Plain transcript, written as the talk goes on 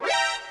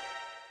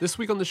This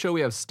week on the show,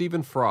 we have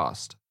Stephen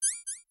Frost,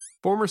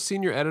 former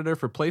senior editor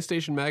for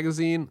PlayStation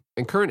Magazine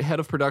and current head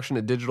of production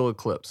at Digital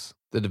Eclipse,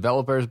 the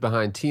developers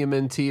behind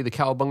TMNT, the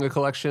Cowabunga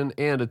Collection,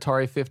 and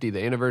Atari 50,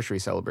 the Anniversary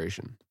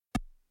Celebration.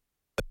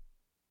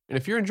 And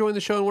if you're enjoying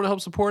the show and want to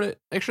help support it,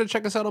 make sure to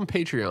check us out on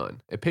Patreon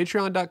at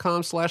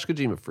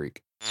patreon.com/KojimaFreak.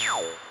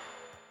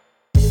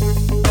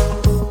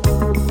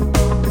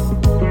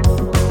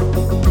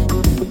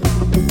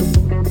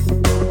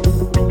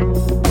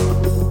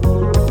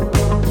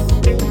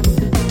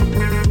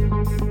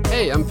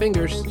 Hey, I'm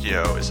Fingers.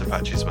 Yo, it's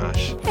Apache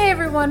Smash. Hey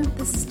everyone,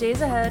 this is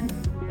Days Ahead.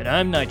 And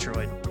I'm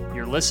Nitroid.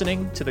 You're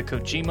listening to the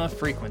Kojima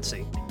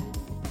Frequency.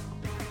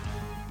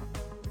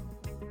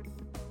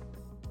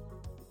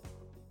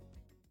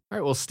 All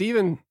right, well,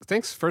 Steven,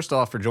 thanks first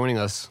off for joining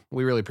us.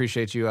 We really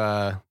appreciate you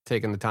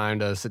taking the time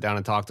to sit down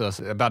and talk to us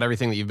about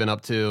everything that you've been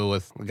up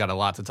to. We've got a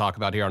lot to talk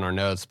about here on our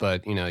notes,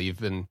 but you know, you've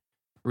been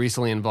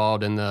recently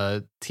involved in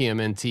the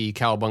TMNT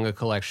Cowabunga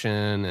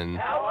Collection and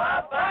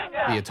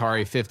the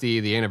Atari 50,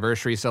 the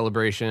Anniversary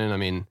Celebration. I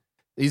mean,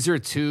 these are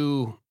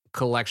two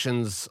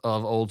collections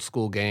of old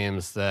school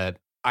games that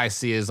I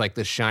see as like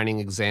the shining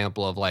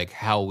example of like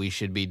how we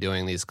should be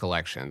doing these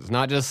collections,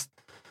 not just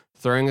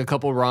throwing a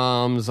couple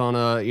ROMs on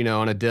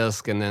a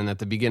disc, and then at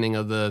the beginning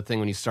of the thing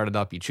when you start it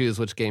up, you choose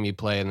which game you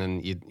play, and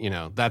then you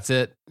know that's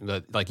it.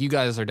 But like you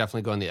guys are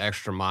definitely going the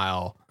extra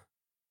mile,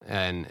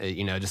 and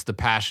just the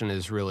passion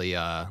is really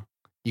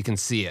you can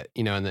see it,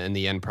 in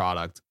the end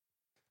product.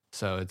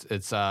 So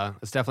it's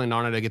definitely an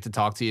honor to get to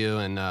talk to you,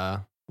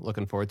 and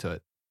looking forward to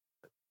it.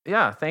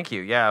 Yeah, thank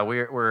you. Yeah,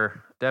 we're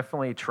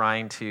definitely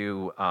trying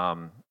to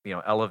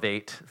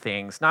elevate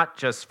things, not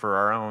just for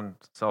our own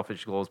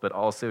selfish goals, but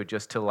also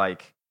just to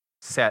like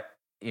set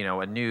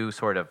a new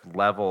sort of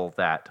level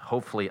that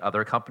hopefully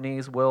other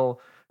companies will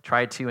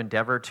try to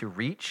endeavor to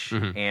reach.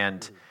 Mm-hmm.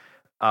 And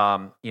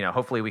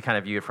hopefully we kind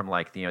of view it from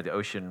like the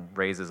ocean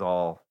raises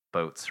all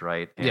boats,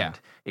 right? And yeah.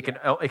 It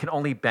can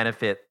only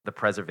benefit the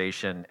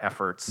preservation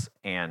efforts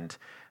and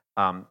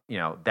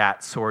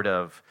that sort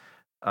of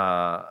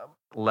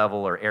level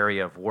or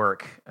area of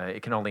work.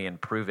 It can only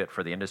improve it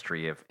for the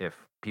industry if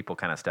people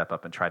kind of step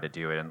up and try to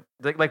do it, and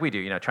like we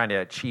do, trying to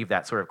achieve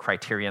that sort of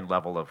criterion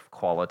level of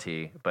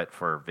quality, but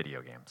for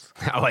video games.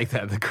 I like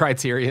that, the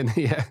criterion.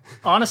 Yeah.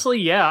 Honestly,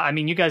 yeah. I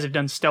mean, you guys have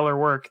done stellar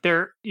work.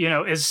 There,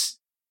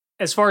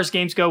 as far as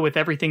games go, with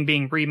everything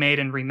being remade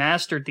and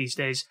remastered these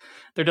days,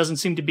 there doesn't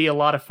seem to be a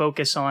lot of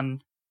focus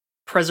on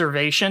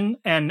preservation,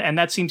 and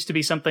that seems to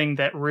be something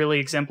that really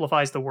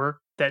exemplifies the work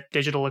that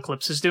Digital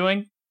Eclipse is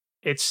doing.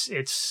 It's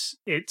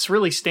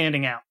really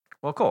standing out.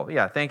 Well, cool.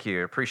 Yeah, thank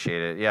you.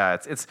 Appreciate it. Yeah,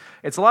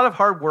 it's a lot of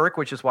hard work,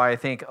 which is why I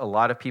think a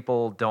lot of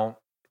people don't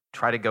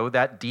try to go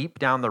that deep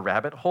down the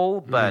rabbit hole.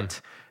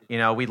 But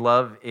we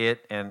love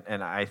it, and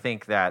I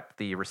think that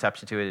the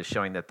reception to it is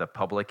showing that the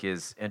public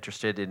is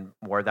interested in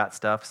more of that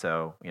stuff.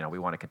 So we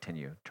want to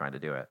continue trying to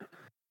do it.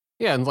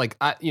 Yeah, and like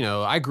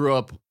I grew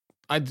up.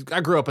 I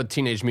grew up a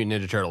Teenage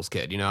Mutant Ninja Turtles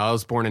kid. I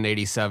was born in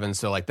 '87,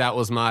 so like that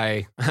was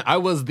I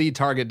was the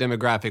target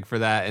demographic for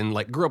that, and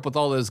like grew up with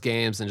all those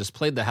games and just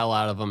played the hell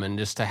out of them, and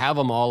just to have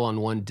them all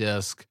on one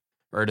disc,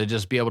 or to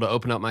just be able to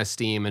open up my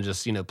Steam and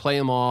just play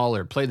them all,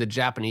 or play the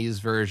Japanese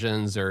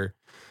versions, or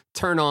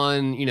turn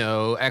on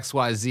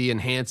XYZ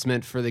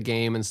enhancement for the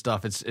game and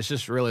stuff. It's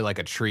just really like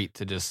a treat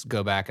to just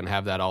go back and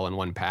have that all in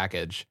one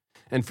package.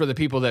 And for the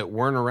people that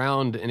weren't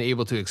around and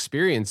able to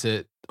experience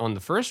it on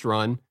the first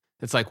run,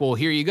 it's like, well,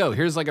 here you go.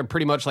 Here's like a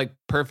pretty much like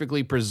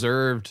perfectly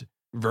preserved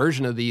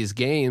version of these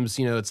games.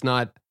 It's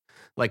not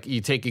like you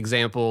take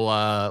example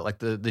like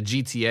the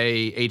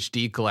GTA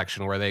HD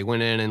collection where they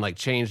went in and like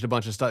changed a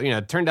bunch of stuff.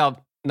 It turned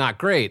out not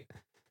great,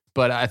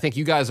 but I think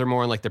you guys are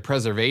more on like the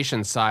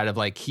preservation side of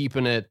like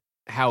keeping it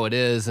how it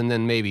is and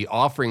then maybe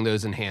offering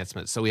those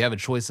enhancements. So we have a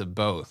choice of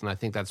both. And I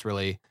think that's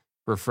really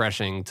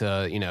refreshing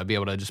to, be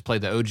able to just play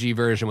the OG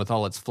version with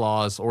all its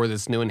flaws or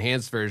this new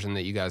enhanced version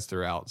that you guys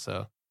threw out.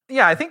 So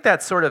yeah, I think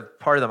that's sort of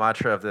part of the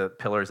mantra of the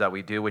pillars that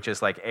we do, which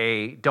is like,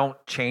 don't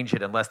change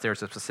it unless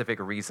there's a specific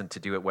reason to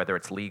do it, whether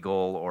it's legal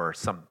or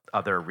some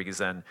other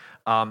reason.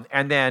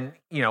 And then,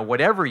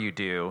 whatever you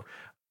do,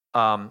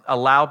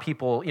 allow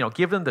people,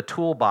 give them the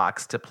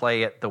toolbox to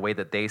play it the way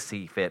that they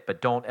see fit,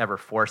 but don't ever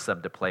force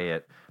them to play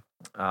it,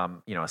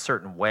 a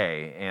certain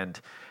way. And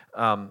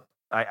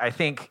I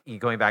think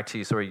going back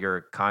to sort of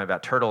your comment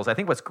about Turtles, I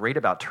think what's great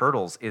about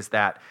Turtles is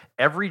that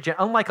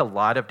unlike a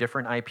lot of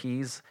different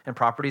IPs and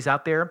properties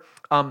out there,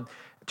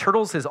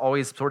 Turtles has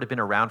always sort of been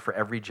around for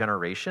every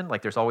generation.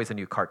 Like there's always a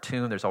new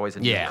cartoon, there's always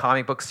a new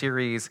comic book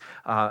series,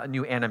 a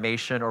new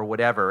animation or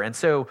whatever. And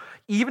so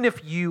even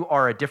if you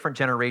are a different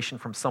generation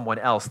from someone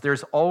else,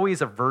 there's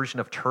always a version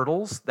of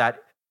Turtles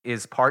that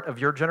is part of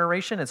your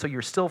generation, and so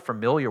you're still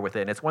familiar with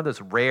it. And it's one of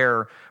those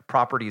rare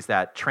properties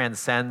that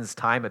transcends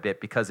time a bit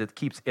because it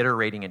keeps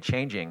iterating and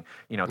changing,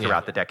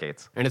 throughout the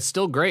decades. And it's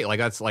still great. Like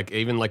that's like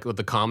even like with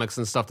the comics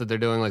and stuff that they're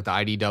doing, like the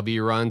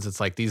IDW runs. It's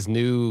like these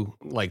new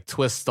like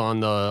twists on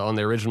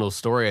the original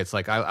story. It's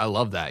like I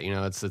love that.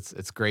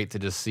 It's great to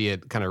just see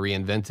it kind of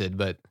reinvented.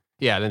 But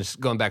yeah, then just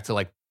going back to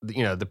like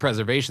the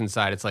preservation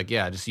side, it's like,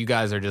 yeah, just you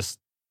guys are just,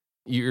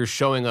 you're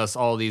showing us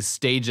all these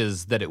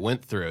stages that it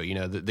went through,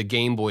 the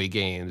Game Boy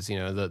games,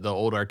 the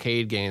old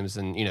arcade games,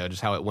 and,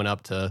 just how it went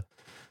up to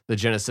the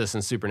Genesis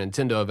and Super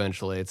Nintendo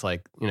eventually. It's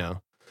like,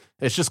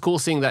 it's just cool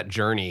seeing that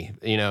journey,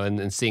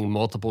 and seeing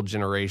multiple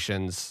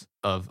generations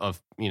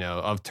of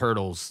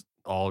Turtles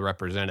all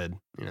represented,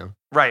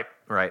 Right.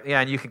 Yeah,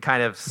 and you can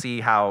kind of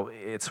see how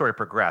it sort of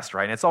progressed,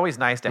 right? And it's always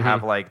nice to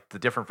have like the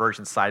different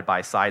versions side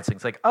by side. So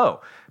it's like,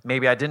 oh,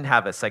 maybe I didn't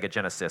have a Sega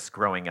Genesis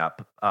growing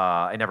up.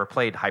 I never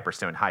played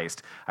Hyperstone Heist.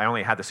 I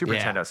only had the Super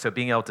Nintendo. So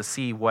being able to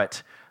see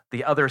what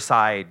the other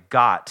side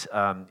got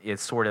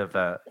is sort of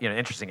an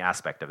interesting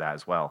aspect of that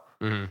as well.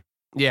 Mm-hmm.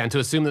 Yeah, and to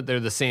assume that they're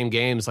the same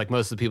games, like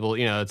most of the people,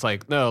 it's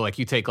like, no, like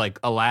you take like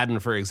Aladdin,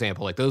 for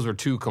example, like those were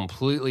two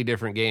completely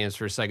different games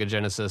for Sega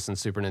Genesis and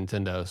Super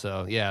Nintendo.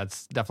 So yeah,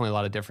 it's definitely a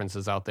lot of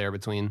differences out there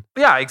between.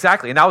 Yeah,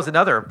 exactly. And that was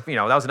another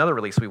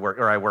release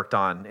I worked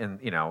on in,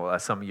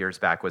 some years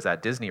back, was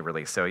that Disney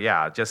release. So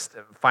yeah, just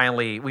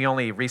finally, we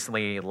only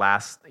recently the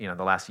last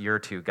year or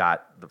two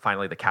got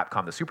finally the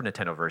Capcom, the Super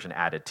Nintendo version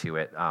added to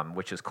it,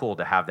 which is cool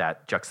to have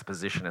that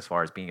juxtaposition as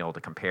far as being able to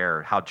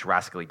compare how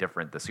drastically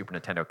different the Super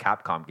Nintendo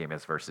Capcom game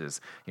is versus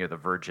the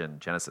Virgin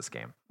Genesis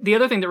game. The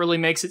other thing that really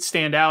makes it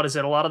stand out is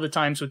that a lot of the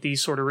times with these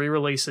sort of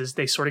re-releases,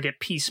 they sort of get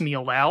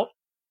piecemealed out.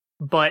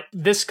 But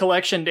this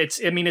collection,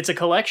 it's a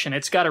collection.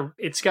 It's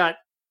got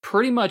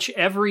pretty much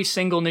every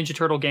single Ninja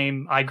Turtle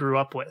game I grew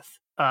up with,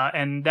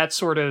 and that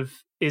sort of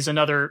is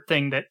another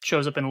thing that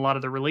shows up in a lot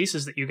of the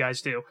releases that you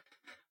guys do.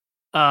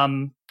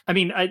 Going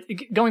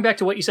back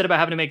to what you said about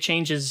having to make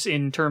changes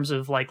in terms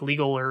of like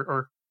legal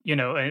or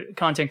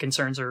content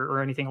concerns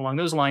or anything along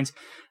those lines.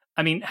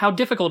 I mean, how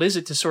difficult is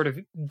it to sort of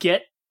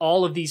get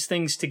all of these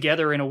things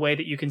together in a way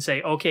that you can say,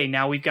 okay,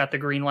 now we've got the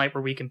green light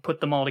where we can put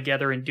them all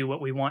together and do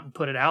what we want and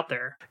put it out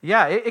there?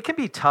 Yeah, it can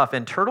be tough.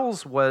 And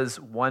Turtles was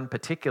one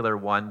particular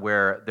one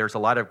where there's a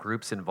lot of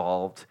groups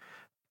involved.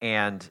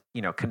 And,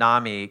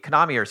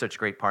 Konami are such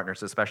great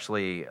partners,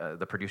 especially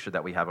the producer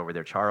that we have over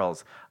there,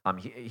 Charles.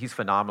 He's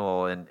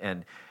phenomenal.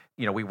 And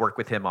we worked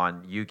with him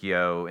on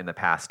Yu-Gi-Oh! In the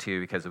past,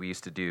 too, because we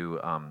used to do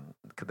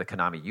the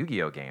Konami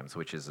Yu-Gi-Oh! Games,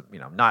 which is,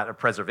 not a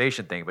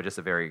preservation thing, but just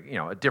a very,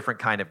 a different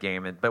kind of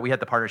game. But we had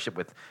the partnership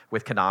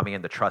with Konami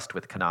and the trust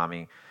with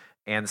Konami.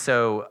 And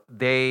so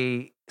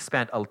they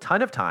spent a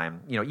ton of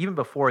time, even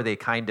before they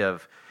kind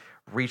of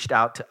reached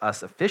out to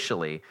us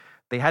officially,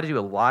 they had to do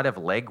a lot of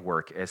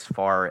legwork as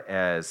far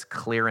as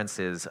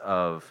clearances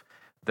of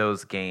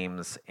those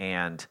games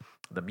and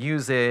the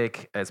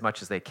music as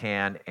much as they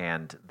can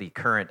and the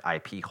current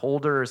IP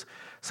holders.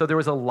 So there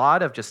was a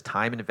lot of just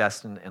time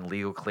investment and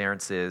legal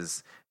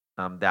clearances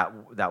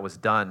that was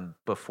done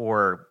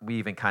before we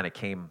even kind of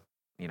came,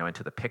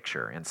 into the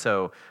picture. And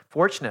so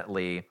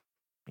fortunately,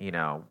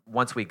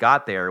 once we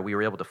got there, we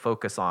were able to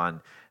focus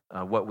on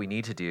what we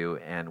need to do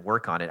and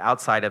work on it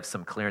outside of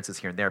some clearances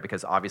here and there,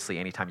 because obviously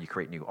anytime you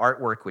create new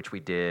artwork, which we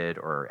did,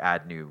 or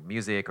add new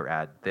music or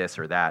add this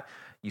or that,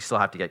 you still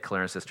have to get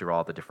clearances through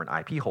all the different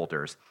IP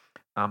holders.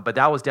 But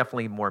that was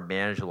definitely more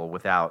manageable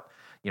without,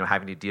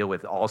 having to deal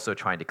with also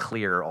trying to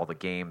clear all the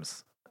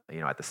games,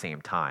 at the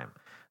same time,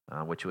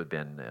 which would have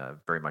been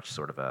very much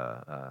sort of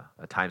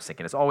a time sink.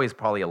 And it's always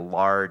probably a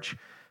large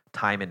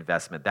time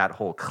investment, that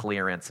whole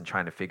clearance and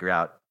trying to figure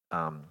out,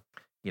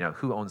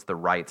 who owns the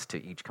rights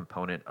to each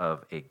component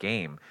of a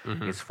game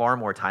is far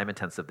more time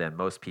intensive than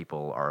most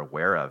people are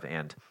aware of.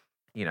 And,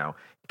 it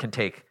can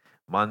take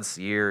months,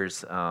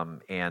 years,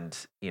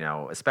 and,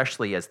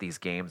 especially as these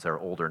games are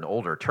older and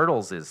older.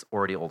 Turtles is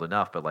already old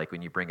enough, but like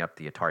when you bring up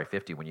the Atari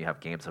 50, when you have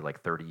games that are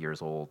like 30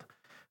 years old,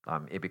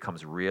 it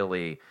becomes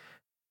really,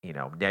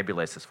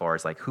 nebulous as far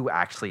as like who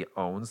actually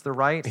owns the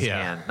rights.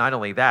 Yeah. And not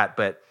only that,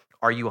 but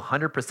are you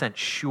 100%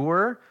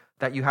 sure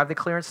that you have the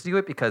clearance to do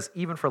it? Because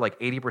even for like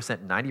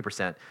 80%,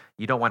 90%,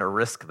 you don't want to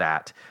risk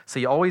that. So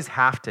you always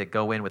have to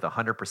go in with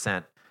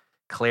 100%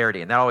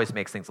 clarity, and that always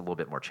makes things a little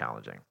bit more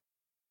challenging.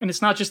 And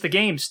it's not just the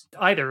games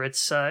either.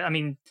 It's,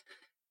 in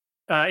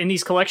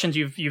these collections,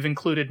 you've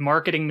included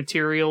marketing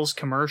materials,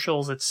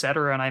 commercials,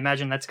 etc., and I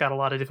imagine that's got a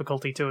lot of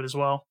difficulty to it as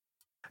well.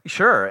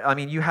 Sure. I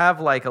mean, you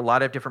have like a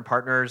lot of different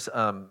partners,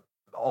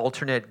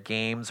 alternate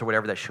games or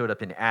whatever that showed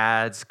up in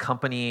ads,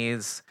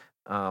 companies,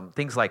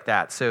 things like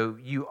that. So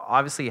you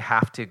obviously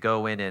have to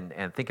go in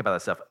and think about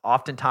that stuff.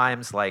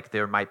 Oftentimes, like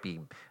there might be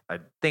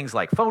things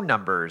like phone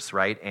numbers,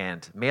 right,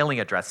 and mailing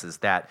addresses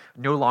that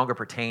no longer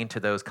pertain to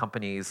those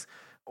companies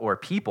or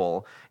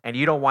people, and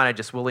you don't want to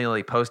just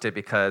willy-nilly post it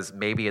because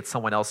maybe it's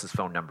someone else's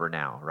phone number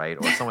now, right,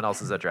 or someone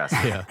else's address.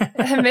 Yeah.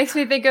 It makes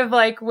me think of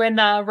like when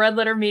Red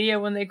Letter Media,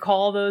 when they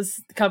call those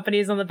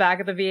companies on the back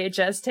of the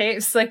VHS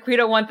tapes, like we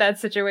don't want that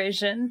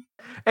situation.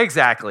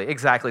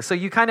 Exactly. So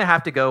you kind of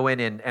have to go in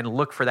and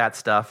look for that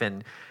stuff,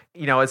 and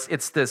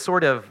it's the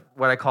sort of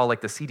what I call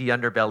like the CD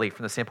underbelly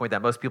from the standpoint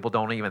that most people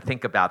don't even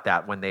think about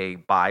that when they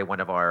buy one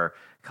of our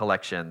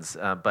collections.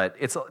 But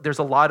there's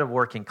a lot of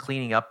work in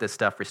cleaning up this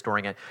stuff,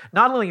 restoring it,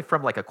 not only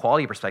from like a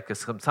quality perspective,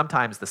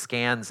 sometimes the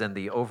scans and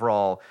the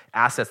overall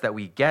assets that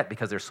we get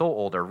because they're so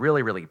old are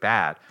really, really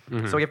bad.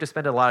 So we have to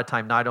spend a lot of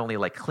time not only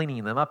like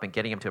cleaning them up and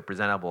getting them to a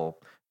presentable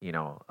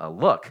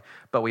look,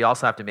 but we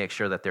also have to make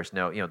sure that there's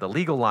no, the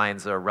legal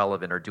lines are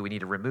relevant, or do we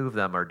need to remove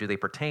them, or do they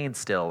pertain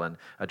still, and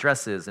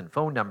addresses and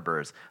phone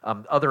numbers,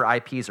 other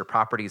IPs or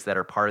properties that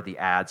are part of the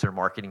ads or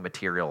marketing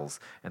materials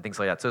and things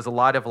like that. So there's a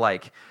lot of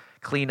like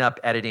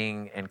cleanup,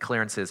 editing, and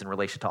clearances in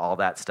relation to all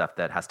that stuff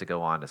that has to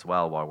go on as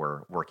well while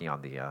we're working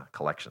on the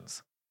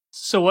collections.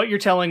 So what you're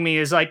telling me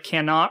is I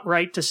cannot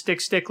write to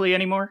Stickly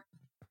anymore?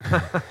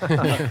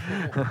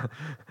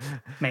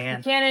 Man.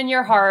 You can in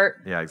your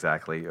heart. Yeah,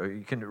 exactly. Or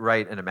you can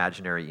write an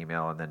imaginary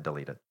email and then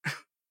delete it.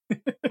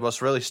 What's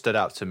really stood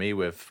out to me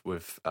with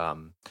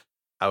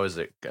I was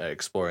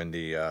exploring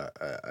the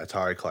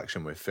Atari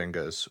collection with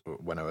Fingers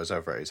when I was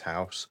over at his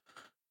house.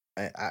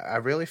 I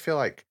really feel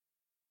like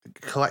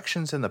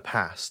collections in the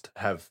past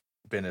have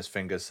been, as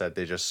Fingers said,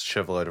 they just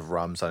shove a load of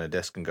ROMs on a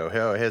disc and go,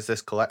 here's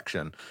this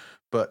collection.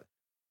 But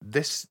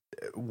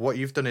what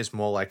you've done is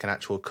more like an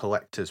actual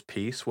collector's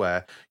piece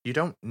where you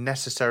don't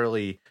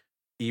necessarily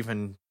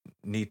even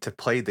need to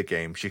play the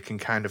games. You can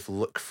kind of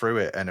look through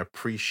it and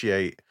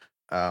appreciate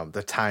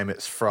the time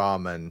it's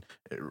from and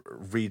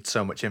read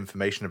so much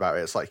information about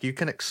it. It's like you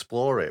can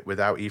explore it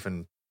without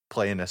even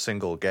playing a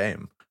single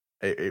game.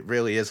 It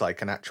really is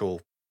like an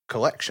actual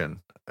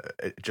collection,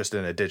 just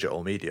in a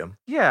digital medium.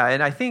 Yeah,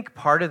 and I think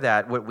part of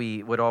that, what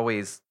we would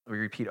always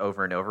repeat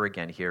over and over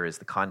again here, is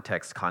the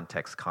context.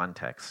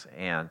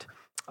 And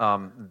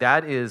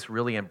that is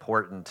really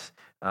important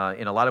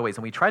in a lot of ways.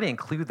 And we try to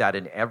include that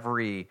in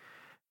every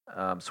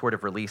sort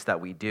of release that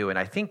we do. And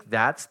I think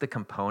that's the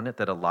component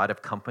that a lot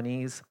of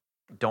companies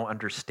don't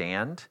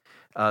understand,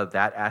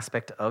 that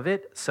aspect of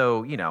it.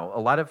 So, a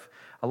lot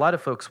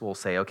of folks will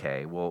say,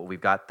 okay, well, we've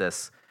got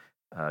this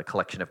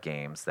collection of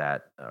games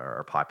that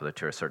are popular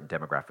to a certain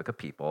demographic of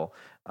people.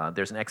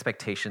 There's an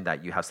expectation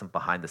that you have some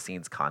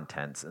behind-the-scenes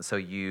contents, and so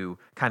you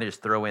kind of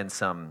just throw in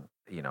some,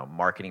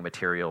 marketing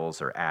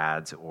materials or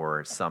ads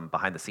or some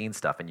behind-the-scenes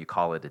stuff, and you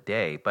call it a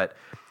day. But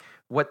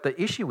what the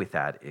issue with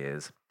that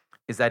is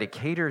that it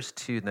caters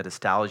to the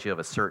nostalgia of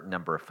a certain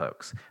number of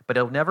folks, but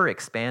it'll never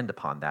expand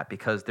upon that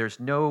because there's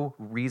no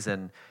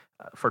reason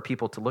for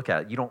people to look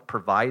at it. You don't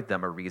provide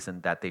them a reason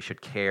that they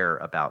should care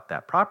about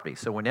that property.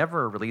 So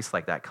whenever a release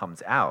like that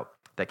comes out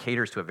that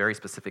caters to a very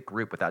specific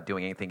group without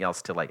doing anything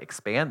else to like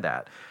expand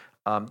that,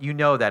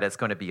 that it's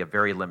going to be a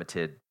very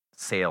limited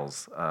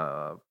sales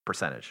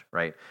percentage,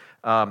 right?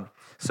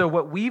 So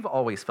what we've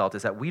always felt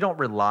is that we don't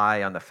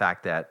rely on the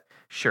fact that,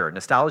 sure,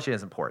 nostalgia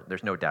is important.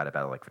 There's no doubt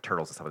about it, like for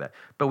Turtles and stuff like that.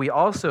 But we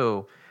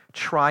also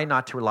try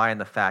not to rely on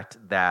the fact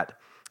that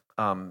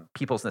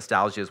people's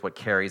nostalgia is what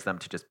carries them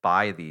to just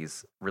buy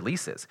these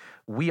releases.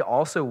 We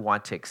also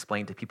want to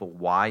explain to people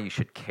why you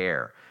should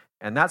care.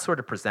 And that's sort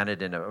of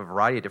presented in a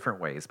variety of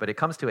different ways. But it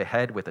comes to a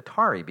head with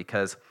Atari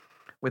because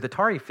with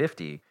Atari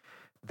 50,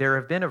 there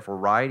have been a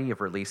variety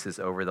of releases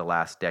over the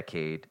last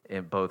decade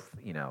in both,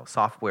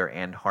 software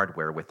and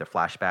hardware with the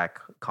flashback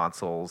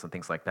consoles and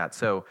things like that.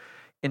 So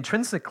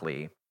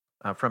intrinsically,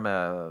 from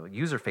a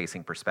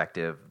user-facing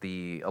perspective,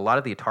 a lot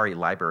of the Atari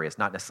library is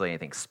not necessarily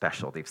anything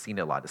special. They've seen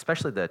it a lot,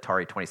 especially the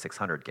Atari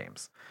 2600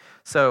 games.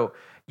 So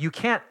you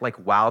can't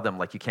wow them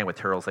like you can with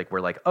Turtles. Like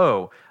we're like,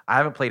 oh, I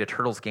haven't played a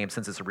Turtles game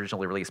since it's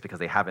originally released because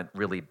they haven't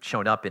really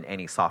shown up in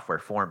any software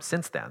form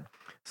since then.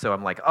 So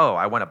I'm like, oh,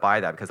 I want to buy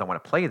that because I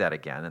want to play that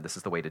again, and this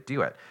is the way to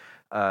do it.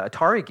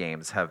 Atari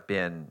games have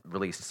been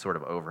released sort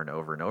of over and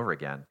over and over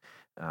again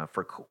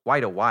for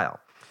quite a while.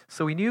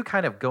 So we knew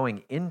kind of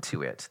going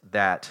into it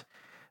that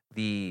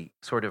the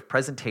sort of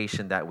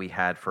presentation that we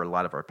had for a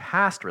lot of our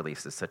past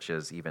releases, such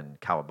as even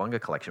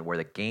Cowabunga Collection, where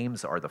the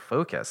games are the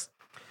focus,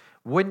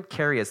 wouldn't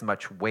carry as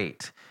much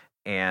weight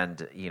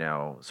and,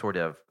 sort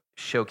of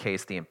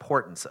showcase the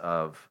importance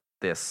of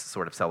this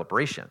sort of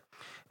celebration.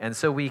 And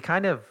so we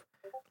kind of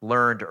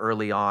learned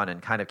early on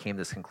and kind of came to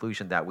this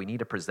conclusion that we need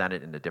to present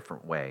it in a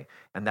different way,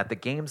 and that the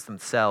games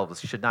themselves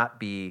should not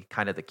be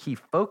kind of the key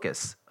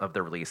focus of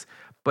the release,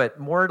 but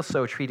more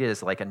so treated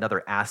as like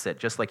another asset,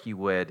 just like you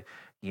would,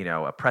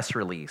 a press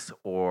release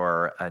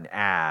or an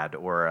ad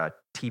or a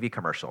TV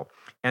commercial,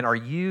 and are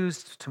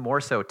used to more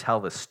so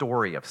tell the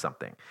story of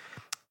something.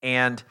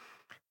 And,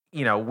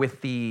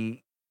 with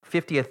the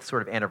 50th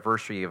sort of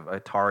anniversary of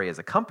Atari as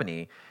a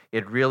company,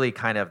 it really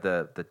kind of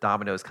the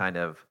dominoes kind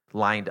of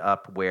lined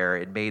up where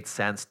it made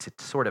sense to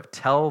sort of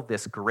tell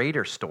this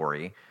greater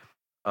story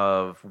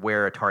of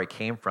where Atari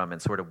came from and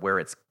sort of where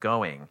it's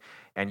going,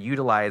 and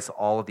utilize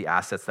all of the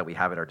assets that we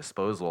have at our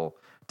disposal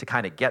to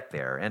kind of get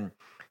there. And,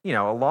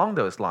 along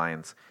those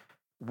lines,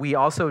 we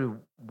also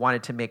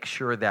wanted to make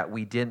sure that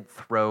we didn't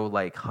throw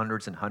like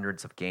hundreds and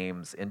hundreds of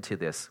games into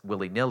this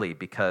willy-nilly,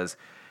 because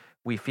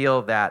we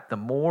feel that the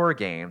more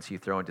games you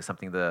throw into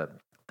something, the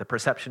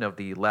perception of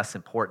the less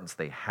importance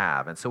they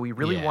have. And so we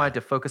really wanted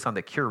to focus on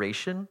the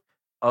curation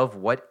of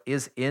what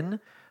is in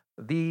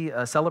the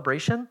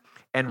celebration,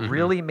 and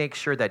really make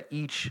sure that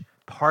each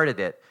part of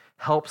it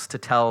helps to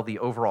tell the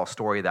overall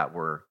story that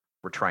we're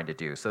trying to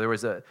do. So there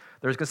was a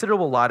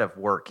considerable lot of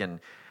work, and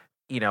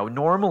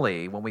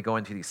normally when we go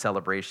into these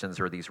celebrations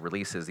or these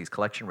releases, these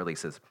collection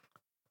releases,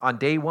 on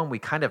day one we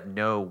kind of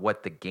know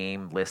what the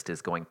game list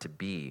is going to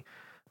be,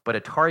 but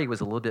Atari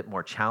was a little bit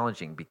more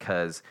challenging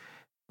because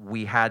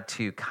we had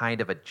to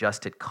kind of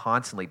adjust it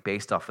constantly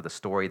based off of the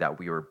story that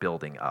we were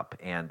building up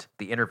and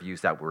the interviews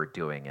that we were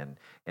doing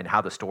and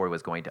how the story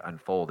was going to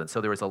unfold. And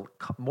so there was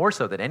more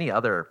so than any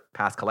other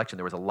past collection,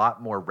 there was a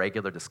lot more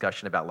regular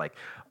discussion about like,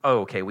 oh,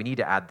 okay, we need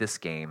to add this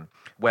game.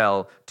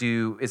 Well,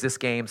 is this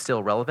game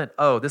still relevant?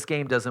 Oh, this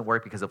game doesn't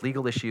work because of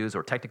legal issues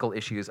or technical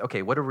issues.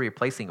 Okay, what are we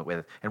replacing it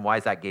with? And why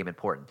is that game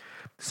important?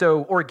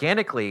 So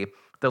organically,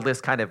 the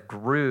list kind of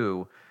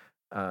grew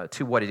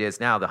to what it is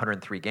now, the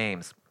 103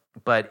 games.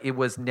 But it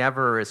was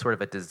never sort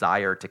of a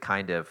desire to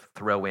kind of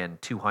throw in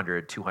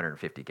 200,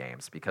 250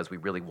 games because we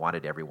really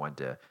wanted every one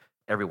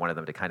of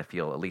them to kind of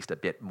feel at least a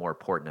bit more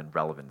important and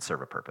relevant and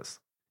serve a purpose.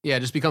 Yeah,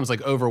 it just becomes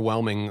like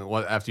overwhelming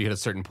after you hit a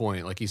certain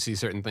point. Like you see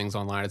certain things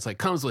online, it's like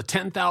comes with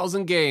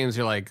 10,000 games.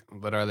 You're like,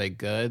 but are they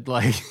good?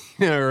 Like,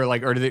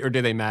 or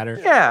do they matter?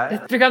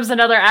 Yeah, it becomes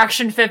another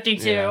Action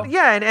 52.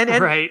 Yeah,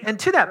 and right. And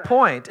to that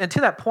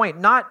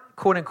point, not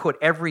quote unquote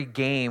every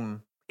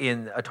game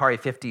in Atari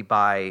 50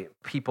 by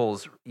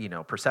people's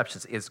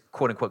perceptions is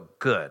quote unquote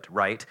good,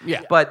 right?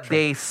 Yeah. But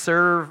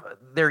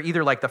they're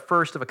either like the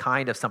first of a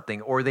kind of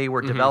something, or they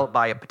were developed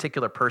by a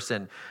particular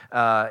person,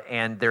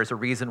 and there's a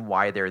reason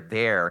why they're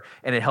there,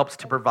 and it helps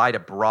to provide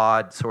a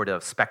broad sort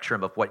of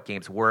spectrum of what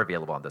games were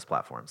available on those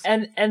platforms.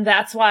 And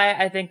that's why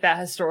I think that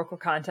historical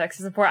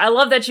context is important. I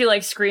love that you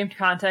like screamed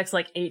context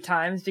like 8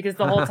 times, because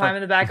the whole time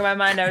in the back of my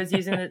mind I was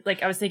using it,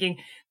 like I was thinking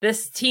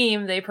this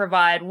team, they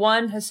provide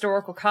one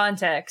historical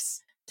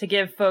context to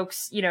give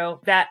folks,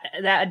 that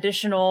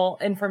additional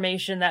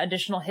information, that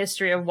additional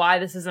history of why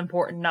this is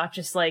important, not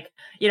just like,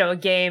 a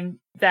game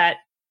that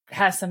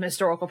has some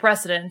historical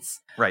precedence.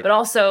 Right. But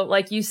also,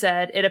 like you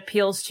said, it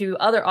appeals to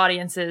other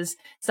audiences.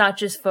 It's not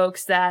just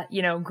folks that,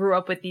 grew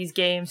up with these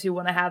games who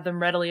want to have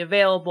them readily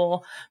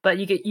available, but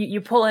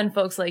you pull in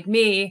folks like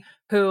me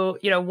who,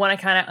 want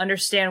to kind of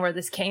understand where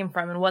this came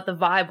from and what the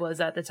vibe was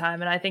at the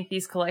time. And I think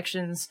these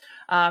collections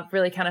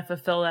really kind of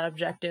fulfill that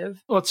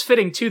objective. Well, it's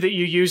fitting too that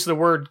you use the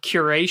word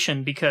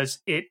curation, because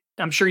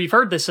I'm sure you've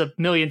heard this a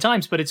million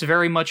times, but it's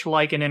very much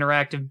like an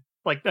interactive,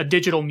 like a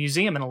digital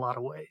museum in a lot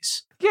of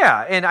ways.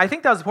 Yeah, and I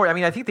think that was important. I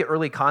mean, I think the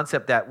early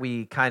concept that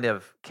we kind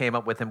of came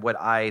up with and what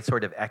I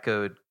sort of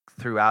echoed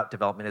throughout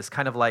development is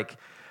kind of like,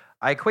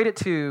 I equate it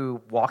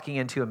to walking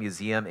into a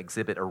museum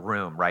exhibit or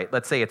room, right?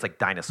 Let's say it's like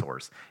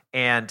dinosaurs.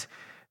 And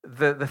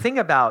the thing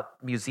about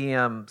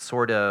museum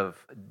sort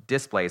of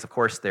displays, of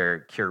course,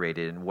 they're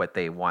curated in what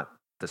they want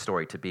the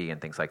story to be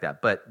and things like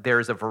that. But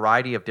there's a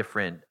variety of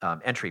different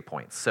entry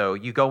points. So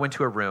you go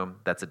into a room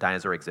that's a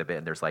dinosaur exhibit,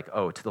 and there's like,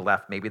 oh, to the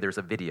left, maybe there's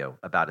a video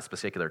about a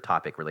particular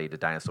topic related to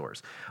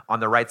dinosaurs. On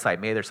the right side,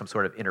 maybe there's some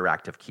sort of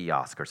interactive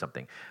kiosk or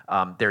something.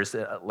 There's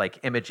like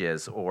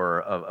images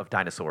of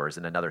dinosaurs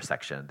in another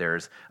section.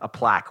 There's a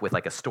plaque with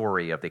like a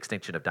story of the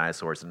extinction of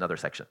dinosaurs in another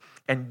section.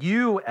 And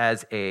you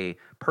as a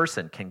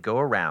person can go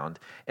around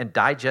and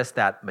digest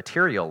that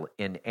material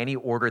in any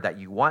order that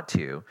you want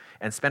to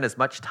and spend as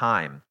much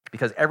time,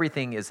 because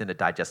everything is in a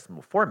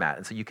digestible format.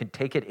 And so you can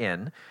take it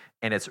in,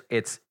 and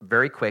it's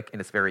very quick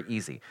and it's very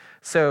easy.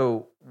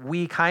 So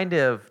we kind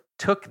of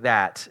took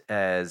that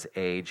as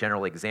a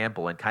general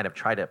example and kind of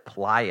try to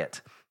apply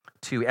it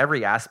to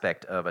every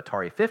aspect of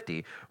Atari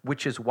 50,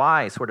 which is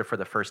why sort of for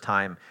the first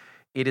time,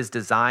 it is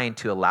designed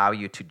to allow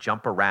you to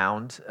jump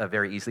around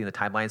very easily in the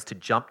timelines, to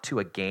jump to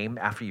a game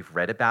after you've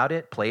read about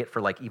it, play it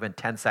for like even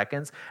 10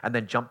 seconds, and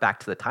then jump back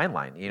to the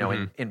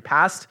timeline. In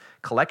past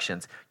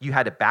collections, you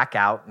had to back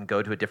out and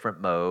go to a different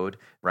mode,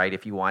 right?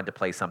 If you wanted to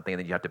play something,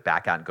 then you have to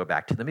back out and go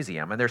back to the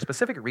museum. And there's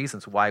specific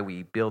reasons why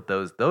we build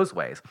those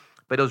ways.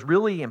 But it was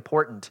really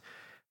important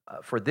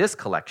for this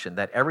collection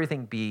that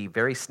everything be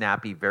very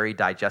snappy, very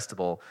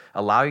digestible,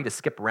 allow you to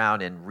skip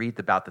around and read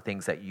about the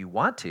things that you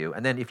want to.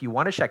 And then if you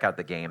want to check out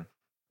the game,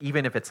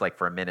 even if it's like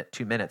for a minute,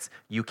 2 minutes,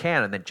 you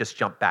can, and then just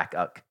jump back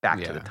to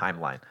the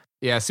timeline.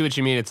 Yeah, I see what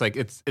you mean. It's like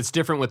it's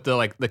different with the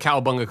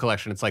Cowabunga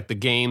collection. It's like the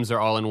games are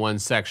all in one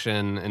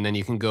section, and then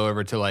you can go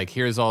over to like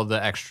here's all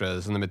the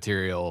extras and the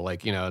material,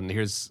 like and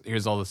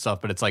here's all the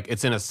stuff. But it's like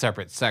it's in a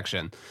separate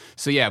section.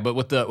 So yeah, but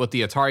with the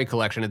Atari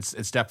collection,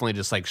 it's definitely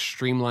just like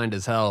streamlined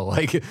as hell.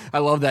 Like I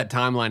love that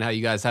timeline how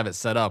you guys have it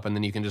set up, and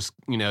then you can just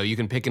you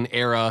can pick an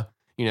era.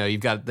 You've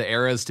got the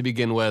eras to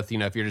begin with.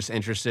 If you're just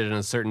interested in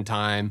a certain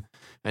time.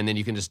 and then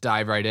you can just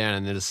dive right in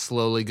and then just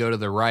slowly go to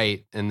the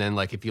right. And then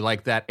like if you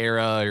like that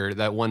era or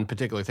that one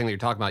particular thing that you're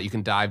talking about, you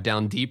can dive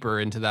down deeper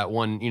into that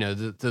one,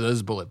 to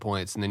those bullet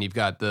points. And then you've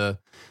got the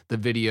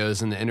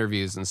videos and the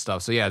interviews and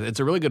stuff. So yeah, it's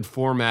a really good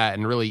format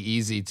and really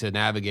easy to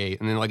navigate.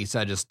 And then like you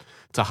said, just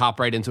to hop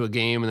right into a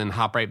game and then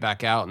hop right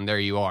back out, and there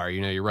you are.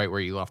 You're right where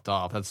you left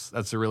off.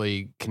 That's a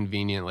really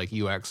convenient like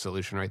UX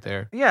solution right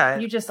there. Yeah.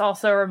 You just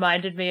also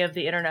reminded me of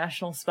the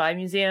International Spy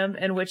Museum,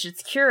 in which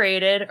it's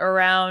curated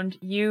around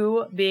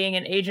you being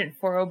an agent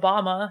for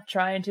Obama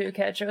trying to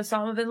catch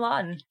Osama bin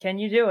Laden. Can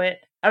you do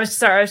it? I was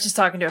just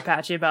talking to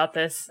Apache about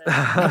this.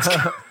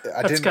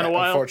 I didn't, kinda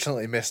wild.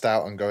 unfortunately missed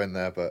out on going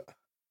there, but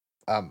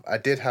I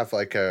did have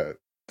like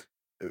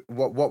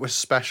what was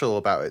special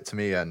about it to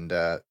me, and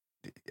I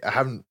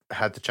haven't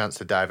had the chance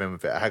to dive in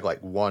with it. I had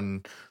like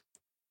one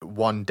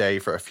day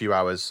for a few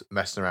hours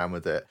messing around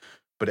with it,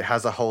 but it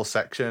has a whole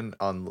section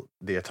on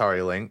the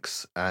Atari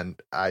Lynx, and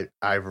I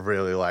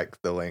really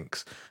like the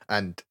Lynx,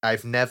 and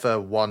I've never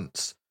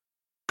once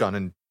gone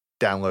and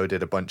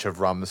downloaded a bunch of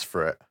ROMs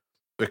for it,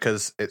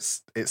 because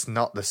it's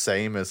not the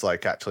same as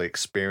like actually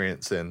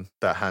experiencing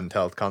the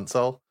handheld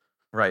console.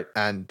 Right.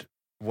 And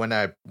when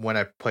I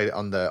played it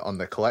on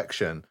the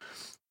collection,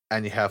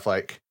 and you have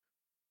like,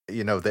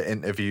 the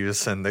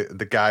interviews and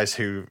the guys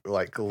who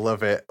like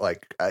love it,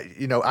 like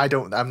I'm not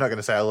going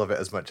to say I love it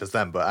as much as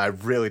them, but I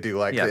really do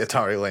like the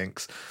Atari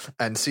Lynx,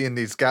 and seeing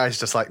these guys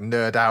just like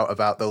nerd out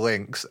about the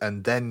Lynx,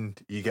 and then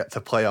you get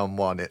to play on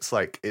one, it's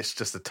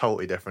just a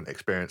totally different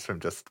experience from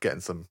just getting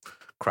some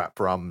crap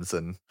ROMs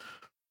and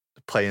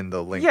playing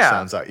the Lynx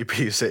sounds out your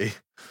PC.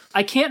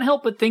 I can't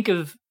help but think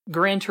of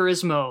Gran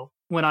Turismo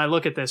when I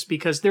look at this,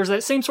 because there's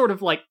that same sort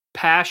of like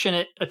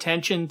passionate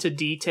attention to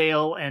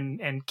detail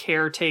and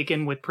care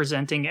taken with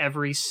presenting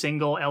every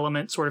single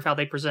element, sort of how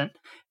they present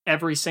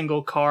every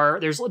single car.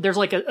 There's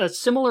like a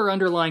similar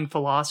underlying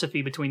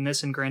philosophy between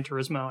this and Gran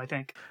Turismo, I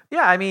think.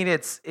 Yeah, I mean,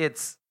 it's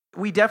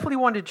we definitely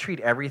wanted to treat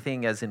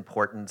everything as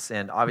importance,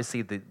 and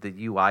obviously the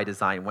UI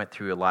design went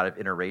through a lot of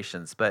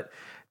iterations, but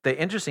the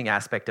interesting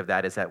aspect of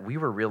that is that we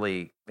were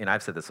really, and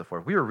I've said this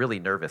before, we were really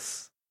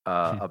nervous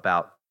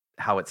about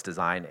how it's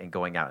designed and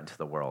going out into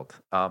the world,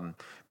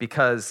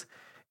 because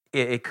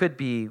it could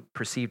be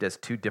perceived as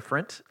too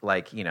different.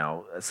 Like,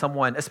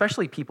 someone,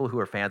 especially people who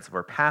are fans of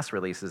our past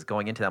releases,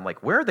 going into them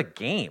like, where are the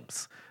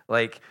games?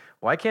 Like,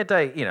 why can't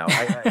I,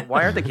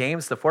 why aren't the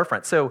games the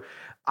forefront? So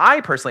I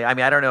personally,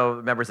 I don't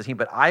know members of the team,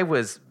 but I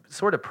was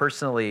sort of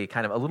personally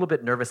kind of a little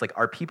bit nervous. Like,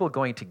 are people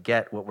going to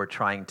get what we're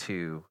trying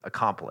to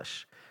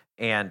accomplish?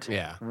 And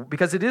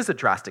because it is a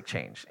drastic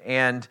change.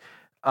 And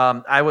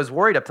I was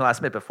worried up to the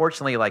last minute, but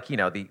fortunately, like,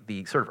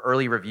 the sort of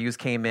early reviews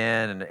came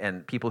in,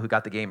 and people who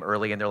got the game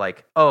early, and they're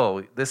like,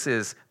 oh,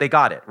 they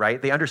got it,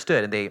 right? They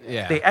understood, and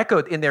they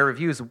echoed in their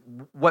reviews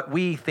what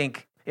we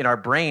think in our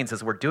brains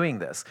as we're doing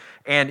this.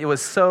 And it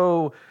was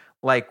so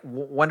like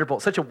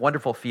wonderful, such a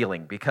wonderful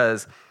feeling,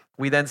 because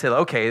we then said,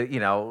 okay,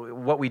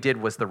 what we did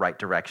was the right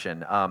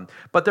direction.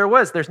 But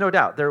there's no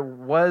doubt, there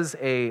was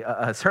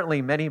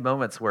certainly many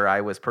moments where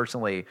I was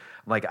personally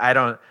like, I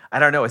don't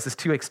know, is this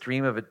too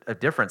extreme of a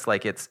difference?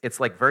 Like it's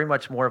like very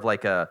much more of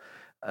like a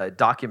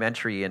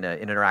documentary and an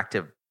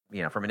interactive,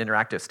 from an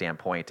interactive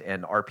standpoint.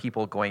 And are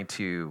people going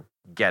to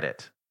get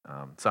it?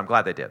 So I'm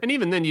glad they did. And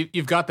even then,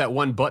 you've got that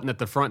one button at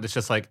the front that's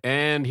just like,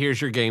 and here's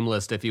your game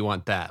list if you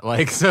want that.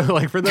 Like, so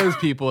like for those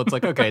people, it's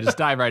like, okay, just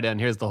dive right in.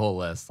 Here's the whole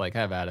list. Like,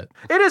 have at it.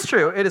 It is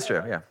true.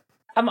 Yeah.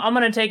 I'm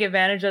going to take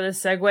advantage of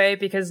this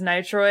segue, because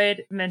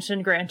Nitroid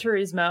mentioned Gran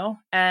Turismo,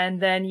 and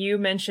then you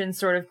mentioned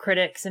sort of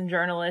critics and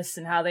journalists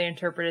and how they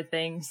interpreted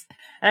things.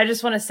 And I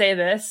just want to say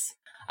this.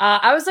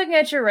 I was looking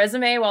at your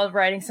resume while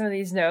writing some of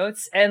these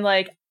notes, and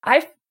like,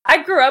 I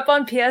grew up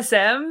on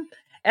PSM,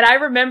 and I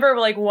remember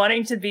like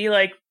wanting to be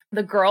like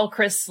the girl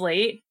Chris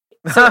Slate.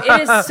 So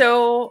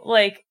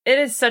it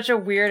is such a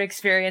weird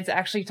experience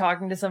actually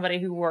talking to somebody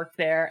who worked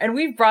there. And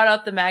we've brought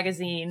up the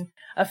magazine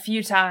a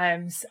few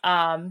times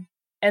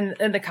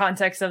in the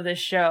context of this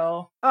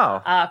show.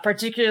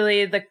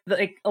 Particularly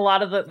a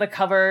lot of the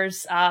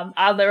covers.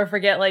 I'll never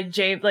forget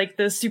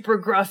the super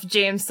gruff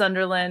James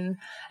Sunderland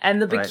and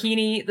the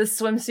bikini, the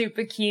swimsuit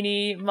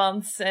bikini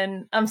months.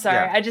 And I'm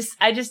sorry, I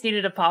just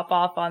needed to pop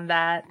off on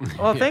that.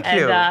 Well, thank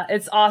you. And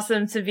it's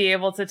awesome to be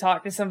able to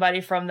talk to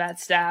somebody from that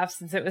staff,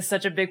 since it was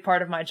such a big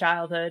part of my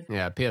childhood.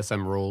 Yeah,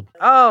 PSM ruled.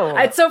 Oh,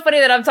 it's so funny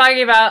that I'm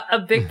talking about a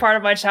big part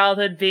of my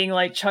childhood being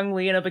like Chung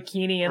Lee in a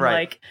bikini and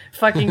like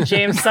fucking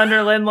James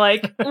Sunderland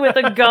like with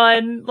a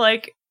gun,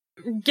 like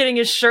getting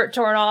his shirt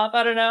torn off.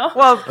 I don't know.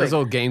 Well, those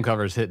old game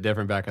covers hit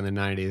different back in the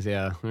 90s.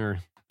 Yeah, they were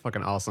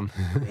fucking awesome.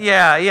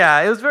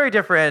 yeah, it was very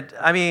different.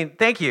 I mean,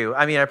 thank you.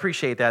 I mean, I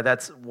appreciate that.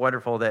 That's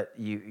wonderful that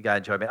you got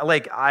enjoyment.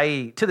 Like,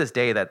 to this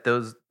day, that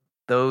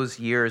those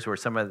years were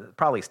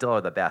probably still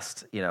are the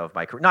best, of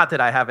my career. Not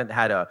that I haven't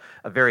had a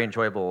very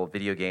enjoyable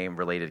video game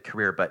related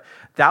career, but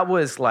that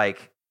was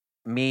like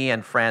me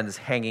and friends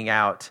hanging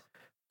out,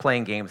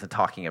 playing games and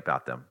talking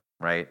about them.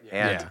 Right.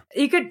 And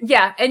you could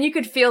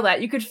feel that.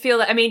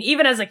 I mean,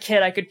 even as a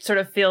kid, I could sort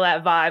of feel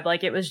that vibe.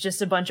 Like, it was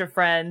just a bunch of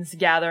friends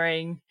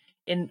gathering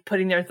in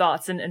putting their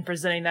thoughts and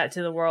presenting that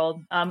to the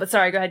world. But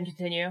sorry, go ahead and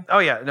continue. Oh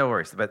yeah, no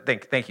worries. But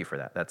thank you for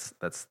that.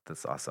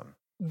 That's awesome.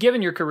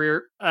 Given your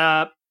career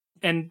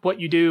and what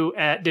you do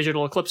at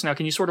Digital Eclipse now,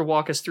 can you sort of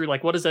walk us through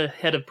like what is a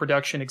head of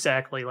production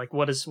exactly? Like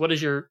what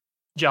does your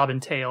job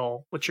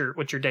entail? What's your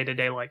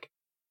day-to-day like?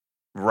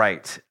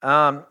 Right.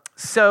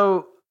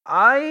 So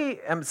I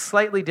am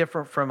slightly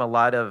different from a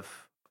lot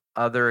of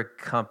other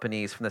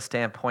companies from the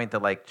standpoint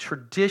that like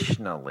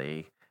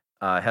traditionally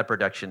head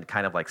production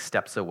kind of like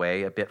steps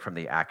away a bit from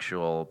the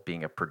actual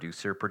being a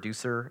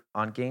producer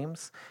on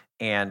games,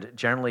 and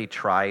generally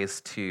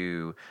tries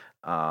to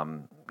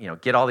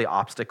get all the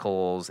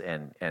obstacles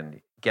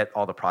and get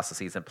all the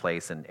processes in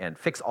place and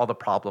fix all the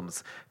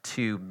problems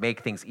to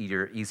make things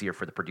easier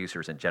for the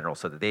producers in general,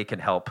 so that they can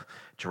help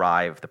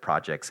drive the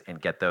projects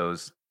and get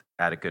those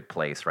at a good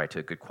place, right, to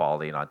a good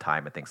quality and on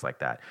time and things like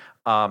that.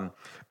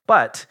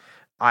 But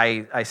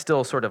I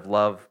still sort of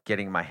love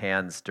getting my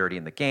hands dirty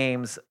in the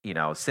games.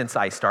 Since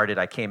I started,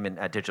 I came in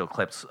at Digital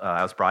Eclipse.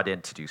 I was brought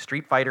in to do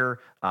Street Fighter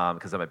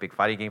because I'm a big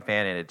fighting game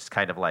fan, and it's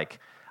kind of like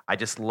I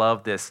just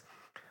love this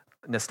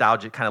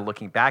nostalgic kind of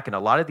looking back. And a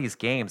lot of these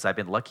games I've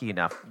been lucky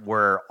enough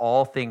were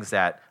all things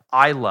that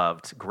I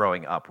loved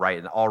growing up, right,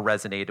 and all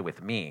resonated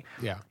with me.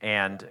 Yeah.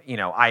 And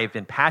I've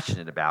been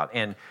passionate about.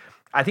 And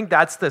I think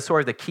that's the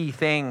sort of the key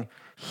thing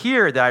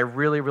here that I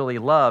really, really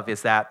love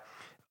is that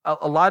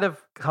a lot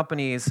of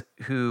companies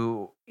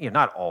who,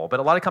 not all, but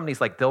a lot of companies,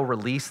 like they'll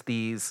release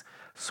these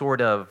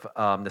sort of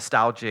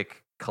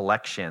nostalgic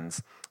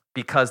collections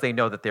because they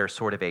know that there's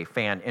sort of a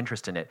fan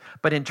interest in it.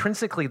 But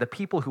intrinsically, the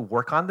people who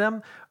work on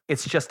them,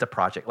 it's just a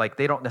project. Like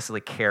they don't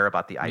necessarily care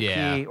about the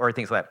IP or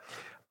things like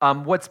that.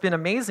 What's been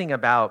amazing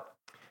about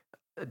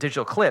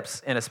Digital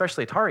Eclipse, and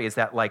especially Atari, is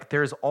that like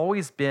there's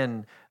always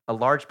been a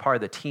large part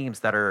of the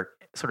teams that are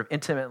sort of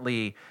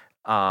intimately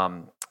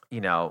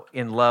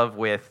in love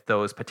with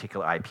those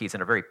particular IPs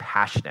and are very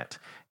passionate.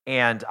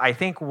 And I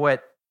think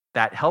what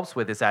that helps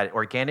with is that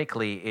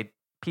organically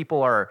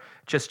people are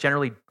just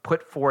generally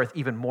put forth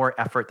even more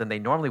effort than they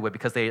normally would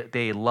because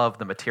they love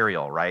the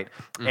material, right?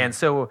 Mm. And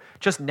so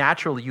just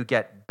naturally you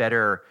get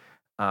better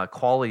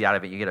quality out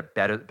of it. You get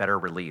a better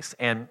release.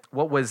 And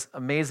what was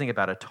amazing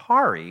about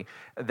Atari,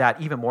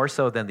 that even more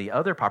so than the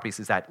other properties,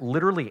 is that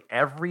literally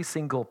every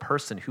single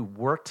person who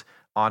worked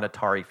on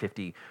Atari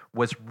 50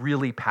 was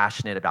really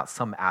passionate about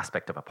some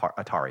aspect of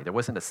Atari. There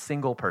wasn't a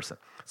single person.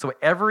 So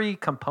every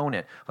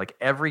component, like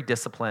every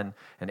discipline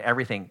and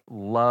everything,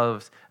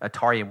 loved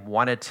Atari and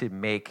wanted to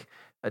make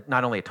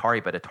not only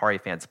Atari, but Atari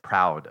fans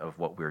proud of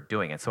what we were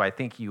doing. And so I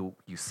think you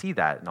see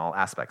that in all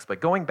aspects. But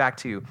going back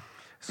to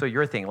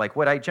your thing, like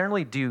what I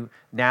generally do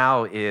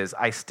now is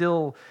I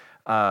still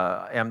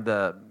am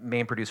the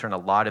main producer in a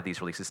lot of these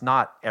releases,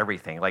 not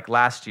everything. Like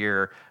last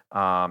year,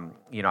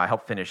 I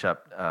helped finish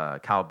up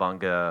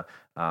Cowabunga.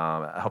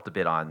 I helped a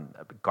bit on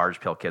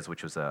Garbage Pail Kids,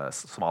 which was a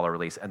smaller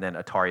release, and then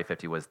Atari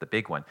 50 was the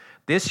big one.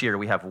 This year,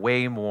 we have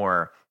way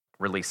more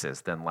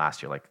releases than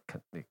last year, like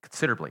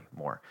considerably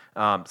more.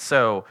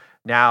 So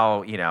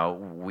now,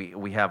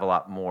 we have a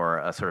lot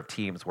more sort of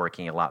teams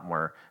working, a lot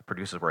more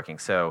producers working.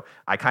 So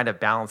I kind of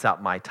balance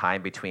out my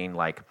time between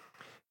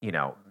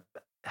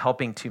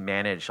helping to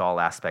manage all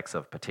aspects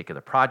of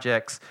particular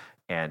projects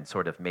and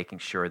sort of making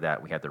sure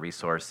that we have the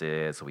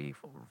resources, we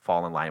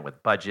fall in line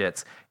with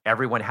budgets,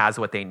 everyone has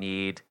what they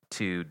need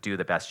to do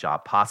the best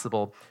job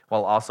possible,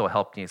 while also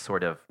helping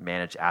sort of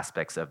manage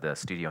aspects of the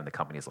studio and the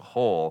company as a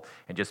whole,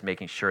 and just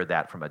making sure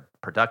that from a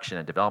production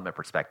and development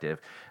perspective,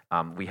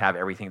 we have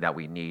everything that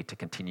we need to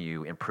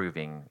continue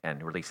improving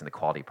and releasing the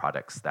quality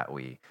products that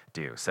we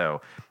do.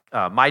 So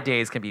my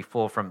days can be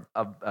full from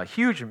a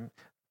huge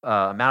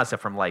amount of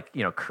stuff, from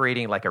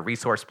creating like a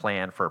resource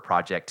plan for a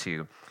project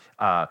to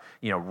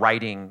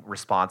writing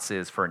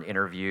responses for an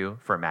interview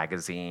for a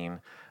magazine,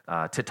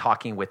 to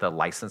talking with a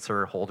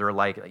licensor holder,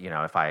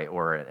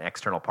 or an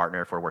external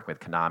partner if we're working with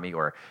Konami,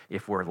 or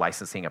if we're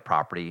licensing a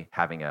property,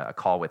 having a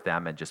call with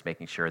them and just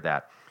making sure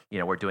that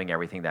we're doing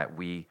everything that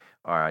we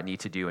need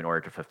to do in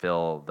order to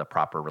fulfill the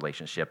proper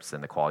relationships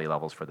and the quality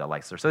levels for the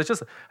licensor. So it's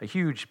just a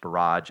huge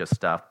barrage of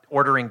stuff.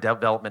 Ordering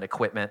development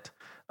equipment,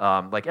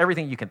 like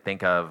everything you can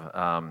think of,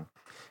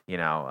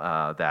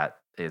 that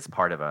is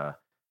part of a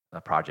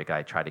project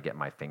I try to get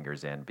my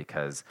fingers in,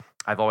 because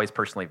I've always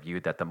personally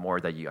viewed that the more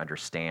that you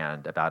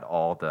understand about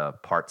all the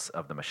parts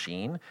of the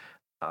machine,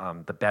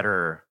 the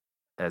better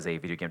as a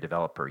video game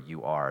developer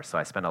you are. So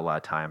I spend a lot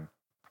of time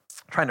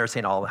trying to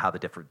understand how the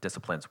different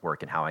disciplines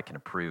work and how I can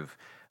improve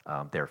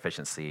their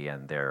efficiency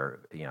and their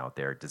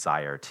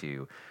desire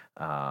to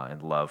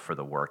and love for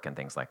the work and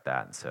things like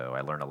that. And so I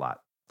learn a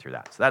lot through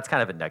that. So that's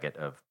kind of a nugget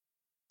of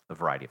a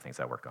variety of things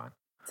I work on.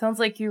 Sounds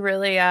like you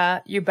really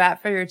you bat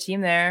for your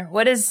team there.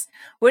 What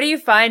do you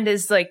find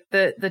is like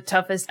the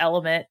toughest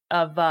element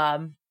of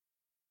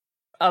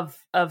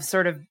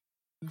sort of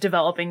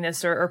developing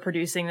this or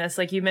producing this?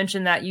 Like you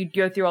mentioned that you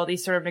go through all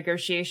these sort of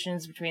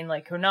negotiations between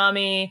like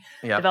Konami,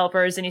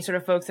 developers, any sort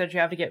of folks that you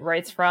have to get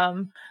rights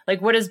from.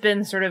 Like what has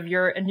been sort of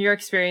in your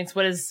experience,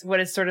 what is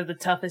sort of the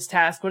toughest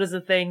task? What is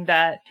the thing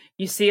that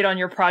you see it on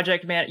your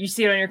project, man? You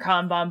see it on your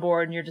Kanban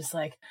board and you're just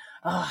like,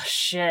 oh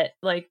shit.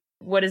 Like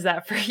what is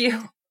that for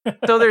you?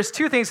 So there's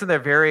two things on the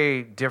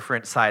very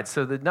different sides.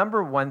 So the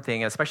number one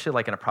thing, especially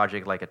like in a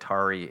project like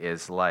Atari,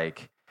 is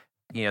like,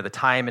 the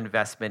time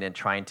investment in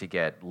trying to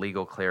get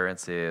legal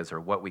clearances or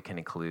what we can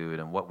include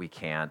and what we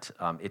can't.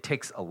 It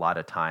takes a lot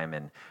of time,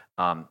 and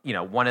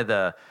one of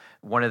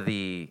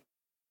the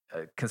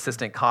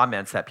consistent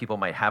comments that people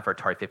might have for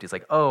Atari 50 is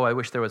like, "Oh, I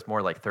wish there was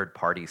more like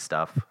third-party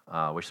stuff.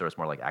 I wish there was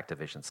more like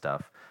Activision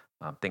stuff,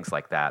 things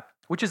like that,"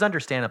 which is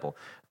understandable.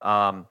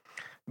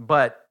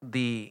 But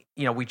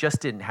we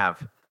just didn't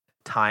have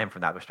time from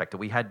that perspective.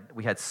 We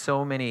had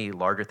so many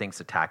larger things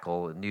to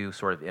tackle, a new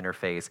sort of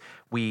interface.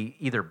 We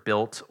either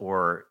built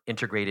or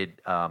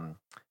integrated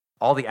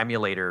all the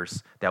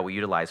emulators that we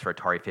utilize for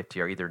Atari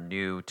 50 are either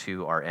new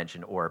to our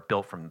engine or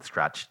built from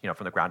scratch,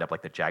 from the ground up,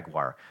 like the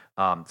Jaguar.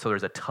 So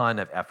there's a ton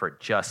of effort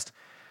just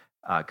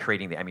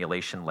creating the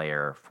emulation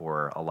layer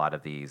for a lot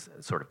of these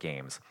sort of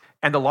games,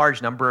 and the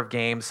large number of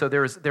games. So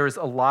there's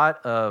a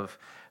lot of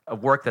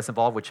work that's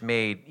involved, which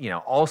made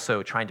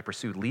also trying to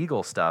pursue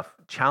legal stuff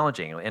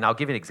challenging. And I'll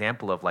give you an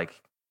example of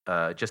like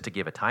just to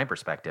give a time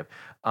perspective.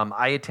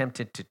 I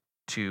attempted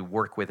to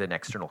work with an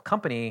external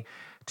company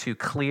to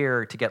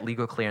get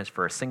legal clearance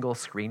for a single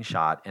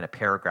screenshot and a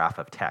paragraph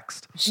of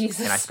text. Jesus.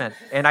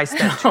 And I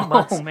spent 2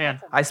 months. Oh man.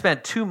 I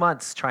spent 2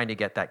 months trying to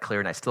get that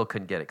cleared, and I still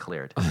couldn't get it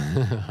cleared.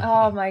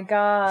 Oh my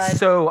God.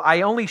 So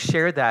I only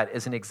shared that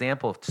as an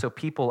example so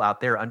people out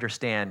there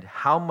understand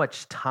how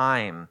much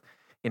time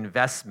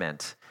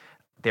investment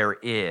there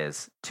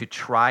is to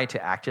try to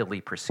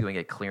actively pursuing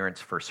a clearance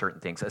for certain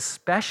things,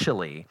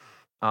 especially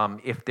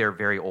if they're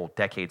very old,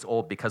 decades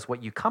old, because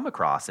what you come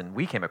across, and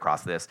we came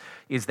across this,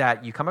 is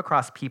that you come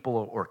across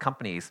people or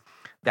companies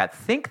that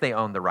think they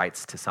own the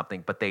rights to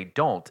something, but they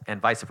don't,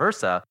 and vice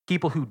versa,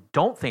 people who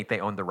don't think they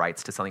own the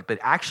rights to something, but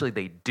actually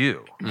they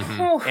do.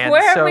 Mm-hmm.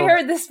 Where have we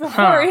heard this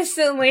before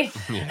recently?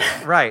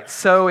 Right.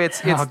 So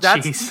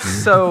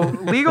so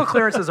legal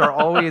clearances are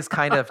always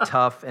kind of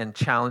tough and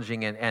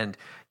challenging and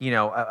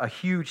a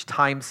huge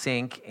time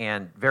sink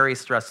and very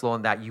stressful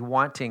in that you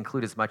want to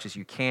include as much as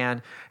you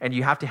can, and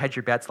you have to hedge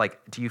your bets. Like,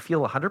 do you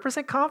feel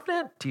 100%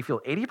 confident? Do you feel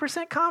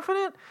 80%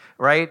 confident?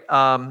 Right?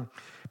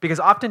 Because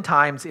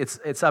oftentimes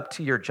it's up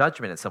to your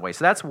judgment in some way.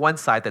 So that's one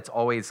side that's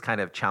always kind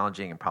of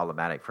challenging and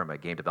problematic from a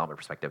game development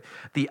perspective.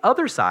 The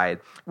other side,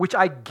 which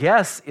I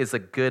guess is a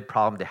good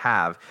problem to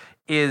have,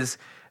 is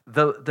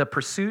the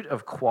pursuit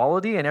of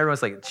quality. And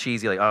everyone's like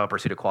cheesy, like, oh,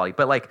 pursuit of quality.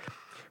 But like,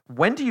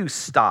 when do you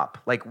stop?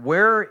 Like,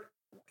 where,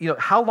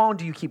 how long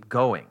do you keep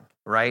going,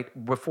 right?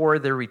 Before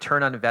the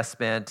return on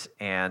investment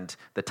and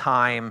the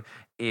time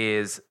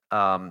is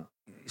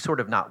sort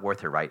of not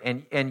worth it, right?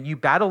 And you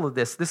battle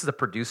this is a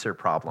producer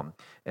problem,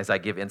 as I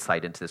give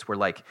insight into this, where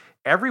like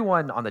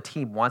everyone on the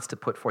team wants to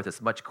put forth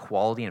as much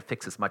quality and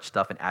fix as much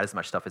stuff and add as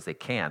much stuff as they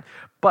can.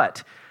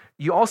 But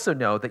you also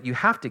know that you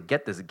have to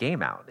get this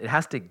game out. It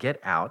has to get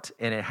out,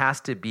 and it has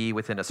to be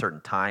within a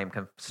certain time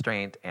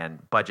constraint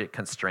and budget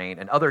constraint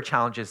and other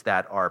challenges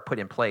that are put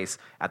in place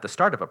at the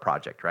start of a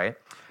project, right?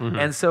 Mm-hmm.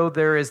 And so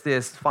there is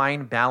this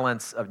fine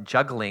balance of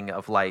juggling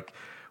of like,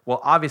 well,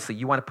 obviously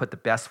you want to put the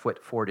best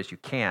foot forward as you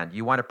can.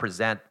 You want to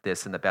present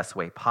this in the best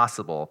way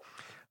possible.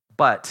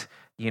 But,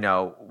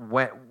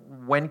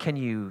 when can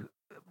you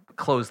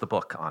close the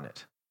book on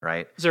it?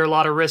 Right? Is there a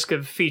lot of risk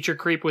of feature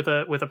creep with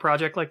a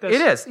project like this?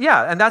 It is,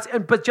 yeah,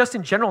 but just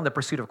in general in the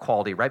pursuit of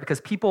quality, right?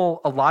 Because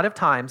people a lot of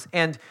times,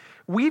 and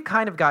we've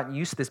kind of gotten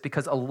used to this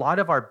because a lot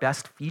of our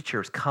best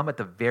features come at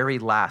the very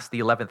last, the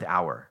 11th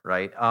hour,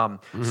 right?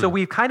 So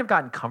we've kind of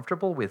gotten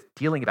comfortable with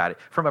dealing about it.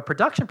 From a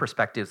production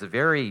perspective, it's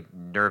very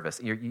nervous.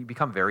 You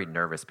become very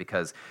nervous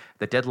because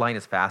the deadline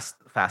is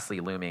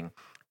fastly looming,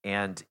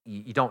 and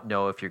you don't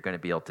know if you're going to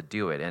be able to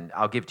do it. And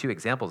I'll give 2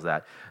 examples of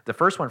that. The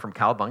first one from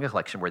Cowabunga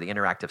Collection were the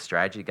interactive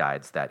strategy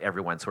guides that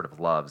everyone sort of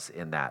loves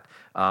in that,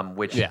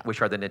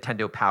 which are the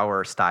Nintendo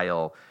Power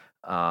style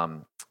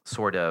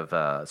sort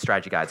of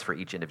strategy guides for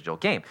each individual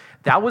game.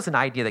 That was an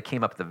idea that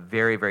came up at the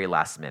very, very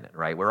last minute,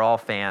 right? We're all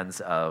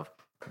fans of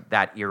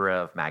that era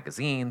of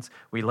magazines.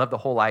 We love the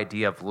whole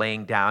idea of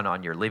laying down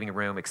on your living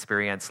room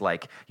experience.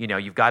 Like,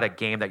 you've got a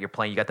game that you're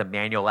playing, you got the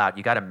manual out,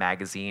 you got a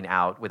magazine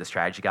out with a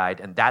strategy guide,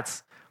 and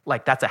that's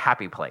a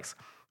happy place.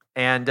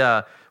 And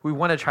we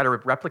want to try to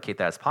replicate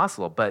that as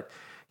possible. But,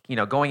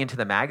 going into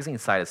the magazine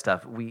side of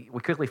stuff, we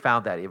quickly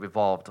found that it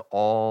involved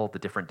all the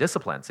different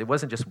disciplines. It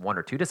wasn't just 1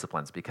 or 2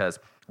 disciplines, because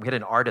we had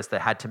an artist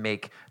that had to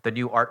make the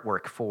new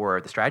artwork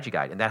for the strategy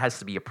guide, and that has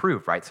to be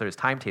approved, right? So there's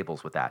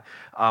timetables with that.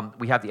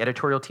 We have the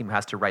editorial team who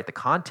has to write the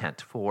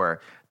content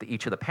for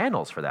each of the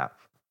panels for that.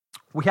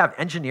 we have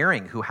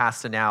engineering who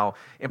has to now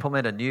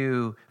implement a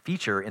new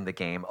feature in the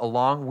game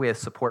along with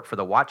support for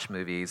the watch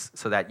movies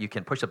so that you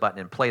can push a button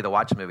and play the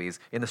watch movies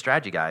in the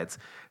strategy guides.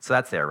 So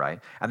that's there, right?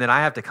 And then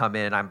I have to come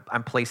in and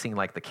I'm placing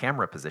like the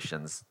camera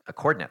positions,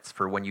 coordinates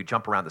for when you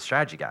jump around the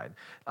strategy guide.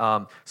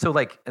 And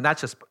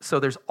that's just, so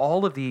there's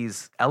all of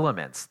these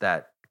elements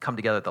that come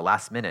together at the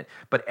last minute,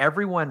 but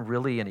everyone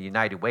really in a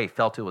united way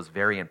felt it was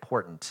very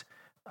important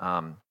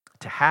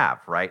to have,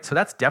 right? So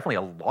that's definitely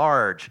a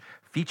large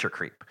feature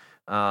creep.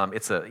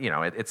 It's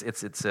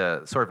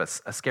a sort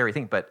of a scary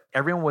thing, but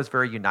everyone was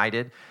very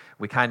united.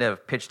 We kind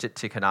of pitched it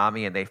to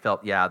Konami, and they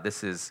felt, yeah,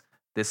 this is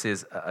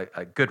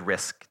a good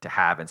risk to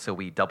have, and so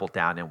we doubled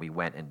down and we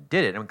went and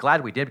did it. And I'm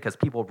glad we did because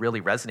people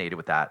really resonated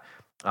with that,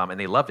 and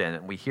they loved it.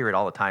 And we hear it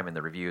all the time in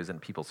the reviews and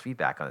people's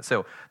feedback on it.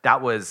 So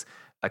that was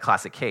a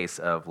classic case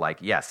of like,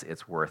 yes,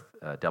 it's worth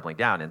doubling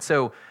down. And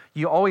so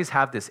you always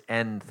have this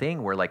end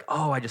thing where like,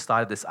 oh, I just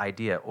thought of this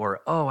idea, or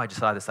oh, I just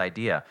thought of this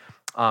idea.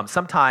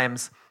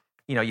 Sometimes,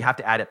 you have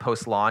to add it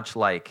post-launch,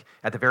 like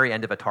at the very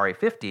end of Atari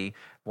 50,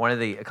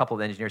 a couple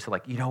of engineers said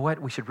like, you know what,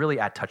 we should really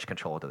add touch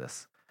control to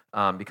this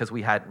because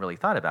we hadn't really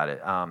thought about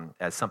it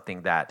as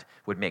something that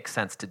would make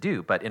sense to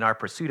do. But in our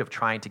pursuit of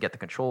trying to get the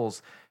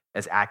controls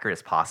as accurate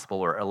as possible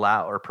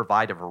or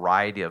provide a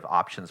variety of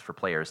options for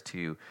players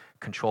to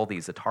control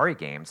these Atari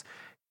games,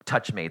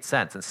 touch made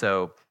sense. And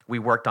so we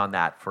worked on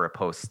that for a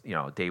post,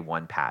 day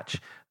one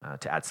patch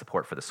to add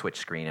support for the Switch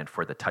screen and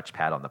for the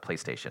touchpad on the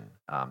PlayStation.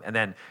 And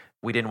then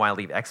we didn't want to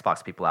leave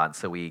Xbox people out, and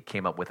so we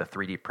came up with a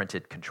 3D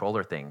printed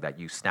controller thing that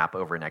you snap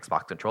over an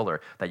Xbox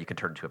controller that you can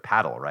turn into a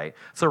paddle, right?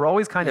 So we're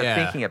always kind of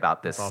thinking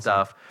about this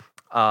stuff.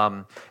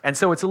 And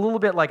so it's a little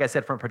bit, like I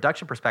said, from a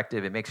production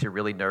perspective, it makes you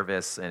really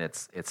nervous and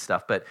it's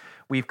stuff. But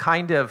we've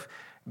kind of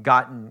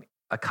gotten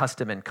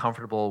accustomed and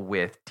comfortable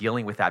with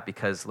dealing with that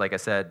because, like I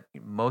said, a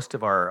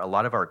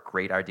lot of our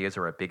great ideas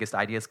or our biggest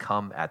ideas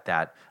come at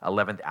that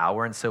 11th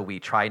hour, and so we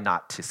try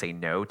not to say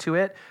no to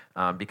it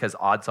because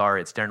odds are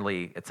it's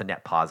a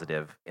net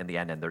positive in the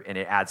end, and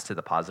it adds to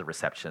the positive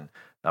reception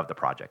of the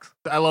projects.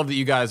 I love that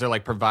you guys are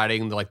like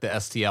providing the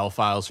STL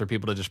files for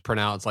people to just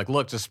print out. It's like,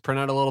 look, just print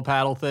out a little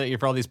paddle thing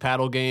for all these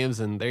paddle games,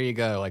 and there you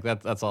go. Like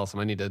that's awesome.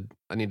 I need to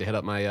hit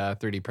up my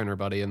 3D printer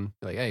buddy and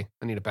be like, hey,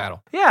 I need a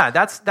paddle. Yeah,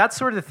 that's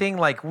sort of the thing.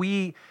 Like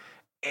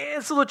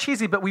it's a little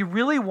cheesy, but we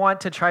really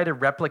want to try to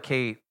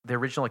replicate the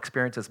original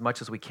experience as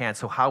much as we can.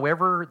 So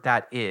however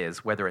that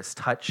is, whether it's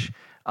touch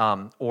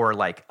or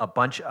like a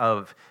bunch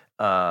of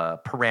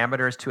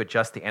parameters to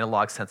adjust the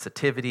analog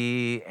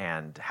sensitivity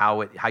and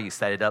how you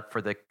set it up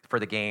for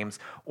the games,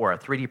 or a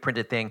 3D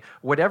printed thing,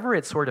 whatever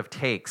it sort of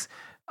takes,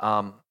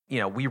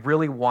 we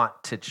really want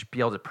to be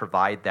able to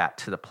provide that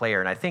to the player.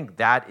 And I think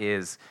that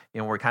is,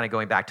 we're kind of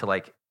going back to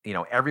like,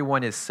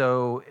 everyone is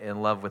so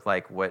in love with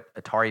like what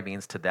Atari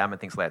means to them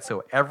and things like that.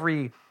 So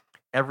every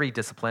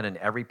discipline and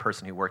every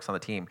person who works on the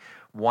team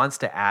wants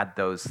to add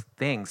those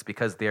things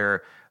because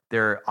they're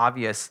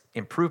obvious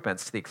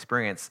improvements to the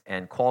experience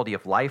and quality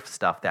of life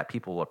stuff that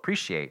people will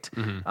appreciate.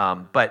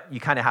 Mm-hmm. But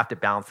you kind of have to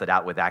balance that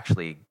out with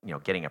actually,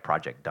 getting a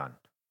project done.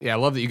 Yeah, I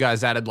love that you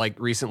guys added like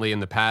recently in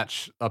the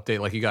patch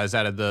update, like you guys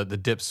added the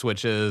dip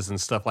switches and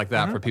stuff like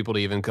that for people to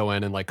even go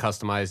in and like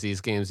customize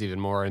these games even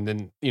more. And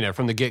then,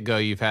 from the get-go,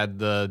 you've had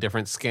the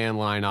different scan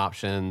line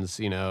options,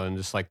 and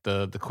just like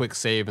the quick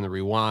save and the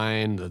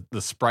rewind,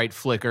 the sprite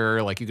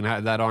flicker, like you can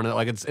have that on it.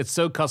 Like it's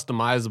so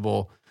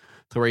customizable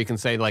to where you can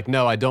say like,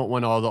 no, I don't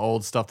want all the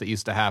old stuff that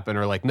used to happen,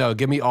 or like, no,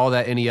 give me all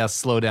that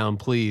NES slowdown,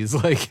 please.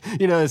 Like,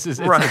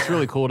 it's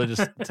really cool to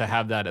just to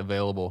have that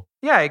available.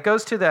 Yeah, it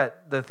goes to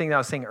the thing that I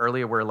was saying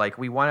earlier, where like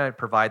we want to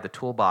provide the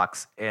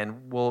toolbox,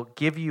 and we'll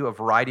give you a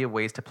variety of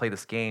ways to play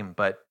this game,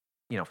 but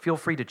feel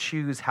free to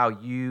choose how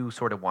you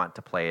sort of want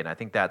to play it. And I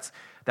think that's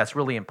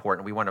really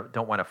important. We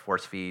don't want to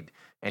force feed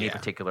any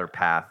particular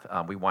path.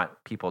 We want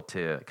people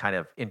to kind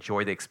of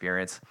enjoy the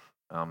experience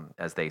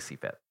as they see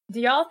fit. Do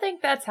y'all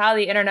think that's how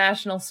the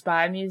International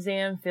Spy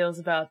Museum feels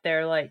about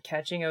their like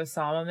catching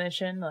Osama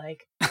mission?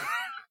 Like,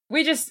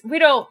 we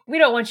don't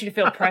want you to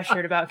feel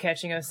pressured about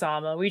catching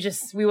Osama.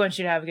 We want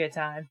you to have a good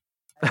time.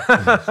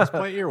 Just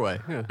play it your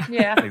way.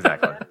 Yeah.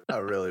 Exactly. I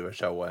really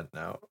wish I went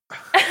now.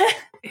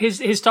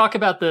 His talk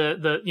about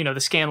the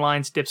scan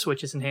lines, dip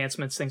switches,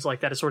 enhancements, things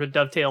like that, it sort of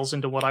dovetails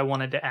into what I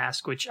wanted to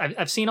ask, which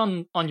I've seen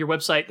on your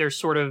website. There's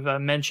sort of a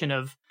mention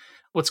of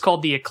what's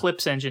called the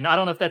Eclipse engine. I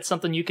don't know if that's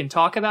something you can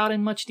talk about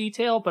in much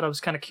detail, but I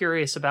was kind of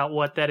curious about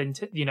what that,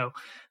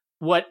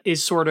 what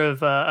is sort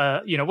of, what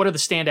are the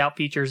standout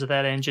features of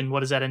that engine?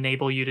 What does that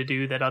enable you to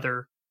do that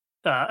other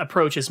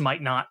approaches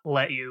might not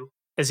let you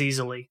as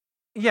easily?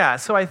 Yeah,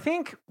 so I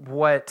think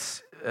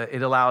what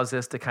it allows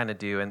us to kind of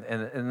do,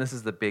 and this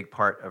is the big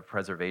part of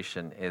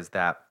preservation, is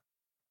that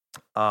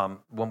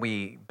when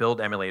we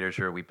build emulators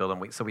or we build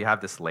them, so we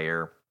have this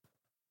layer.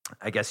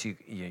 I guess you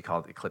call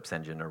it the Eclipse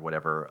engine or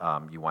whatever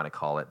you want to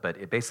call it, but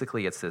it's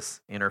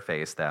this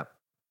interface that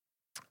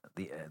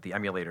the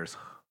emulators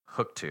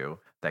hook to,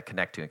 that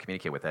connect to and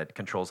communicate with. It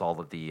controls all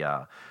of the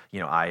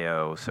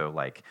I/O, so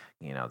like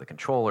the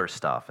controller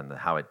stuff and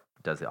how it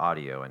does the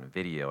audio and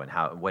video and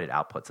what it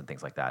outputs and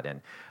things like that.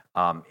 And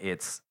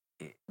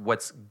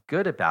What's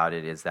good about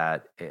it is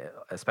that,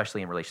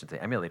 especially in relation to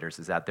emulators,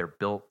 is that they're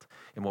built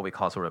in what we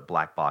call sort of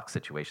black box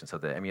situation. So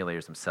the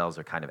emulators themselves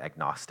are kind of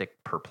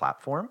agnostic per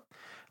platform.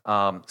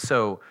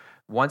 So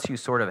once you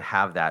sort of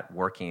have that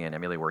working and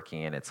emulator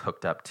working and it's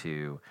hooked up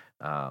to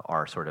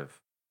our sort of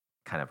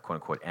kind of quote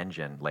unquote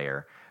engine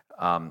layer,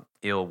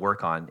 it'll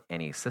work on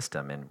any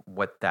system. And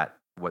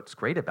what's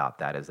great about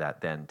that is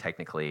that then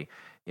technically,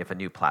 if a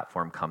new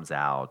platform comes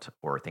out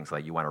or things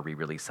like you want to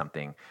re-release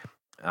something,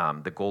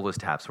 the goal is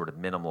to have sort of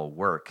minimal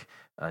work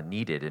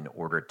needed in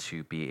order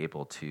to be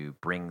able to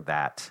bring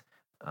that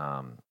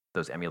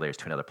those emulators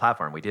to another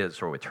platform. We did it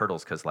sort of with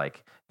Turtles because,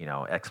 like,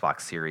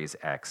 Xbox Series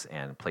X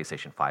and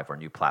PlayStation 5 were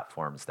new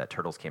platforms that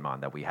Turtles came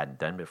on that we hadn't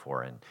done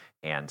before,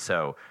 and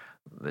so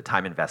the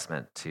time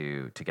investment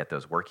to get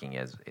those working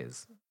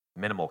is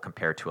minimal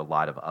compared to a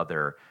lot of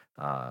other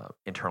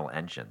internal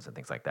engines and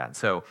things like that. And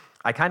so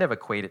I kind of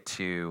equate it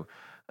to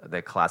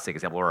the classic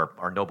example, or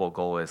our noble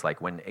goal is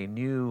like when a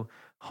new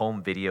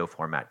home video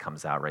format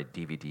comes out, right?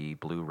 DVD,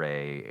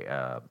 Blu-ray,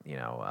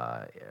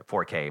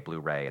 4K,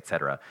 Blu-ray,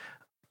 etc.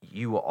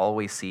 You will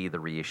always see the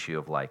reissue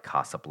of like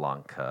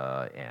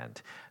Casablanca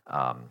and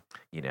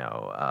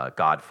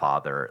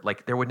Godfather.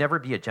 Like there would never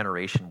be a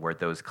generation where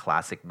those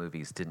classic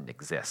movies didn't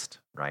exist,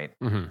 right?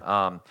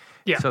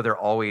 Yeah. So they're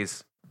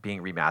always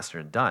being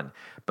remastered and done.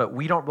 But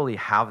we don't really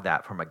have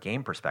that from a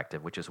game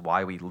perspective, which is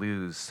why we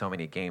lose so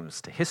many games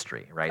to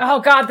history, right?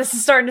 Oh God, this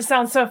is starting to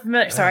sound so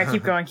familiar. Sorry,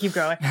 keep going.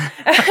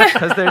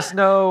 Because there's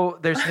no.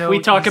 We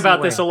talk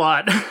about this a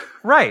lot.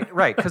 Right.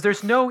 Because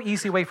there's no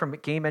easy way from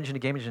game engine to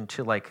game engine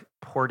to like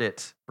port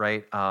it,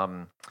 right?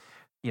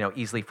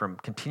 Easily from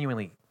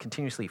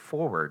continuously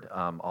forward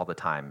all the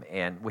time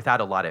and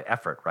without a lot of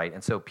effort, right?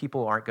 And so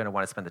people aren't going to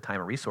want to spend the time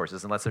and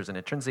resources unless there's an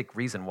intrinsic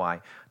reason why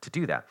to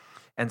do that.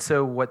 And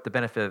so what the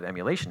benefit of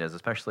emulation is,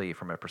 especially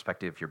from a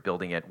perspective you're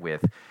building it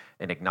with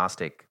an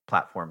agnostic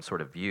platform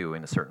sort of view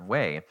in a certain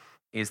way,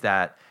 is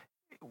that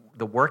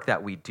the work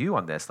that we do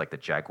on this, like the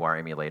Jaguar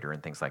emulator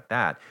and things like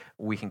that,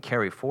 we can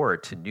carry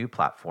forward to new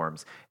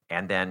platforms.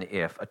 And then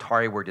if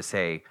Atari were to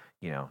say,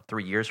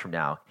 3 years from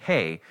now,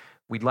 hey,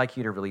 we'd like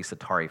you to release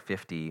Atari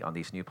 50 on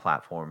these new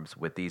platforms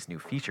with these new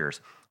features,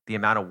 the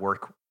amount of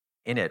work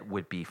in it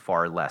would be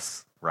far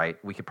less,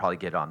 right? We could probably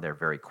get on there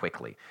very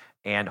quickly.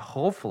 And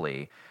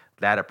hopefully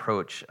that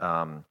approach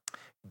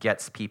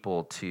gets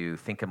people to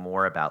think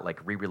more about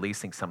like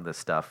re-releasing some of this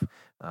stuff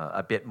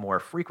a bit more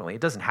frequently.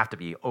 It doesn't have to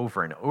be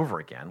over and over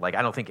again. Like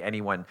I don't think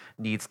anyone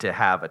needs to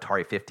have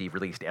Atari 50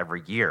 released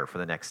every year for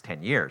the next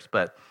 10 years.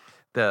 But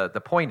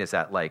the point is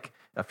that like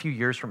a few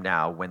years from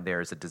now, when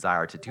there's a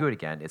desire to do it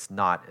again, it's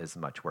not as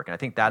much work. And I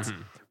think that's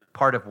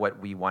part of what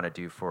we want to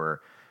do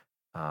for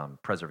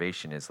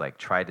preservation is like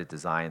try to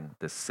design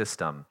this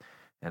system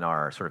and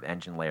our sort of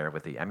engine layer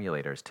with the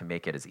emulators to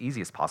make it as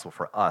easy as possible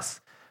for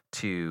us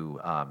to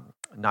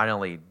not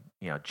only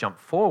jump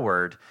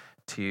forward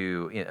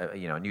to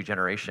a new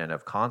generation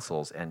of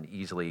consoles and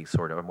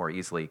more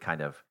easily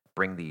kind of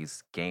bring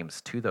these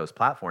games to those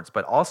platforms,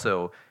 but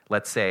also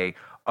let's say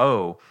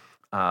a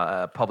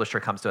publisher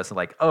comes to us and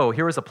like,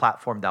 here was a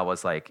platform that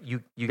was like,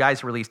 you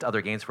guys released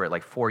other games for it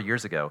like 4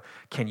 years ago.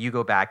 Can you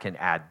go back and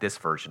add this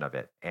version of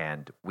it?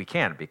 And we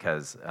can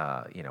because,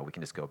 we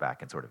can just go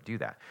back and sort of do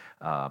that.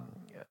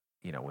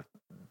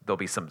 There'll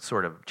be some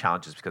sort of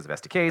challenges because of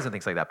SDKs and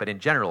things like that. But in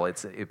general,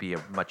 it'd be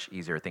a much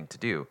easier thing to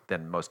do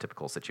than most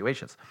typical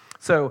situations.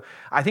 So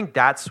I think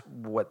that's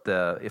what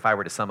if I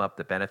were to sum up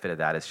the benefit of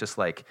that, it's just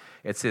like,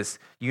 it's this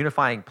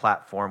unifying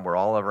platform where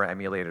all of our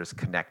emulators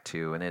connect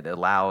to, and it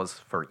allows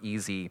for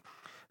easy,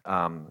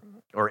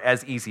 or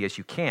as easy as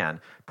you can,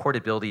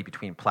 portability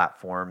between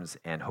platforms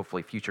and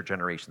hopefully future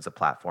generations of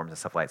platforms and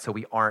stuff like that. So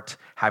we aren't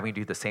having to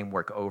do the same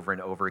work over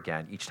and over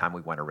again each time we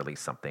want to release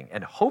something.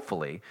 And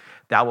hopefully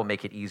that will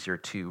make it easier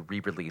to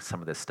re-release some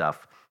of this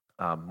stuff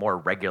more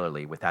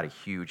regularly without a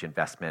huge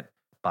investment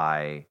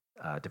by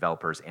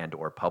developers and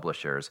or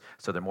publishers,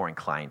 so they're more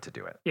inclined to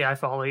do it. Yeah, I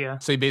follow you.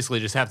 So you basically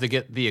just have to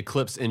get the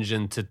Eclipse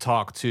engine to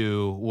talk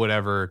to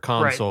whatever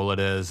console it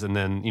is, and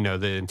then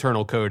the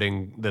internal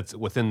coding that's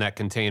within that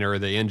container or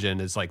the engine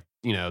is like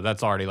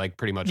that's already like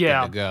pretty much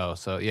good to go.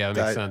 So yeah, it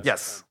makes sense.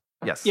 Yes.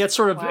 Yeah, it's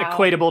sort of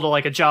equatable to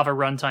like a Java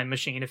runtime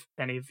machine, if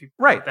any of you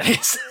right. know what that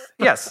is.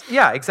 Yes,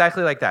 yeah,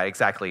 exactly like that.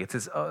 Exactly, it's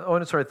its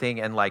own sort of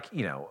thing, and like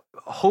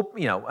hope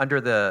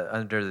under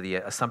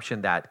the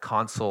assumption that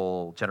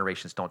console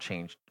generations don't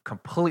change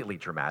completely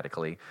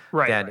dramatically,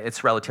 then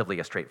it's relatively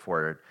a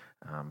straightforward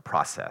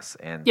process.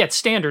 And it's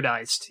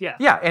standardized.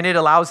 Yeah, and it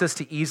allows us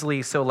to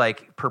easily, so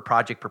like per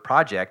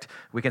project,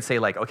 we can say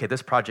like, okay,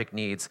 this project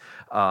needs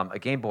a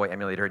Game Boy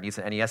emulator, it needs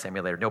an NES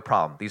emulator, no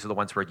problem. These are the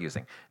ones we're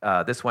using.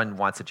 This one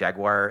wants a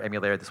Jaguar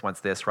emulator, this wants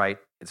this, right?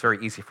 It's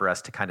very easy for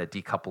us to kind of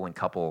decouple and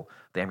couple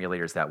the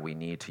emulators that we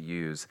need to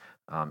use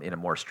in a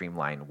more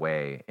streamlined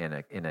way, in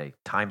a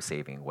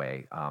time-saving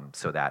way,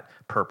 so that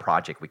per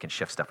project we can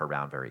shift stuff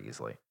around very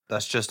easily.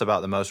 That's just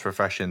about the most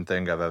refreshing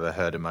thing I've ever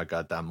heard in my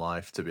goddamn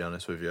life, to be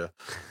honest with you.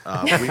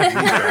 We go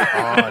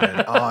on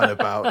and on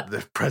about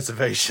the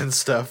preservation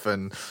stuff,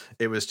 and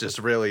it was just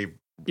really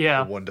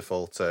Yeah.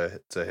 wonderful to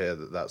hear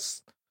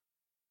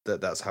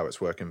that's how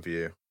it's working for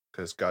you.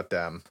 Because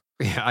goddamn.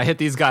 Yeah, I hit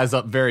these guys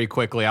up very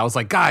quickly. I was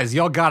like, guys,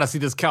 y'all got to see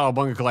this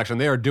Cowabunga collection.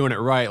 They are doing it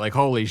right. Like,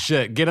 holy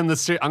shit. Get in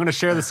the I'm going to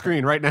share the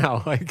screen right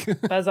now. Like,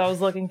 As I was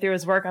looking through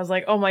his work, I was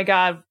like, oh my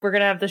God, we're going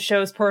to have the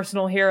show's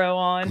personal hero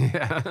on.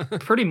 yeah.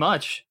 Pretty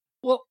much.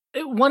 Well,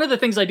 one of the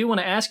things I do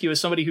want to ask you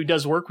as somebody who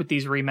does work with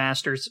these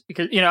remasters,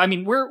 because, I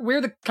mean, we're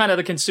the kind of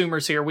the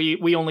consumers here.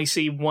 We only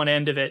see one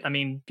end of it. I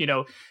mean,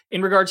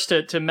 in regards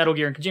to Metal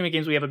Gear and Kojima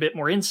games, we have a bit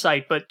more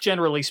insight, but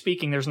generally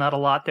speaking, there's not a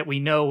lot that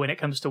we know when it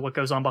comes to what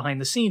goes on behind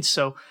the scenes.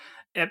 So,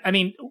 I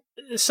mean,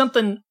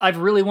 something I've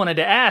really wanted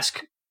to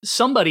ask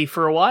somebody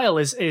for a while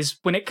is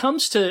when it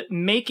comes to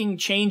making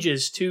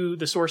changes to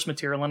the source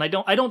material, and I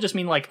don't just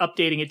mean like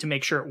updating it to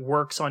make sure it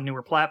works on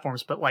newer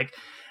platforms, but like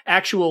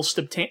actual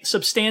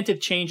substantive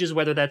changes,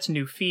 whether that's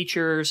new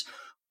features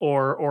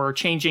or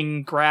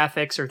changing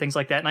graphics or things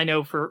like that. And I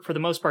know for the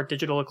most part,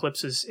 Digital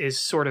Eclipse is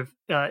sort of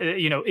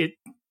it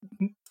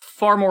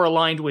far more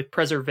aligned with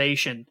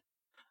preservation,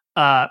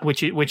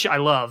 which I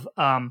love.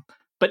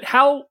 But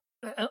how?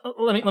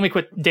 Let me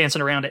quit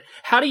dancing around it.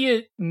 How do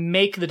you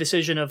make the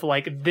decision of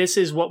like, this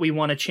is what we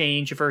want to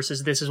change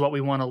versus this is what we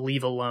want to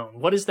leave alone?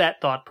 What is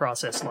that thought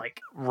process like?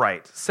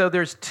 Right. So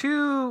there's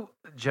two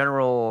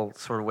general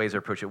sort of ways to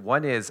approach it.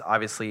 One is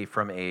obviously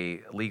from a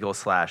legal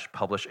 /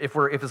 publish. If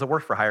it's a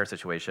work for hire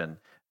situation,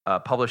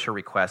 publisher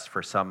request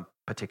for some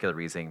particular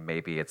reason.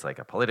 Maybe it's like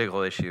a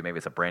political issue, maybe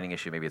it's a branding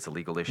issue, maybe it's a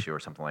legal issue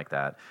or something like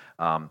that.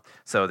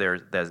 So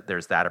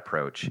there's that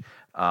approach.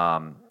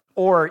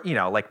 Or,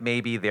 like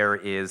maybe there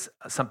is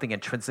something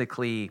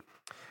intrinsically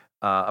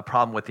a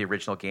problem with the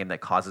original game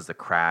that causes a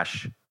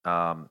crash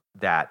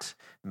that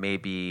may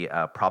be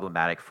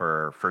problematic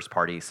for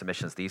first-party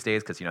submissions these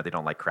days because, they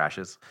don't like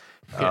crashes.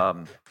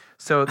 Yeah.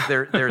 So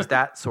there's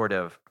that sort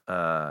of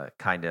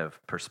kind of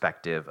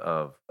perspective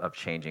of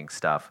changing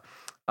stuff.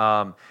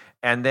 And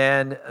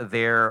then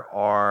there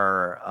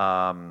are,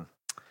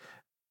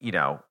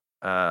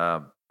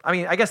 I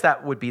mean, I guess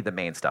that would be the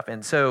main stuff.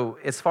 And so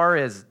as far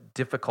as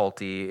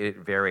difficulty, it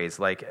varies.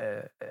 Like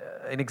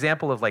an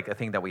example of like a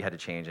thing that we had to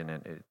change, and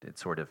it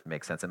sort of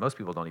makes sense. And most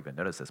people don't even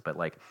notice this, but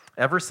like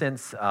ever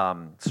since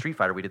Street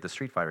Fighter, we did the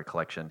Street Fighter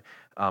collection,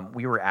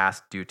 we were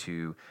asked due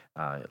to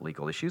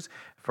legal issues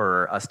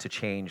for us to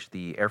change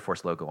the Air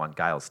Force logo on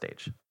Guile's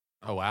stage.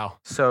 Oh, wow.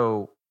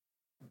 So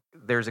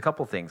there's a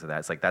couple things of that.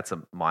 It's like that's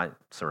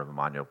sort of a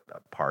monumental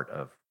part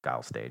of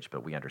Guile's stage,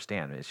 but we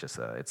understand it's just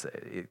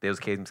those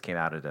games came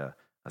out at a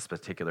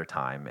particular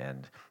time,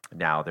 and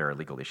now there are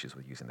legal issues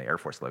with using the Air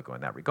Force logo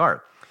in that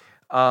regard.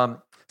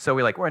 So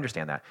we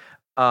understand that.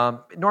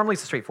 Normally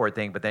it's a straightforward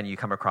thing, but then you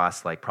come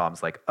across like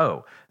problems like,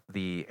 oh,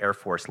 the Air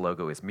Force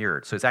logo is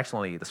mirrored. So it's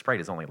actually, the sprite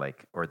is only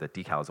or the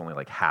decal is only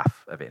like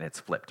half of it, and it's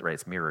flipped, right?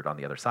 It's mirrored on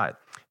the other side.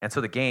 And so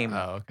the game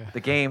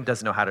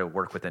doesn't know how to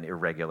work with an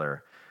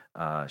irregular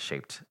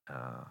shaped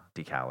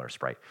decal or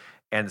sprite.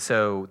 And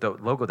so the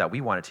logo that we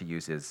wanted to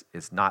use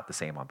is not the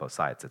same on both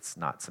sides. It's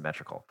not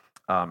symmetrical.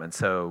 And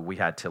so we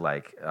had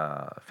to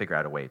figure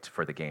out a way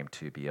for the game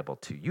to be able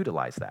to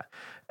utilize that.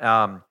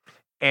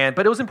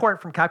 But it was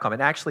important from Capcom.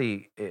 And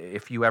actually,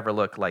 if you ever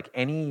look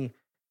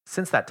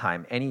since that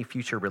time, any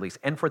future release,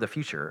 and for the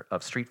future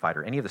of Street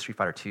Fighter, any of the Street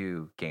Fighter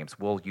 2 games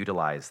will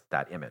utilize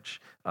that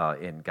image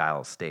in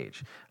Guile's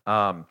stage.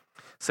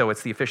 So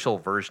it's the official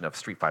version of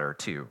Street Fighter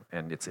 2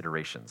 and its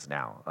iterations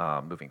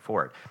now moving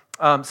forward.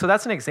 So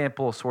that's an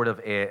example sort of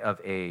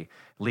a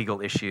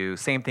legal issue.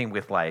 Same thing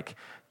with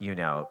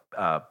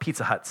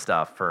Pizza Hut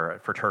stuff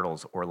for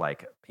Turtles, or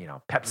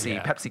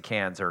Pepsi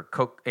cans or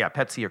Coke,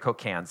 Pepsi or Coke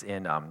cans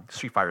in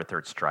Street Fighter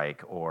Third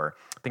Strike, or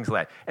things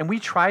like that. And we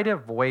try to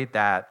avoid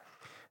that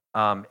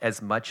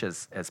as much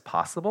as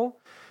possible.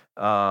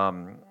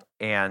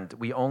 And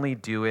we only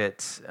do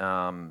it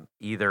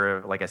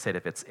either, like I said,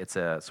 if it's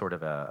a sort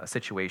of a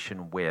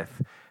situation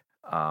with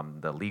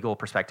the legal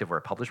perspective or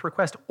a published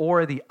request,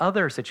 or the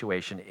other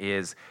situation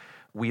is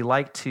we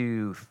like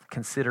to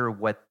consider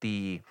what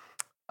the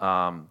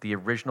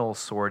original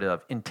sort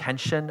of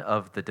intention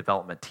of the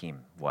development team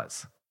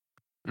was.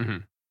 Mm-hmm.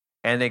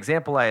 And the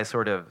example I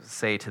sort of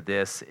say to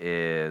this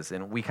is,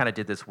 and we kind of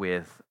did this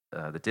with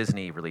the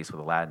Disney release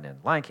with Aladdin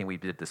and Lion King, we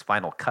did this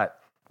final cut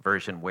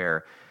version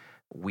where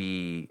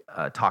we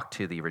talked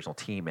to the original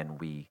team and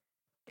we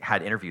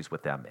had interviews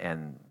with them.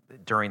 And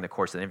during the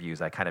course of the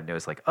interviews, I kind of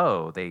noticed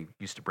they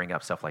used to bring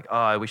up stuff like, oh,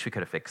 I wish we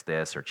could have fixed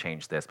this or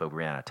changed this, but we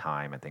ran out of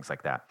time and things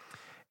like that.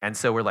 And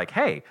so we're like,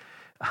 hey,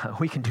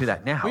 we can do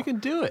that now. We can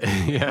do it.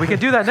 Yeah. We can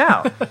do that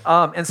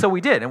now. And so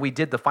we did. And we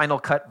did the final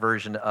cut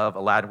version of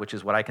Aladdin, which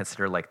is what I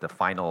consider like the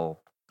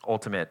final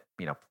ultimate,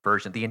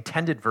 version, the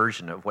intended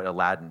version of what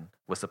Aladdin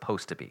was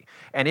supposed to be.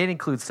 And it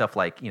includes stuff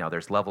like,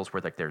 there's levels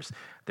where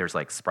there's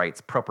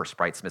like proper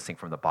sprites missing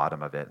from the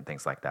bottom of it and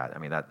things like that. I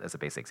mean, that is a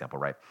basic example,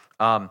 right?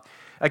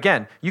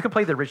 Again, you can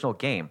play the original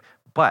game,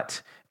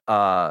 but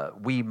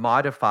we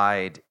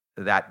modified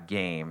that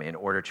game in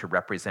order to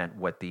represent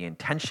what the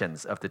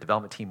intentions of the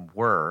development team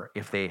were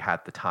if they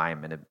had the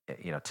time and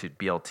to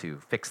be able to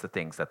fix the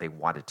things that they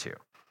wanted to.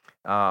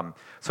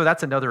 So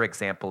that's another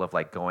example of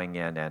like going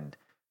in and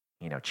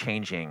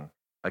changing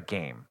a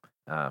game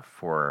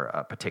for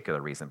a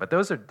particular reason. But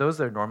those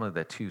are normally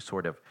the two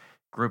sort of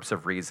groups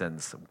of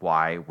reasons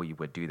why we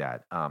would do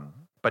that.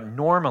 But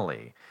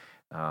normally,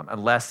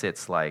 unless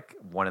it's like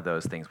one of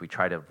those things, we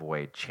try to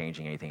avoid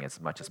changing anything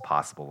as much as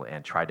possible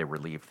and try to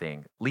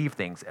leave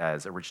things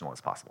as original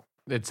as possible.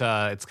 It's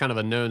kind of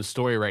a known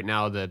story right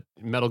now that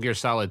Metal Gear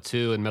Solid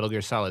 2 and Metal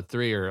Gear Solid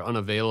 3 are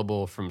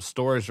unavailable from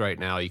stores right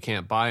now. You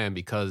can't buy them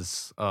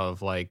because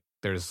of like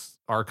there's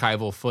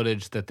archival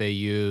footage that they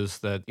use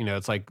that,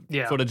 it's like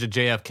footage of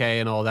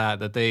JFK and all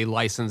that they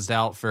licensed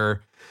out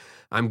for,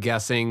 I'm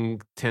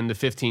guessing 10 to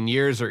 15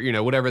 years or,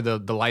 whatever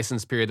the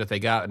license period that they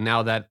got. And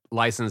now that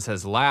license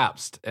has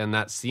lapsed, and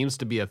that seems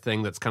to be a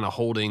thing that's kind of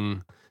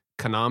holding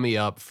Konami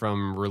up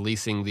from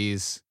releasing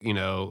these,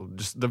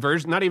 just the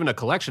version, not even a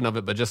collection of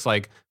it, but just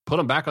like put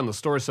them back on the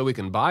store so we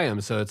can buy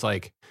them. So it's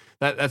like,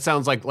 that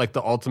sounds like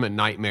the ultimate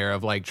nightmare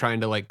of like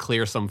trying to like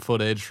clear some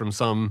footage from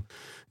some,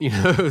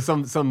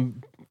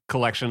 some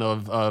collection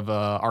of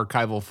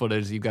archival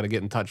footage you've got to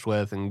get in touch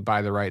with and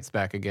buy the rights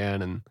back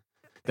again. And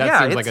that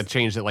seems like a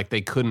change that like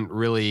they couldn't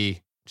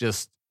really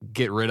just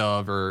get rid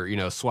of or,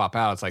 swap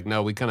out. It's like,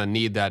 no, we kind of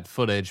need that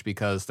footage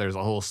because there's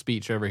a whole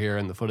speech over here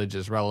and the footage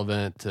is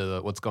relevant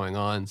to what's going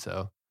on.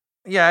 So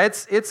yeah,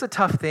 it's a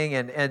tough thing.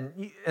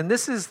 And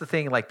this is the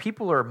thing, like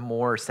people are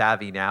more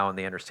savvy now and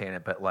they understand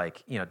it. But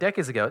like,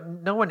 decades ago,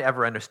 no one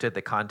ever understood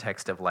the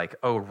context of like,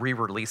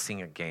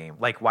 re-releasing a game.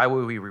 Like, why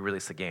would we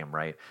re-release a game,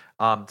 right?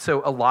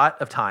 So a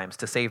lot of times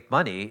to save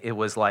money, it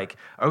was like,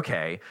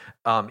 okay,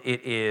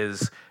 it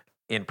is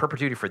in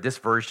perpetuity for this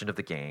version of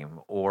the game,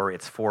 or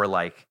it's for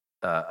like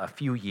a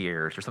few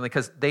years or something,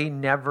 because they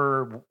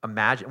never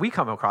imagine. We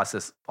come across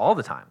this all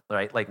the time,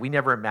 right? Like we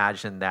never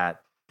imagined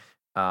that,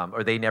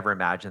 or they never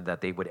imagined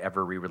that they would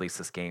ever re-release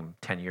this game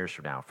 10 years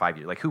from now, 5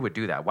 years. Like who would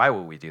do that? Why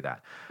would we do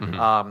that?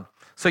 Mm-hmm.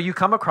 So you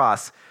come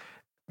across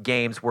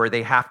games where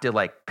they have to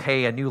like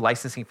pay a new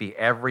licensing fee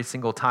every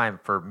single time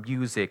for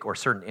music or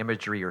certain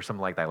imagery or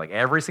something like that, like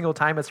every single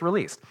time it's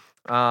released.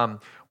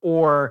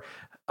 Or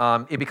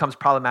it becomes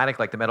problematic,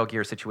 like the Metal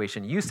Gear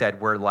situation you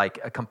said, where like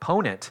a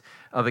component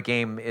of a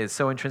game is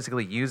so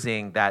intrinsically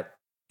using that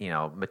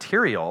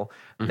material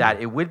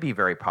that it would be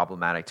very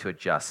problematic to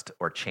adjust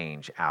or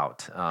change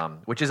out,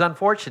 which is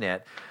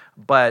unfortunate,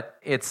 but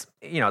it's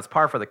it's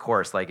par for the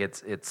course. Like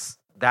it's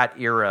that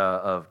era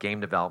of game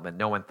development.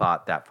 No one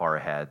thought that far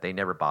ahead. They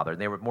never bothered.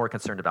 They were more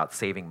concerned about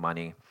saving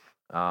money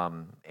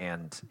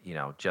and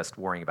just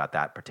worrying about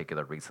that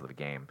particular release of the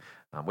game,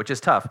 which is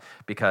tough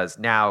because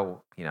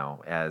now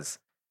as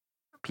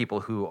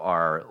people who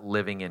are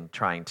living and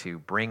trying to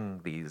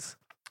bring these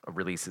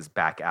releases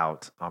back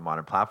out on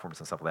modern platforms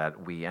and stuff like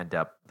that, we end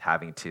up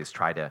having to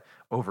try to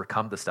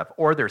overcome the stuff.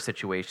 Or there are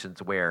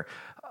situations where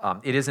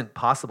it isn't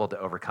possible to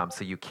overcome,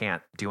 so you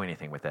can't do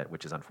anything with it,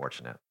 which is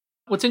unfortunate.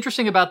 What's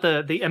interesting about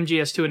the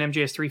MGS2 and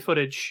MGS3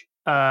 footage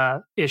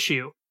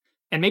issue,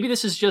 and maybe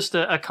this is just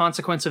a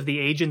consequence of the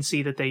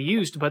agency that they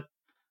used, but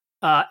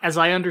as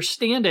I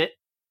understand it,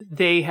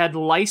 they had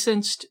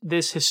licensed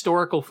this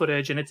historical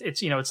footage, and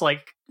it's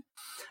like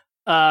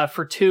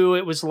for 2,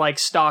 it was like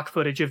stock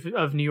footage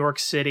of New York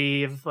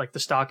City, of like the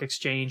stock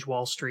exchange,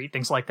 Wall Street,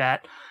 things like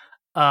that.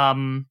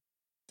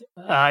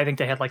 I think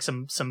they had like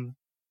some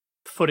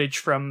footage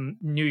from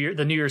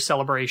the New Year's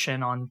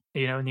celebration on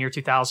in the year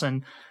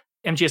 2000.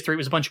 MGS3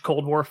 was a bunch of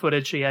Cold War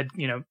footage. They had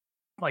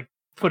like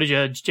footage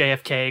of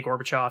JFK,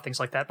 Gorbachev, things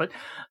like that. But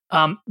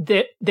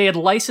they had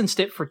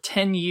licensed it for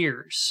 10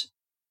 years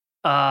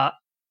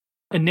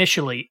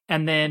initially,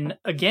 and then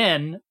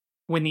again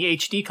when the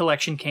HD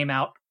collection came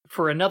out,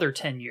 for another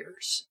 10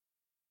 years.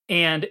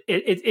 And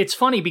it's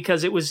funny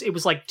because it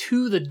was like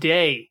to the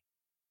day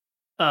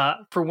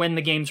for when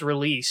the game's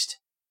released.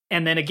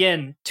 And then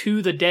again,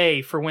 to the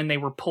day for when they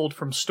were pulled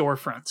from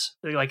storefronts.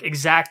 They're like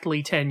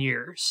exactly 10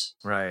 years.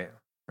 Right.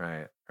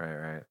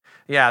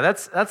 Yeah,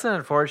 that's an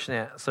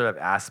unfortunate sort of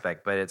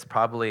aspect, but it's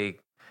probably,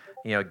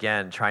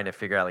 again, trying to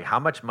figure out like how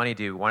much money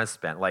do you want to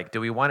spend? Like,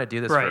 do we want to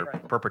do this for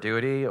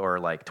perpetuity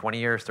or like 20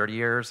 years, 30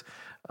 years?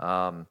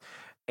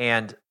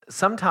 And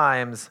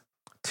sometimes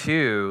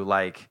too,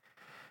 like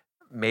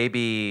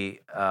maybe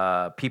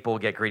people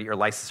get greedy or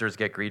licensors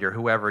get greedy or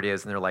whoever it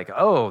is, and they're like,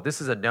 oh,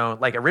 this is a known,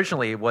 like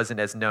originally it wasn't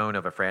as known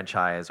of a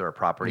franchise or a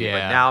property,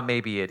 but now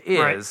maybe it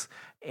is,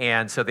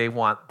 and so they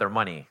want their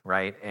money,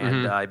 right?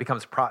 And it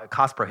becomes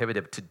cost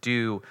prohibitive to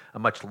do a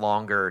much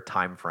longer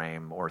time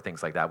frame or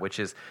things like that, which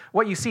is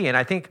what you see. And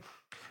I think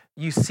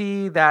you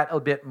see that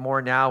a bit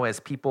more now as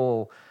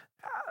people,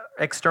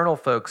 external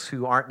folks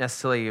who aren't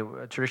necessarily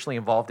traditionally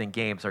involved in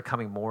games are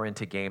coming more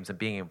into games and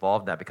being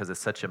involved in that because it's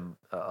such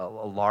a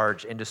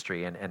large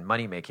industry and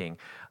money making,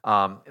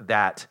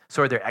 that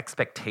sort of their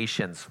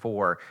expectations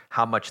for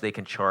how much they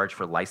can charge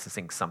for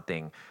licensing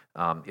something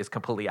is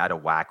completely out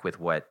of whack with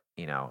what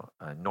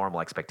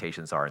normal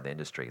expectations are in the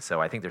industry.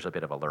 So I think there's a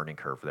bit of a learning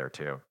curve there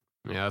too.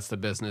 Yeah, that's the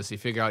business. You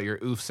figure out your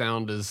oof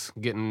sound is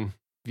getting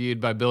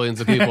viewed by billions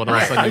of people, and all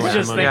of a sudden I you was want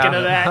just money. thinking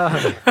of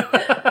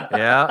that.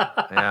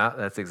 Yeah,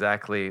 that's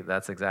exactly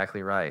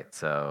right.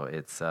 So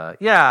it's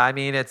I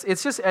mean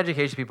it's just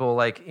education people,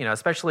 like,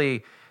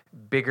 especially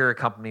bigger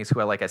companies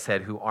who are, like I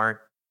said, who aren't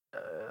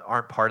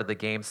part of the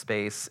game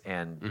space,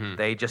 and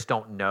they just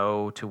don't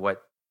know to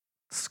what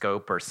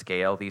scope or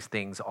scale these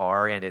things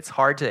are, and it's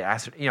hard to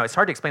it's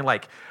hard to explain,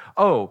 like,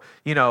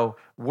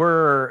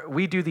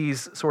 we do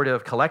these sort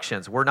of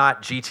collections, we're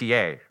not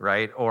GTA,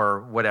 right,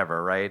 or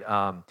whatever, right?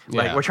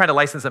 Like, we're trying to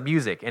license some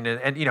music,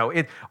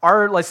 and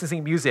our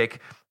licensing music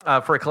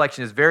for a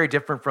collection is very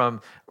different from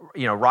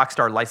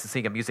Rockstar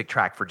licensing a music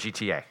track for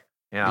GTA.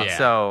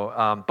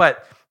 So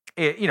but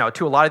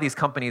to a lot of these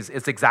companies,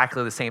 it's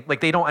exactly the same.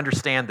 Like, they don't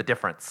understand the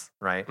difference,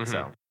 right?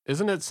 So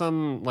isn't it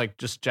some like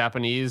just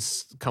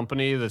Japanese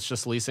company that's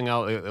just leasing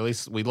out? At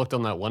least we looked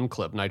on that one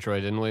clip, Nitro,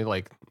 didn't we?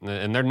 Like,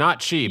 and they're not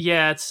cheap.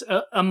 Yeah, it's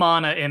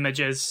Amana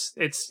Images.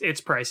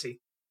 It's pricey.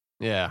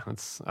 Yeah,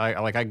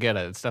 I get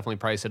it. It's definitely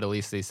pricey to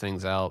lease these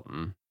things out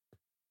and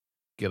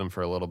get them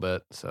for a little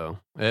bit. So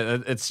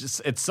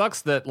it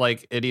sucks that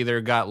like it either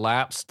got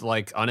lapsed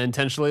like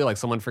unintentionally, like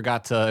someone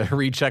forgot to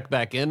recheck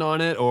back in on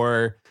it,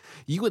 or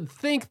you would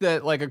think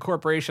that like a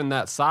corporation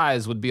that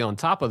size would be on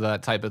top of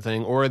that type of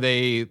thing, or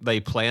they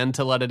plan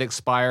to let it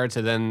expire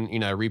to then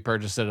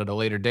repurchase it at a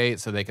later date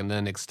so they can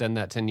then extend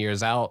that 10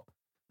 years out.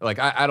 Like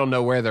I don't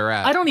know where they're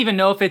at. I don't even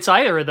know if it's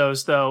either of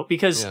those though,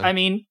 because I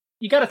mean,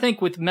 you got to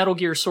think with Metal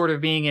Gear sort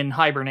of being in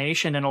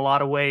hibernation in a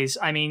lot of ways.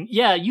 I mean,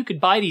 yeah, you could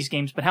buy these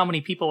games, but how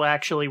many people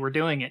actually were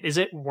doing it? Is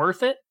it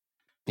worth it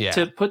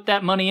to put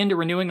that money into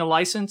renewing a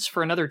license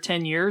for another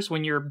 10 years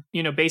when you're,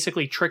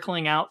 basically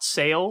trickling out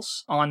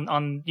sales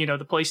on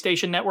the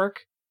PlayStation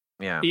network?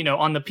 Yeah.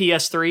 On the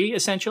PS3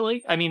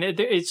 essentially. I mean,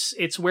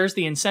 it's where's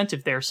the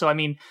incentive there? So I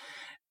mean,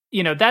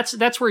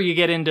 that's where you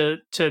get into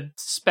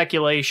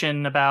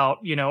speculation about,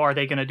 are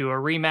they going to do a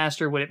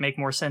remaster? Would it make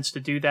more sense to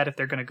do that if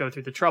they're going to go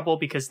through the trouble?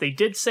 Because they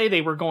did say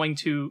they were going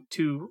to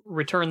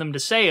return them to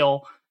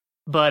sale,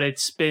 but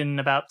it's been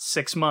about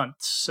 6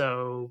 months.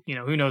 So,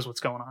 who knows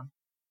what's going on.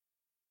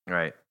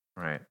 Right.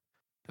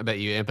 I bet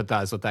you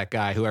empathize with that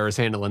guy, whoever's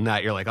handling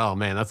that. You're like, oh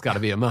man, that's got to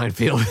be a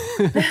minefield.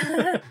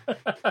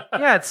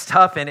 Yeah, it's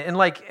tough. And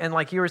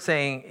like you were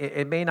saying,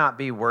 it may not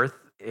be worth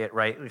it,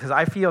 right? Because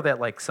I feel that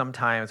like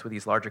sometimes with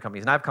these larger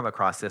companies, and I've come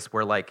across this,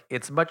 where like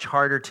it's much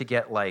harder to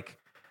get like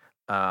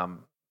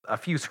a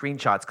few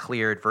screenshots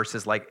cleared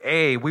versus like,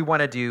 hey, we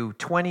want to do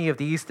 20 of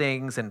these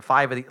things and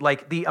 5 of these.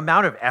 Like, the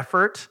amount of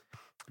effort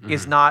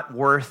is not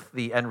worth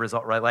the end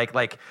result, right?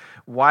 Like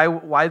why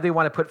do they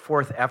want to put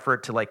forth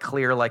effort to like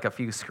clear like a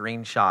few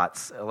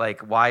screenshots?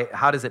 Like,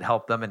 how does it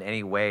help them in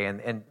any way?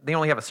 And they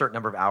only have a certain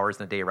number of hours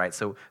in a day, right?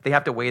 So they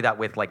have to weigh that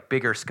with like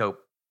bigger scope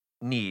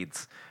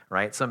needs,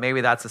 right? So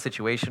maybe that's a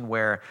situation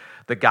where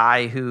the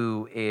guy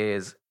who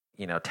is,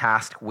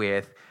 tasked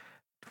with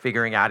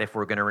figuring out if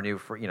we're going to renew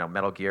for,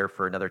 Metal Gear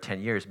for another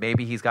 10 years,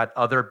 maybe he's got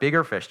other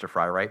bigger fish to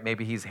fry, right?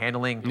 Maybe he's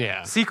handling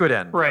Secret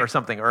End or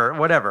something or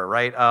whatever,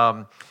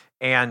 right?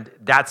 And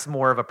that's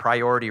more of a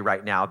priority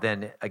right now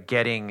than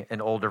getting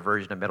an older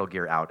version of Metal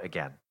Gear out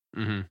again.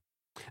 Mm-hmm. And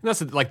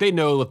that's like, they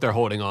know what they're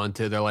holding on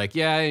to. They're like,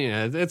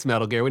 it's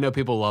Metal Gear. We know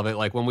people love it.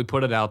 Like, when we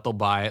put it out, they'll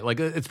buy it. Like,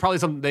 it's probably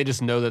something they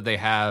just know that they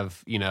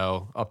have,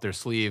 up their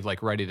sleeve,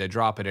 like ready to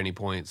drop at any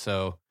point.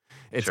 So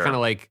it's kind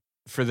of like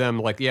for them,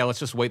 like, let's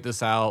just wait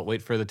this out,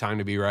 wait for the time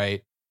to be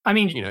right. I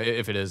mean,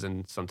 if it is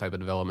in some type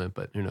of development,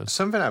 but who knows?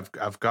 Something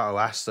I've got to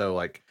ask though,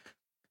 like,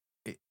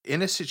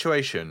 in a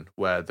situation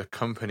where the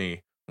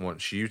company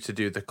wants you to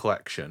do the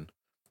collection,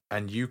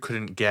 and you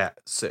couldn't get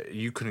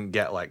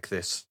like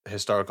this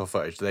historical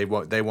footage, they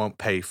won't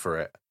pay for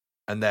it,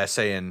 and they're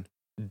saying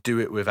do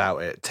it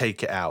without it,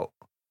 take it out.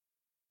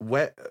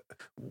 Where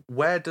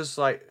does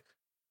like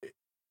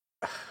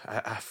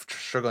I'm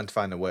struggling to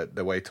find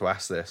the way to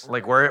ask this.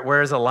 Like,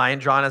 where is a line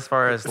drawn as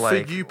far as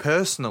like for you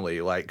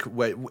personally? Like,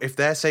 if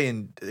they're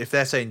saying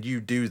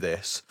you do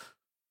this,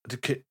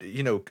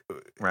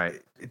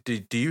 right?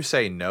 Do you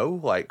say no?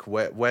 Like,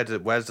 where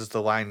does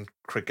the line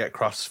get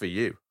crossed for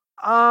you?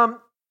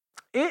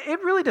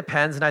 It really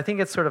depends, and I think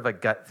it's sort of a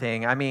gut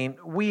thing. I mean,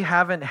 we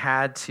haven't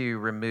had to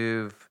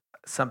remove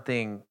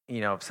something,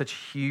 of such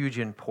huge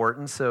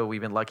importance, so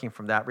we've been lucky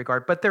from that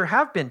regard. But there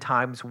have been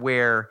times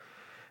where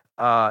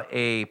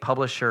a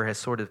publisher has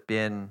sort of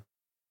been,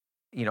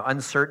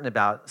 uncertain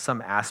about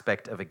some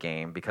aspect of a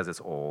game because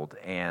it's old,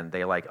 and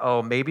they like,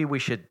 oh, maybe we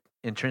should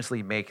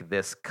intrinsically make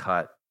this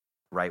cut,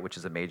 right, which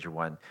is a major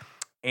one.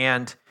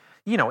 And,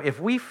 if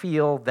we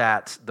feel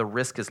that the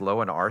risk is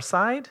low on our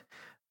side,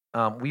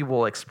 we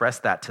will express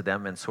that to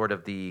them and sort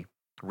of the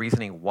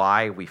reasoning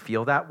why we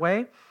feel that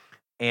way,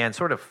 and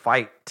sort of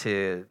fight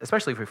to,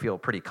 especially if we feel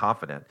pretty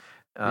confident,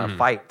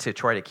 fight to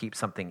try to keep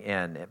something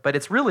in. But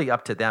it's really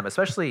up to them,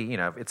 especially,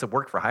 if it's a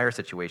work for hire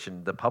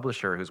situation, the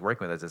publisher who's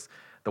working with us is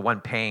the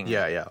one paying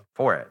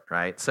for it,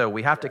 right? So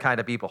we have to kind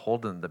of be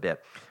beholden a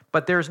bit.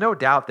 But there's no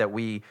doubt that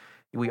we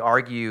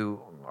argue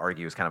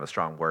is kind of a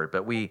strong word,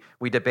 but we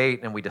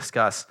debate and we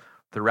discuss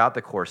throughout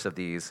the course of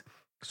these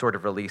sort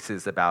of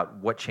releases about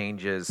what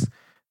changes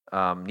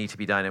need to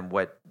be done and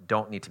what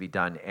don't need to be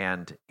done,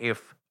 and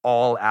if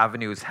all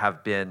avenues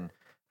have been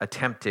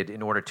attempted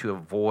in order to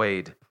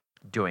avoid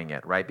doing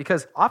it, right?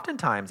 Because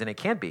oftentimes, and it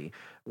can be,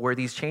 where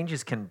these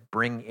changes can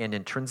bring in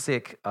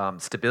intrinsic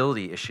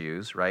stability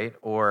issues, right?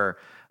 Or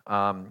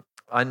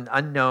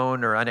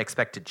unknown or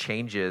unexpected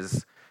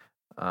changes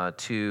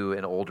to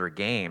an older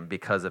game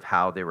because of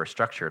how they were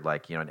structured,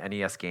 like, an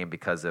NES game,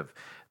 because of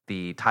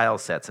the tile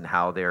sets and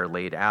how they're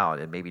laid out,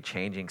 and maybe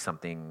changing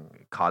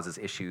something causes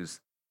issues.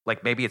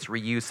 Like maybe it's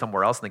reused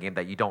somewhere else in the game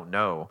that you don't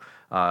know.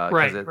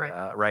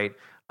 Right.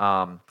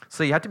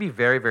 So you have to be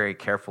very, very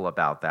careful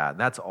about that. And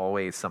that's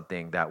always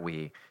something that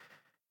we,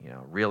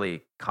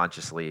 really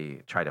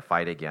consciously try to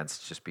fight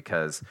against, just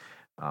because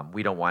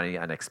we don't want any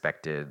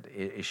unexpected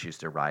issues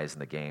to arise in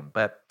the game.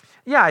 But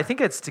yeah, I think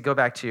it's, to go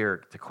back to your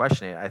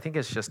question, I think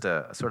it's just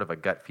a sort of a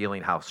gut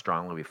feeling how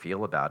strongly we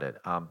feel about it.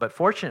 But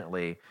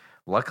fortunately,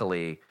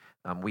 luckily,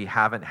 we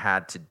haven't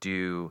had to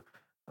do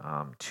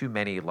too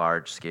many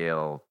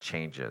large-scale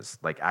changes,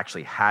 like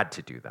actually had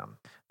to do them,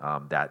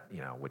 that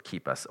would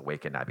keep us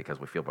awake at night because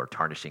we feel we're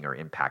tarnishing or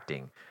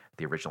impacting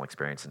the original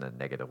experience in a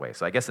negative way.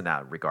 So I guess in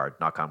that regard,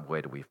 knock on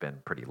wood, we've been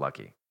pretty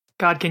lucky.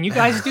 God, can you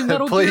guys do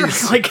Metal Gear?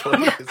 Please.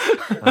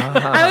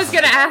 I was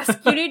going to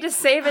ask, you need to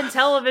save in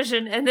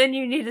television, and then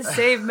you need to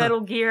save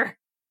Metal Gear.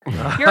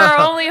 You're our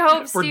only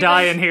hope, We're Steven.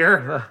 dying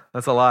here.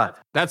 That's a lot.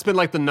 That's been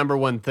like the number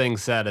one thing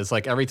said, is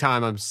like every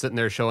time I'm sitting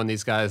there showing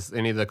these guys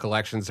any of the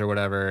collections or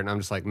whatever, and I'm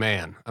just like,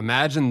 man,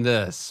 imagine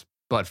this,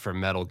 but for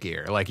Metal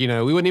Gear. Like, we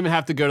wouldn't even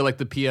have to go to like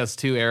the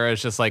PS2 era.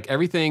 It's just like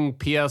everything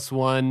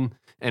PS1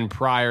 and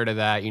prior to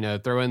that,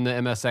 throw in the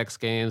MSX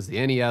games,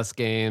 the NES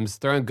games,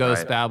 throw in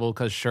Ghost Babel,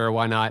 because sure,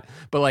 why not?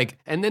 But like,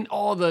 and then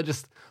all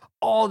this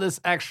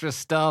extra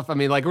stuff. I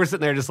mean, like, we're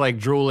sitting there just like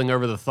drooling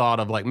over the thought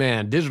of like,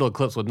 man, Digital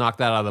Eclipse would knock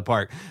that out of the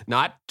park.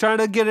 Not trying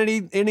to get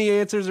any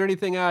answers or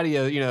anything out of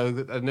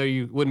you. I know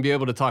you wouldn't be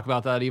able to talk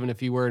about that even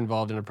if you were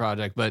involved in a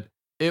project, but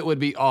it would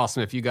be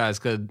awesome if you guys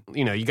could,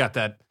 you got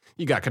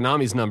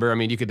Konami's number. I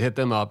mean, you could hit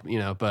them up,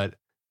 but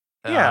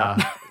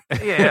yeah.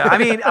 Yeah, I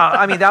mean,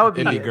 that would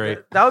be great.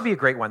 That would be a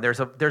great one. There's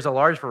a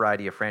large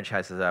variety of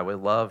franchises that I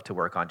would love to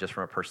work on, just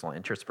from a personal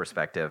interest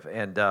perspective,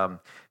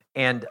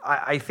 and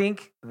I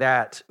think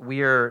that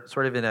we are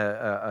sort of in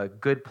a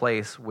good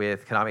place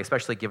with Konami,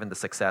 especially given the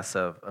success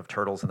of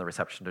Turtles and the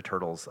reception to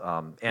Turtles,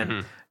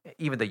 and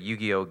even the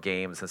Yu-Gi-Oh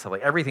games and stuff.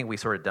 Like, everything we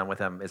sort of done with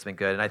them has been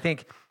good, and I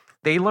think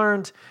they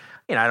learned.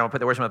 I don't put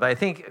the words in my mouth, but I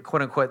think,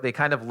 quote unquote, they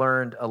kind of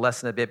learned a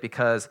lesson a bit,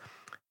 because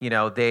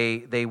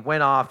they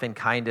went off and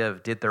kind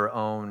of did their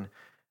own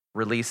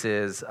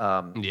releases.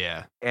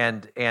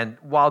 And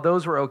while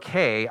those were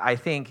okay, I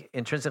think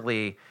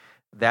intrinsically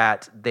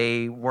that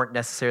they weren't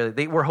necessarily,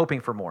 they were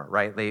hoping for more,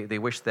 right? They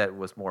wished that it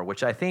was more,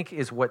 which I think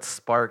is what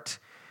sparked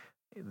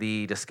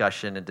the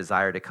discussion and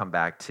desire to come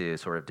back to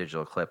sort of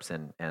Digital Eclipse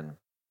and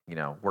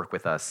work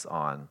with us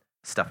on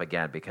stuff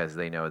again, because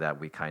they know that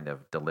we kind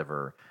of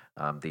deliver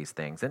these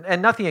things.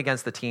 And nothing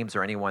against the teams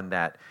or anyone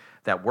that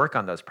work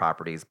on those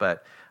properties,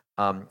 but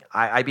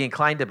I'd be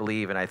inclined to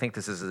believe, and I think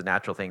this is a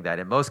natural thing, that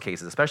in most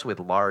cases, especially with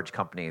large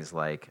companies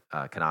like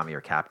Konami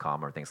or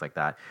Capcom or things like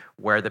that,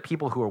 where the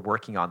people who are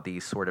working on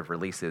these sort of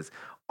releases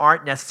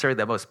aren't necessarily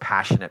the most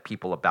passionate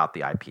people about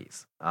the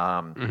IPs.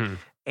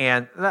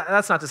 And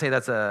that's not to say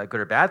that's a good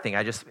or bad thing.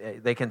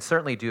 They can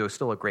certainly do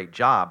still a great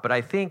job. But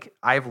I think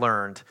I've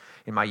learned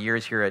in my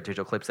years here at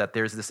Digital Eclipse that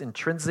there's this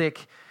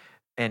intrinsic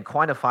and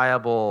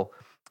quantifiable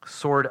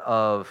sort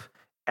of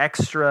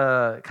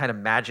extra kind of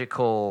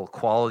magical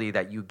quality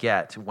that you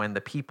get when the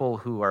people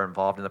who are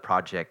involved in the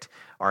project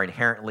are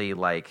inherently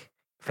like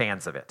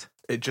fans of it.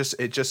 It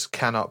just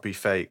cannot be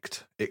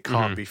faked. It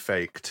can't be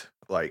faked.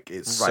 Like,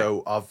 it's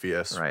so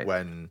obvious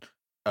when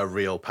a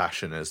real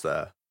passion is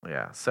there.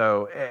 Yeah.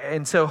 So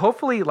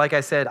hopefully, like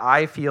I said,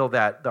 I feel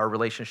that our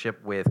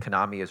relationship with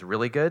Konami is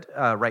really good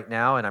right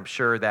now, and I'm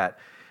sure that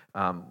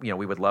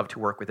we would love to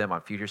work with them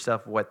on future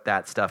stuff. What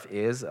that stuff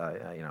is,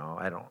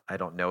 I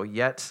don't know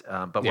yet.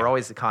 But we're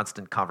always in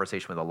constant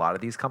conversation with a lot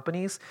of these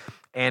companies,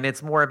 and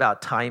it's more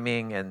about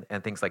timing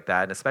and things like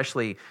that. And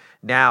especially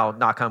now,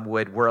 knock on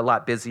wood, we're a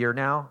lot busier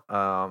now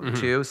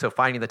too. So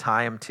finding the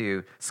time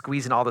to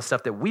squeeze in all the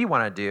stuff that we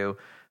want to do,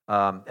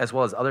 as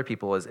well as other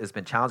people, has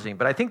been challenging.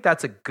 But I think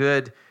that's a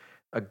good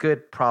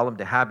problem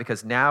to have,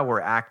 because now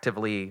we're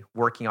actively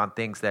working on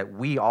things that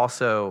we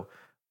also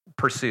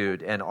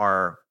pursued and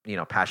are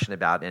passionate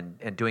about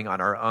and doing on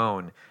our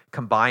own,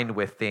 combined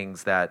with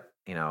things that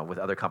with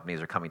other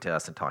companies are coming to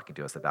us and talking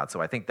to us about.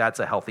 So I think that's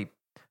a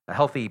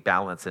healthy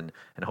balance, and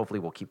hopefully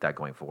we'll keep that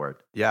going forward.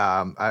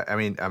 Yeah, I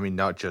mean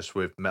not just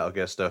with Metal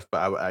Gear stuff, but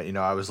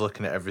I was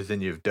looking at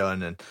everything you've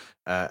done, and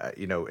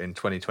in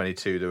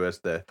 2022 there was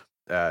the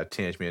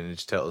Teenage Mutant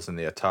Ninja Turtles and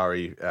the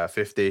Atari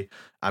 50.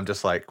 I'm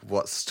just like,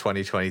 what's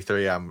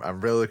 2023?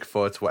 I'm really looking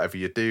forward to whatever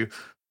you do.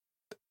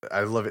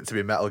 I'd love it to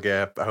be Metal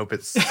Gear. I hope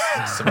it's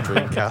some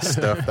Dreamcast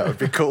stuff. That would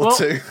be cool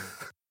too.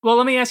 Well,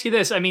 let me ask you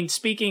this. I mean,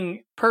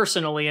 speaking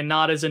personally and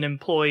not as an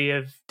employee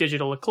of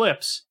Digital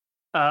Eclipse,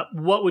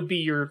 what would be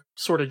your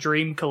sort of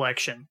dream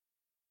collection?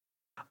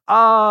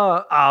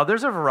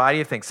 There's a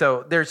variety of things.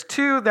 So there's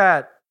two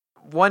that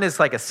one is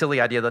like a silly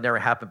idea that never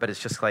happened, but it's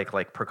just like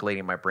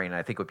percolating in my brain, and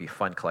I think would be a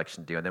fun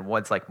collection to do. And then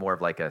one's like more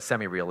of like a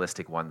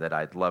semi-realistic one that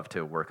I'd love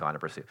to work on and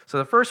pursue. So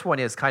the first one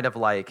is kind of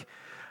like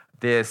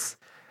this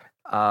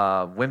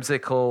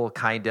whimsical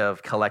kind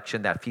of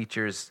collection that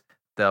features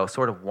the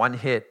sort of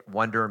one-hit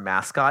wonder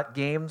mascot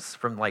games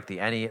from like the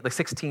like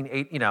 16,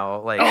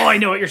 like. Oh, I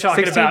know what you're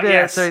talking about.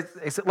 Yes. So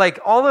it's like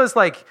all those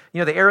like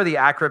the era of the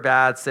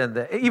acrobats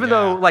and even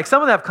though like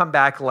some of them have come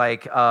back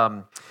like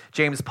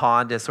James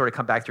Pond has sort of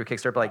come back through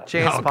Kickstarter, but like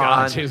James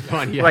Pond,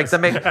 yes. like the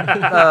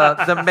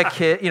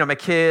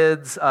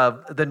McKids,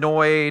 the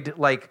Noid,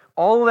 like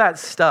all of that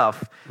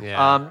stuff.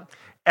 Yeah.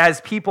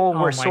 As people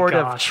were sort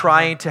of gosh,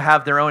 trying to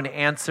have their own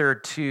answer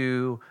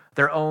to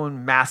their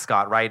own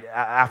mascot, right?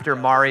 After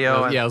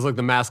Mario. It was like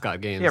the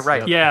mascot games. Yeah,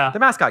 right. Yep. Yeah. The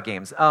mascot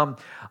games.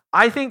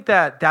 I think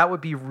that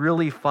would be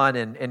really fun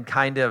and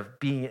kind of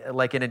be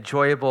like an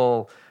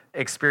enjoyable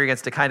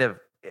experience to kind of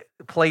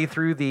play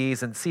through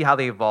these and see how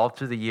they evolve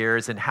through the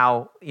years and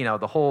how,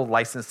 the whole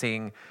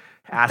licensing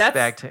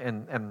aspect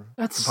and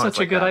That's components such a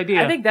like good that.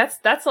 idea. I think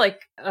that's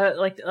like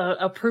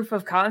a proof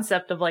of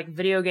concept of like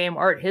video game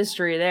art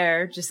history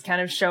there, just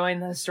kind of showing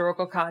the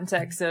historical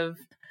context of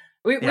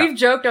we've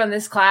joked on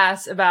this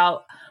class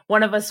about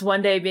one of us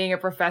one day being a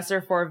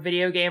professor for a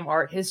video game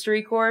art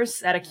history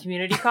course at a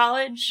community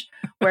college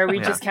where we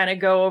just kind of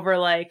go over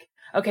like,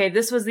 okay,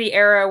 this was the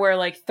era where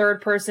like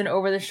third person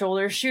over the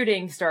shoulder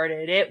shooting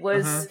started. It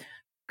was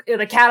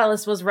the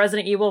catalyst was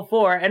Resident Evil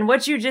 4, and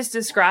what you just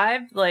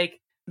described, like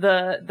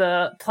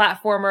the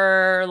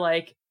platformer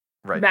like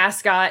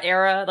mascot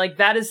era, like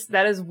that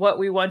is what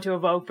we want to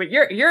evoke. But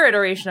your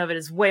iteration of it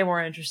is way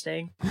more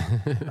interesting.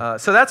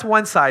 So that's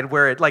one side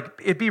where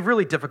it'd be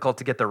really difficult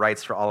to get the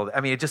rights for all of it.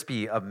 I mean, it'd just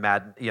be a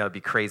mad, it'd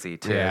be crazy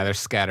too. Yeah, they're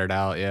scattered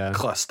out. Yeah,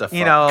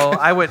 clusterfuck.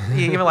 I would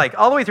even like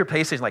all the way through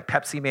PlayStation, like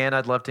Pepsi Man,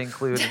 I'd love to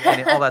include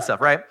and all that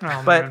stuff, right?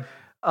 Oh, but man.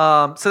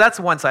 so that's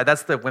one side.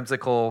 That's the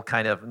whimsical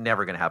kind of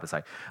never going to happen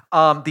side.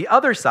 The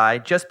other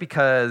side, just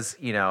because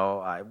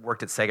I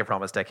worked at Sega for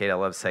almost a decade, I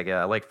love Sega.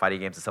 I like fighting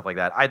games and stuff like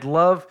that. I'd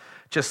love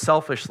just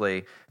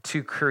selfishly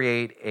to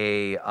create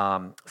a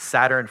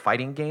Saturn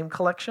fighting game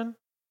collection.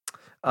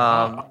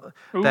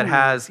 That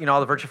has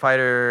all the Virtua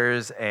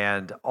Fighters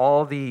and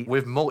all the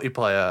with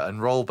multiplayer and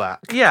rollback.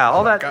 Yeah,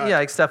 all that. God. Yeah,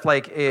 like stuff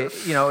like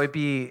it'd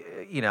be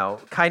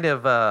kind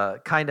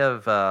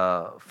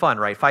of fun,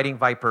 right? Fighting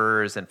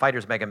Vipers and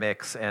Fighters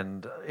Megamix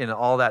and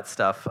all that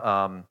stuff.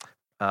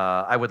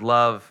 I would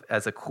love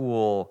as a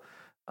cool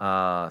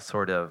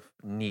sort of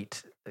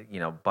neat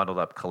bundled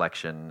up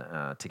collection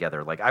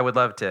together. Like I would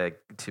love to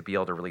be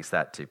able to release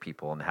that to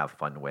people and have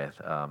fun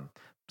with.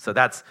 So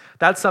that's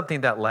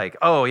something that like,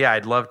 oh yeah,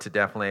 I'd love to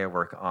definitely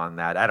work on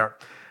that. I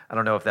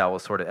don't know if that will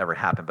sort of ever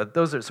happen, but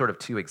those are sort of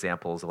two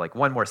examples of like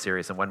one more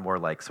serious and one more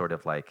like sort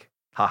of like,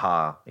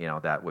 haha,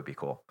 that would be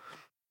cool.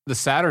 The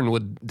Saturn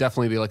would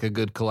definitely be like a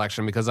good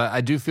collection because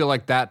I do feel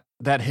like that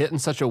hit in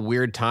such a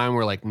weird time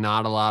where like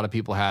not a lot of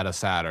people had a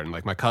Saturn.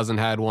 Like my cousin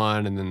had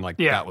one, and then like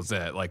that was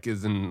it. Like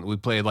we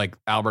played like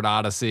Albert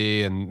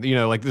Odyssey, and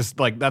like this,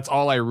 like that's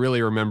all I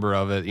really remember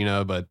of it.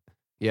 But.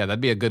 Yeah,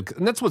 that'd be a good,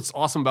 and that's what's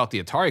awesome about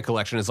the Atari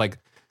collection is like,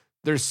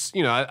 there's,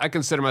 I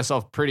consider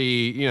myself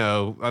pretty,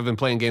 I've been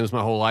playing games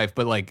my whole life,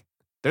 but like,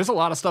 there's a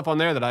lot of stuff on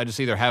there that I just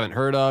either haven't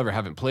heard of or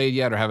haven't played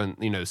yet or haven't,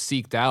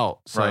 seeked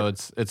out. So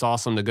it's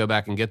awesome to go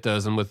back and get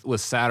those. And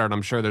with Saturn,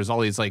 I'm sure there's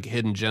all these like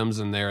hidden gems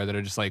in there that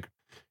are just like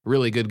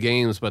really good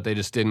games, but they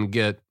just didn't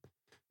get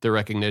the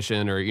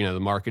recognition or, the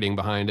marketing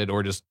behind it,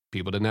 or just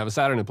people didn't have a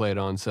Saturn to play it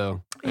on.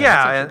 So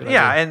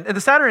and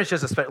the Saturn is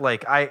just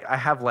like, I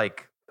have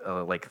like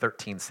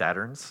 13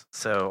 Saturns,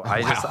 so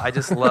I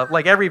just love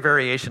like every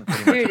variation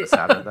pretty much of the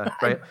Saturn,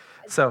 right?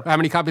 So how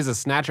many copies of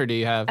Snatcher do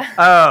you have?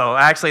 Oh,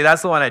 actually,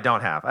 that's the one I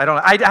don't have. I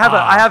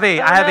have a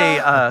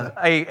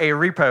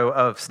repo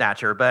of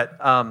Snatcher, but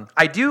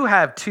I do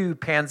have 2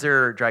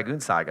 Panzer Dragoon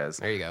sagas.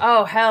 There you go.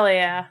 Oh hell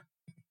yeah,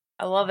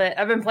 I love it.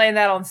 I've been playing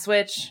that on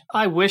Switch.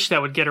 I wish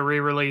that would get a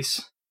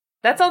re-release.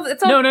 That's all.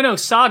 It's all. No,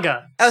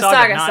 Saga. Oh,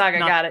 Saga.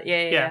 Not, Got it.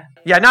 Yeah.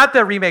 Yeah, not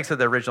the remakes of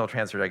the original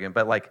Panzer Dragoon,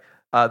 but like.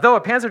 Though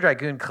a Panzer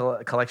Dragoon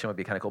collection would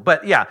be kind of cool,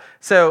 but yeah.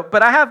 So,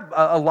 but I have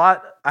a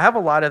lot. I have a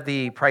lot of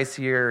the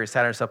pricier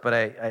Saturn stuff, but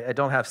I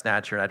don't have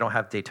Snatcher and I don't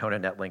have Daytona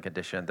Netlink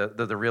Edition.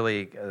 The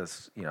really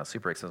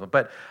super expensive.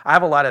 But I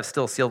have a lot of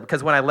still sealed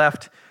because when I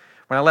left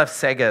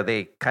Sega,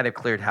 they kind of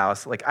cleared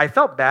house. Like I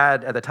felt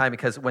bad at the time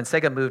because when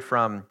Sega moved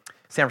from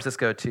San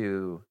Francisco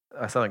to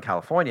Southern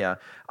California,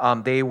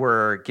 they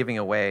were giving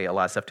away a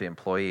lot of stuff to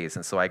employees,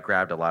 and so I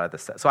grabbed a lot of the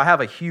stuff. So I have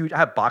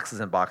boxes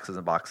and boxes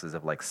and boxes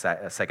of like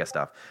Sega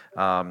stuff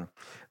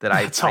that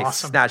I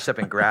snatched up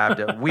and grabbed.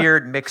 A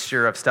weird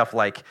mixture of stuff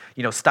like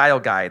style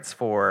guides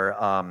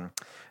for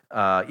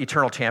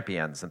Eternal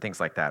Champions and things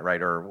like that,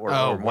 right? Or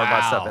more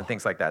about stuff and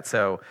things like that.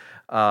 So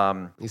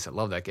I used to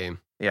love that game.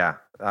 Yeah.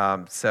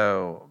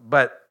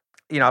 But.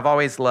 I've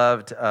always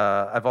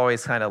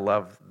kind of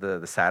loved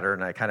the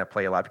Saturn. I kind of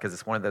play a lot because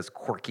it's one of those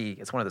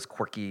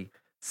quirky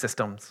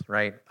systems,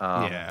 right?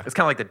 Yeah. It's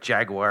kind of like the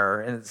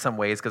Jaguar in some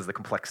ways because of the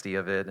complexity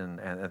of it and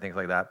things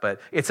like that. But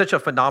it's such a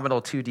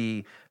phenomenal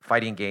 2D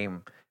fighting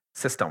game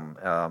system,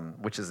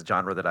 which is a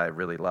genre that I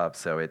really love.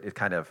 So it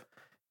kind of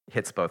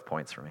hits both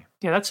points for me.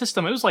 Yeah, that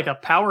system, it was like a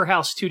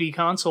powerhouse 2D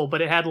console,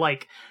 but it had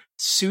like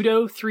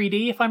pseudo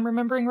 3D, if I'm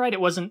remembering right.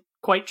 It wasn't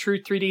quite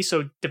true 3D,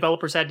 so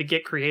developers had to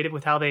get creative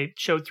with how they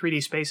showed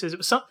 3D spaces. It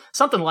was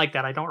something like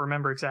that. I don't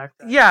remember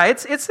exactly. Yeah,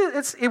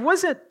 it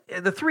wasn't,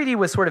 the 3D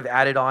was sort of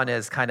added on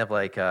as kind of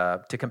like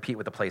to compete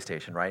with the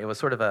PlayStation, right? It was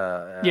sort of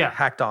a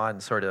hacked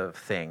on sort of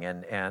thing,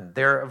 and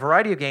there are a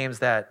variety of games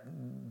that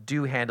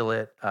do handle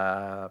it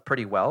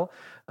pretty well.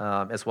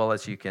 As well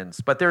as you can,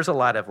 but there's a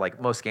lot of, like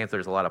most games,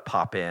 there's a lot of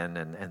pop in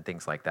and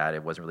things like that.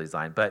 It wasn't really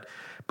designed, but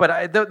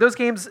those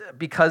games,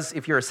 because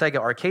if you're a Sega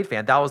arcade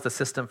fan, that was the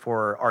system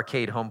for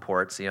arcade home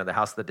ports. You know, the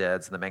House of the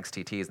Deads and the Manx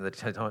TTs and the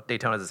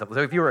Daytonas and stuff. So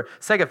if you were a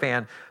Sega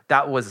fan,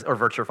 that was, or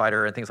Virtua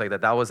Fighter and things like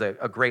that, that was a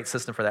great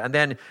system for that. And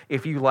then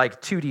if you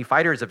like 2D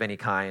fighters of any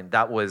kind,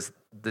 that was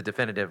the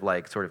definitive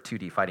like sort of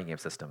 2D fighting game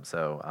system.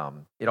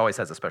 So it always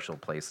has a special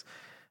place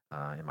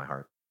in my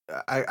heart.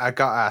 I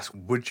gotta ask,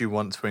 would you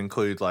want to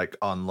include like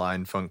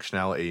online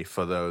functionality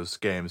for those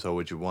games, or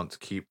would you want to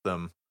keep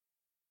them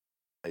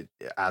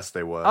as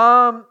they were?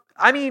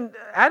 I mean,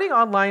 adding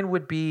online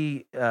would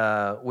be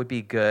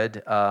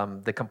good.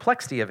 The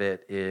complexity of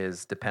it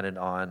is dependent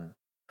on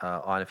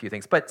a few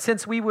things. But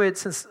since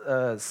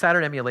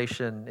Saturn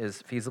emulation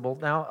is feasible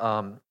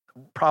now,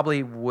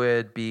 probably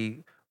would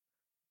be,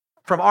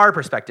 from our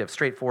perspective,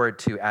 straightforward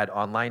to add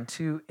online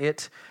to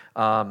it.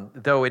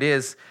 Though it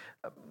is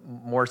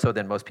more so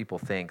than most people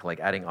think, like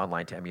adding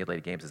online to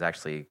emulated games is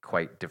actually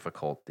quite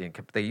difficult.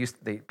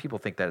 People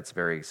think that it's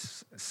very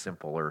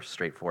simple or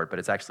straightforward, but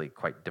it's actually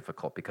quite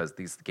difficult because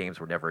these games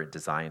were never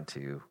designed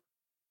to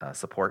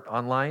support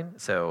online.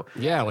 So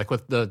yeah, like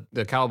with the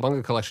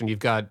Cowabunga collection, you've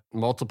got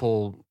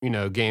multiple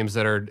games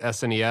that are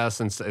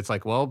SNES, and it's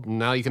like, well,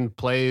 now you can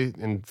play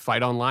and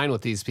fight online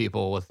with these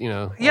people with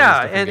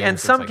and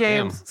some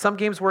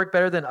games work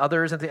better than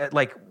others, and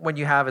like when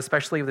you have,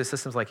 especially with the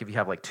systems, like if you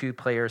have like 2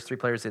 players, 3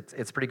 players,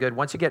 it's pretty good.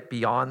 Once you get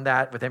beyond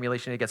that with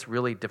emulation, it gets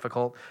really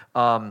difficult.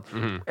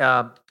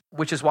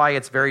 Which is why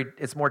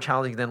it's more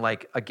challenging than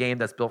like a game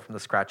that's built from the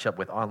scratch up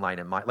with online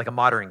and like a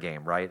modern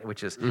game, right?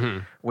 Which is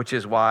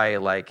why,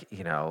 like,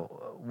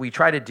 we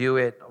try to do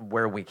it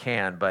where we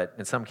can, but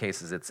in some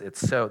cases it's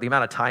so, the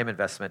amount of time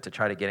investment to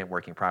try to get it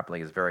working properly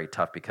is very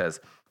tough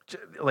because,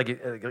 like,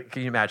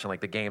 can you imagine,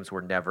 like, the games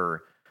were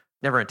never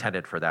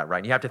intended for that, right?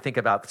 And you have to think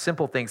about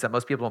simple things that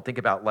most people don't think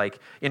about, like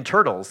in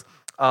Turtles,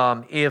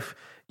 if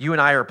you and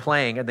I are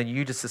playing and then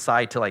you just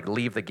decide to like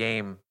leave the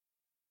game,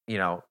 in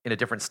a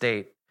different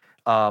state.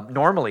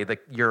 Normally,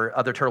 your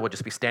other turtle would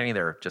just be standing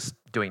there, just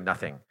doing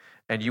nothing,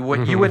 and you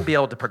wouldn't be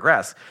able to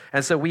progress.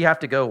 And so we have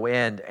to go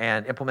in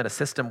and implement a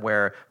system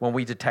where, when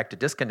we detect a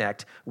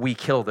disconnect, we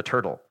kill the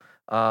turtle,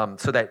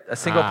 so that a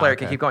single player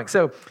can keep going.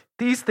 So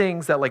these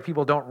things that like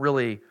people don't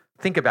really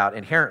think about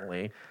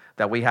inherently,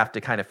 that we have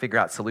to kind of figure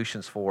out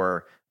solutions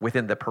for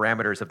within the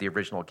parameters of the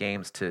original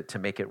games to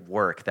make it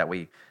work. That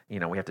we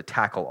have to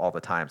tackle all the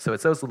time. So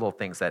it's those little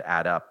things that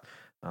add up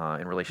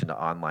in relation to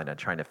online and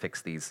trying to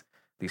fix these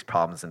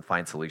problems and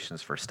find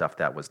solutions for stuff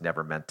that was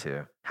never meant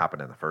to happen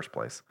in the first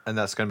place. And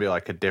that's going to be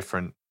like a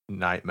different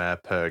nightmare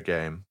per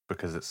game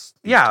because it's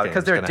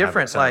because they're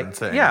different. Like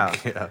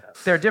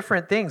they're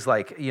different things.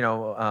 Like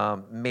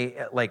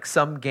like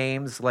some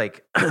games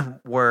like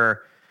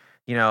were,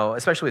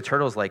 especially with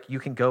Turtles, like you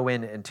can go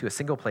into a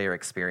single player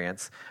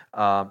experience,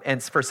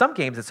 and for some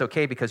games it's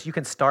okay because you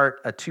can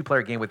start a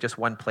 2-player game with just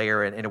 1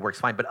 player and it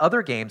works fine. But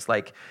other games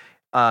like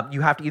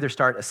you have to either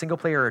start a single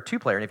player or a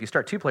 2-player, and if you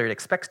start 2-player, it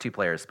expects 2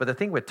 players. But the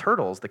thing with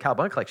Turtles, the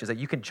Cowabunga collection, is that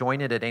you can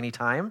join it at any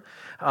time.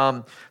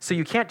 So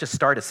you can't just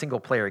start a single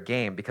player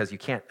game because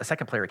a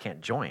second player can't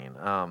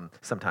join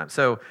sometimes.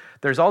 So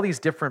there's all these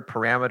different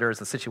parameters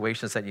and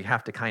situations that you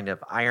have to kind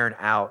of iron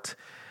out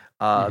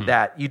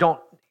that you don't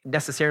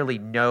necessarily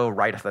know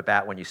right off the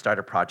bat when you start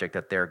a project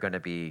that there are going to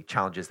be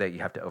challenges that you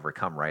have to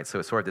overcome, right? So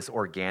it's sort of this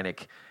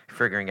organic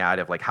figuring out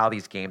of like how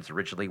these games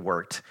originally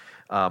worked.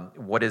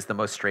 What is the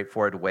most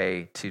straightforward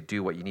way to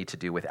do what you need to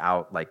do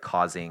without like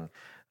causing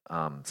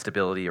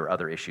stability or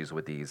other issues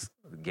with these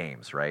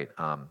games, right?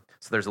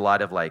 So there's a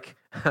lot of like,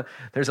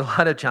 there's a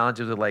lot of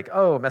challenges with like,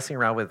 messing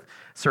around with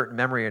certain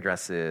memory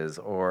addresses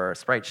or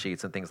sprite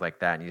sheets and things like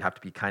that. And you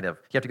have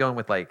to go in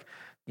with like,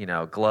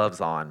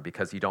 gloves on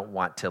because you don't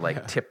want to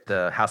like tip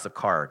the house of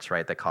cards,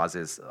 right? That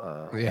causes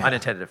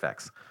unintended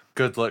effects.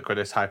 Good luck with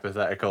this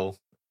hypothetical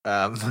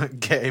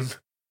game.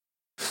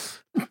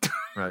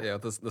 Right. Yeah,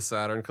 the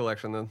Saturn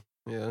collection then.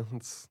 Yeah,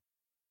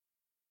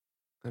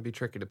 that'd be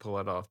tricky to pull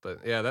that off,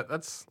 but yeah,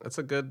 that's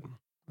a good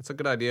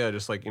idea.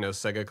 Just like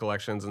Sega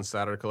collections and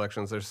Saturn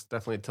collections, there's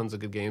definitely tons of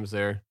good games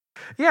there.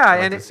 Yeah,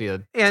 I'd like to see a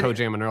Toe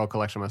Jam and Earl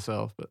collection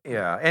myself, but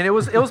yeah, and it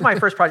was my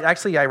first project.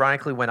 Actually,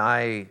 ironically, when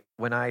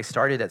I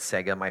started at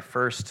Sega, my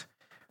first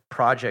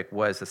project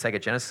was the Sega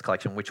Genesis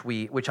collection,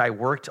 which I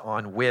worked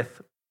on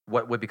with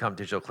what would become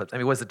Digital Eclipse. I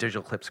mean, it was the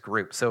Digital Eclipse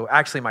group. So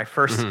actually, my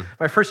first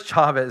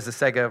job as a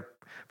Sega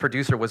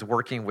producer was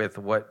working with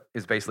what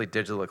is basically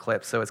Digital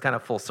Eclipse. So it's kind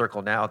of full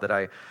circle now that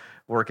I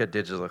work at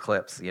Digital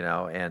Eclipse,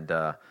 and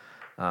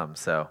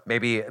so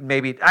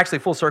maybe actually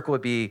full circle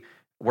would be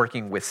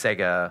working with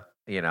Sega,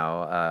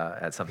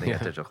 at something at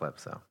Digital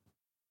Eclipse. So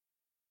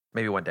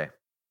maybe one day.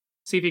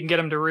 See if you can get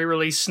them to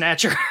re-release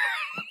Snatcher.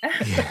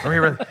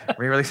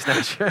 Re-release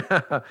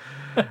Snatcher.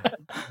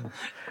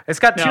 It's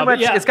got too much.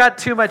 Yeah. It's got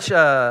too much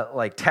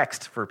like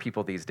text for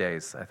people these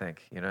days. I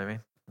think you know what I mean.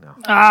 No.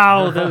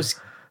 Oh, those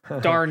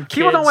darn kids.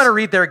 People don't want to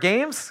read their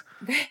games.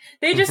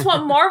 They just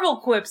want Marvel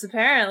quips,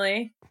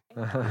 apparently.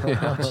 Oh,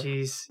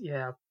 jeez,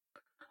 yeah.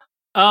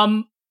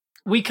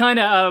 We kind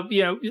of,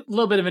 a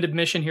little bit of an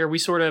admission here. We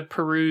sort of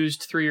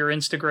perused through your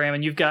Instagram,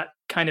 and you've got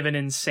kind of an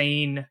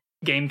insane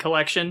game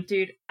collection.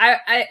 Dude,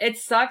 I it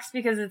sucks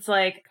because it's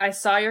like, I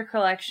saw your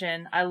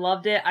collection, I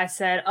loved it, I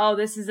said, oh,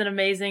 this is an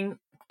amazing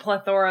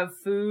plethora of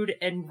food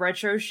and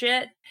retro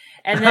shit,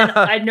 and then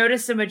I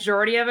noticed a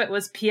majority of it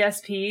was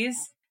PSPs.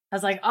 I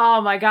was like,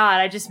 oh my god,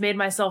 I just made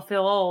myself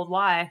feel old.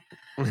 Why?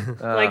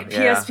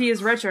 PSP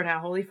is retro now.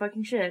 Holy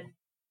fucking shit.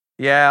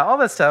 Yeah, all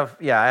that stuff.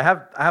 Yeah, I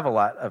have a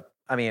lot of.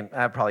 I mean,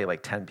 I have probably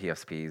like 10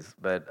 PSPs,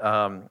 but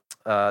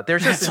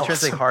there's just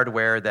intrinsic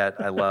hardware that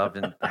I loved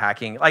and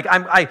hacking. Like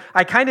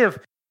I kind of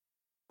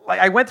like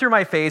I went through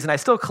my phase, and I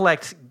still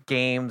collect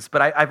games,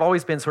 but I've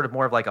always been sort of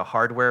more of like a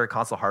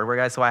console hardware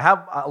guy. So I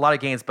have a lot of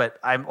games, but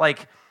I'm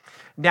like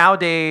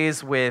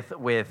nowadays with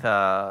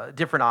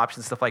different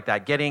options, stuff like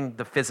that. Getting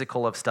the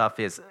physical of stuff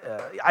is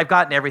I've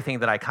gotten everything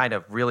that I kind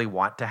of really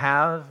want to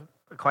have,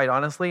 quite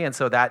honestly, and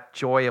so that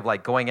joy of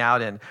like going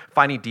out and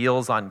finding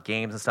deals on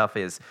games and stuff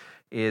is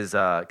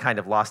kind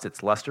of lost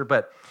its luster.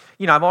 But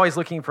I'm always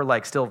looking for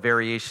like still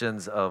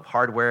variations of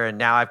hardware, and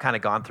now I've kind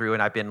of gone through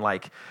and I've been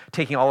like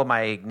taking all of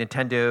my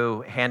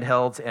Nintendo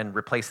handhelds and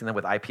replacing them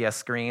with IPS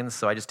screens.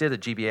 So I just did a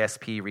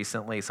GBSP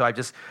recently. So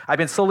I've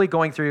been slowly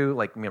going through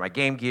like my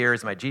Game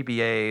Gears, my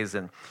GBAs,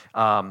 and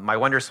my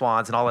Wonder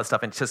Swans and all that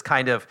stuff, and just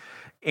kind of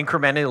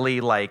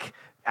incrementally like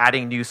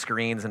adding new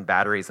screens and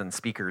batteries and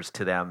speakers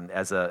to them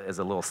as a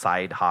little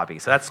side hobby.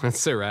 So that's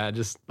so rad.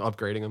 Just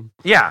upgrading them.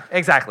 Yeah,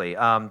 exactly.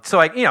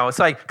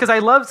 Because I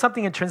love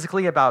something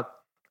intrinsically about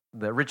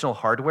the original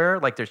hardware.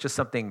 Like there's just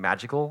something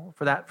magical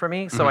for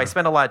me. So I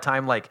spend a lot of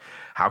time like,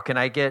 how can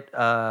I get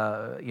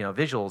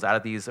visuals out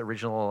of these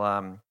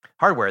original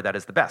hardware that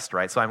is the best,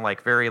 right? So I'm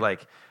like very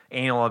like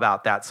anal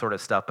about that sort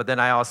of stuff. But then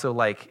I also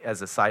like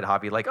as a side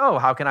hobby, like, oh,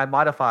 how can I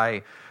modify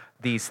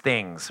these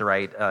things,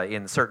 right,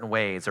 in certain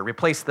ways, or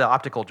replace the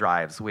optical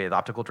drives with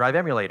optical drive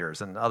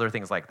emulators and other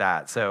things like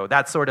that. So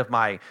that's sort of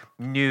my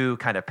new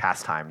kind of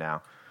pastime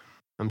now.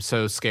 I'm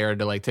so scared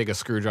to like take a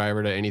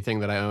screwdriver to anything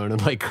that I own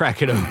and like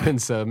crack it open.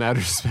 So mad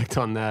respect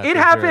on that. It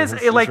happens.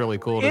 It's like really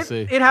cool to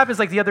see. It happens.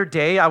 Like the other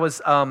day, I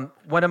was one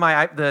of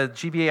the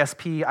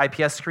GBASP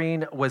IPS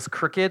screen was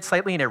crooked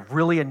slightly, and it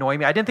really annoyed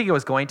me. I didn't think it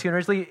was going to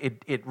originally.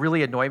 It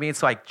really annoyed me,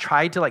 so I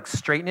tried to like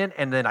straighten it,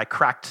 and then I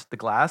cracked the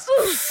glass.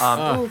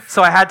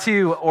 So I had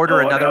to order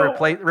another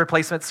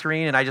replacement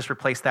screen, and I just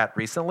replaced that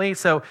recently.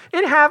 So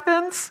it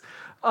happens.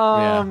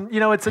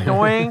 It's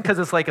annoying because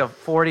it's like a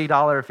 $40,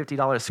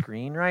 $50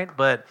 screen, right?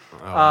 But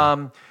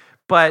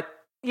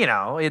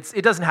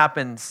it doesn't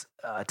happen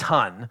a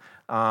ton.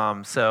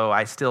 So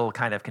I still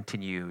kind of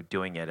continue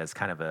doing it as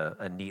kind of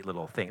a neat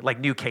little thing, like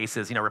new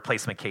cases,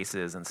 replacement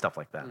cases and stuff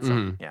like that.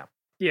 So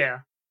yeah.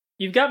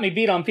 You've got me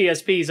beat on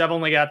PSPs. I've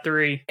only got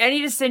 3. I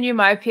need to send you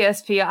my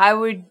PSP. I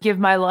would give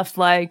my left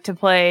leg to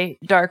play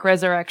Dark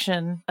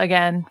Resurrection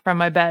again from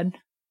my bed.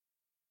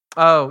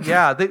 Oh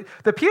yeah, the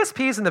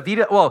PSPs and the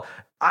Vita. Well,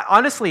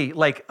 honestly,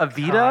 like a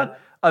Vita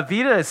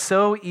is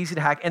so easy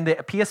to hack, and the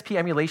PSP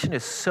emulation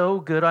is so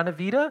good on a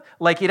Vita.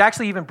 Like it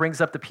actually even brings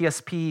up the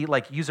PSP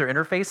like user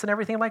interface and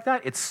everything like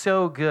that. It's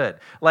so good.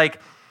 Like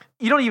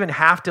you don't even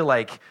have to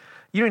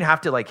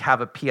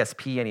have a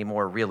PSP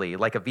anymore. Really,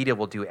 like a Vita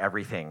will do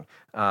everything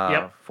for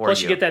you.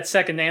 Plus, you get that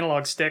second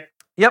analog stick.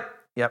 Yep.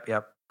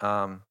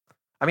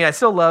 I mean, I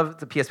still love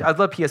the PSP. I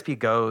love PSP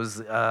Go's.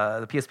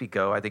 The PSP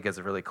Go, I think, is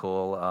really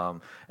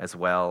cool as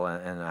well,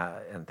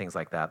 and things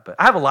like that. But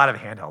I have a lot of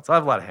handhelds.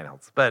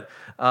 But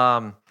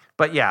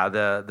yeah,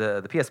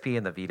 the PSP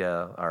and the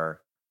Vita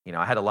are,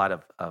 I had a lot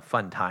of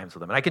fun times with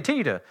them, and I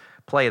continue to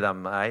play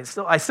them. I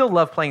still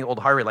love playing old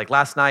hardware. Like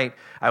last night,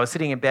 I was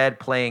sitting in bed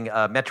playing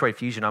Metroid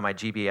Fusion on my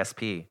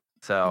GBSP.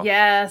 So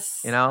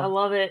yes, I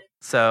love it.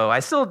 So I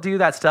still do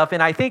that stuff,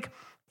 and I think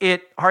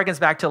it harkens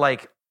back to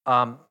like.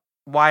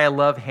 Why I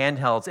love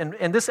handhelds.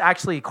 And this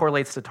actually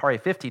correlates to Atari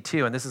 50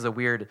 too, and this is a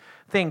weird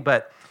thing,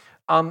 but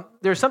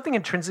there's something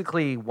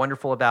intrinsically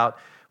wonderful about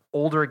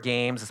older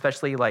games,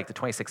 especially like the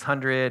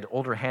 2600,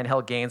 older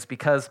handheld games,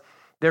 because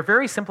they're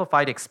very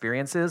simplified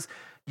experiences.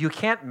 You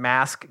can't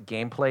mask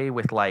gameplay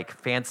with like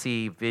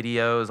fancy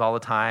videos all the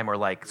time or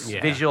like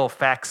visual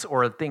effects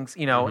or things,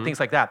 things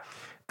like that.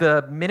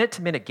 The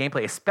minute-to-minute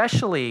gameplay,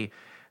 especially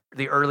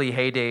the early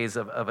heydays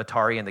of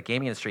Atari and the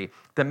gaming industry,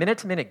 the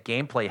minute-to-minute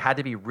gameplay had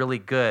to be really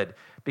good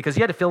because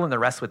you had to fill in the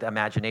rest with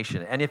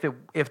imagination. And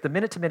if the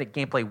minute-to-minute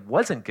gameplay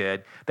wasn't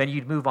good, then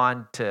you'd move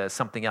on to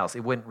something else.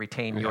 It wouldn't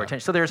retain your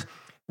attention. So there's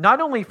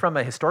not only from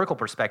a historical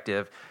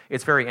perspective,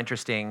 it's very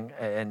interesting,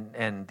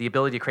 and the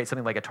ability to create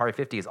something like Atari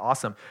 50 is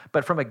awesome.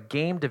 But from a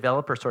game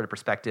developer sort of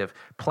perspective,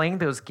 playing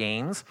those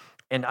games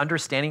and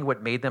understanding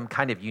what made them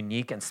kind of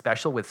unique and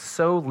special with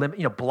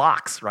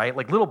blocks, right?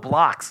 Like little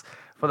blocks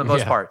for the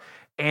most part.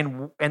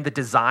 And the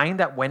design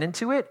that went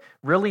into it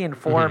really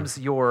informs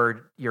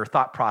your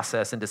thought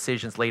process and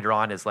decisions later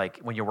on, is like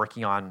when you're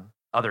working on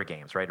other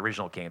games, right?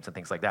 Original games and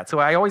things like that. So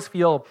I always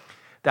feel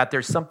that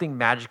there's something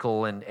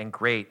magical and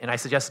great. And I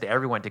suggest to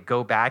everyone to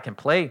go back and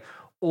play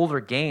older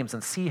games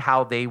and see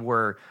how they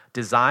were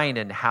designed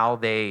and how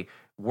they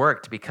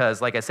worked,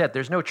 because like I said,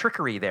 there's no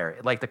trickery there.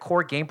 Like the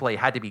core gameplay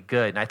had to be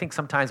good. And I think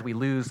sometimes we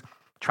lose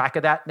track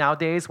of that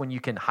nowadays when you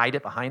can hide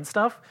it behind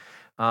stuff.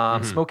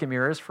 Smoke and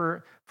mirrors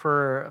for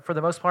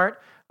the most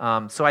part.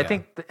 So I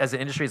think as an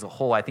industry as a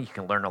whole, I think you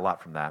can learn a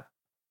lot from that.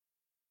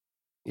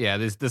 Yeah,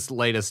 this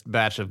latest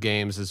batch of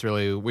games is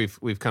really,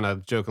 we've kind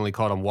of jokingly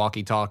called them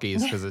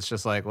walkie-talkies, because it's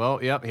just like,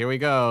 well, yep, here we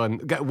go.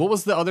 And what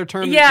was the other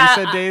term that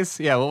you said, Days?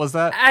 Yeah, what was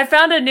that? I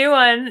found a new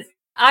one.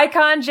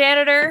 Icon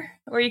janitor,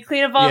 where you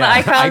clean up all the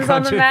icons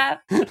on the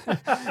map.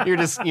 You're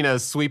just,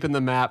 sweeping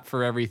the map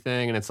for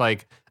everything. And it's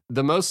like,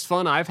 the most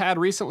fun I've had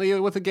recently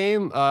with a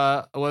game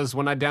was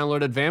when I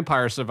downloaded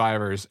Vampire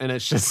Survivors, and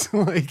it's just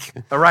like,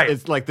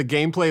 it's like the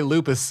gameplay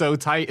loop is so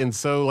tight and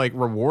so like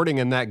rewarding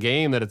in that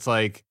game that it's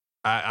like,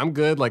 I'm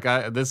good. Like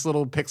this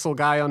little pixel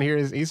guy on here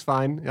he's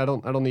fine. I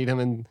don't need him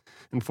in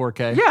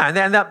 4K. Yeah,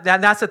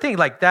 and that's the thing.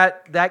 Like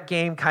that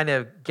game kind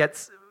of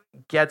gets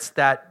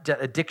that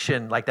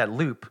addiction, like that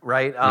loop,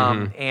 right?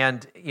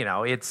 And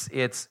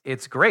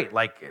it's great.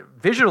 Like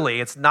visually,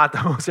 it's not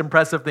the most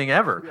impressive thing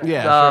ever.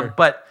 Yeah, sure.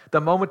 But the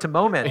moment to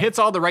moment, it hits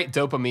all the right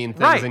dopamine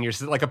things, and you're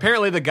like,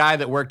 apparently the guy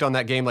that worked on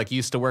that game like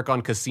used to work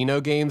on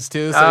casino games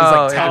too, so he's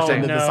like tapped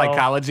into the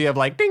psychology of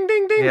like ding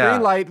ding ding,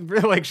 green light,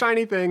 like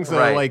shiny thing. So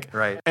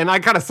and I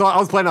kind of saw, I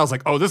was playing, I was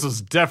like, oh, this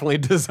was definitely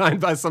designed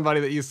by somebody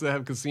that used to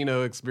have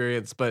casino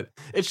experience. But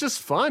it's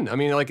just fun. I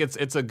mean, like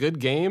it's a good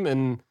game,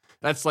 and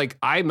that's like,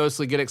 I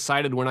mostly get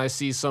excited when I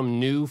see some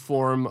new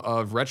form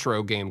of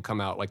retro game come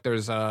out. Like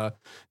there's the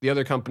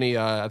other company,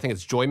 I think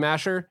it's Joy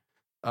Masher.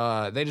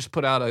 They just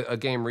put out a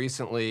game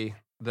recently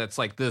that's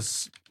like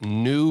this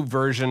new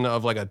version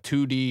of like a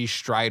 2D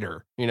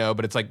Strider,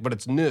 but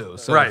it's new.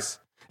 So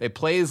it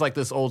plays like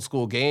this old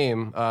school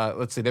game.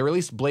 Let's see, they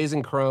released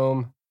Blazing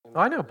Chrome. Oh,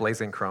 I know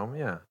Blazing Chrome,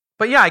 yeah.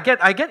 But yeah, I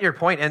get your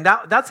point, and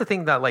that's the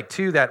thing that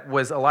that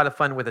was a lot of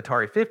fun with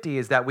Atari 50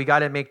 is that we got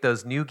to make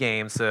those new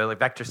games, so like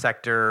Vector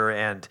Sector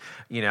and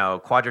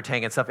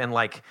Quadratang and stuff, and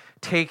like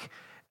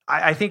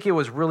I think it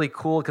was really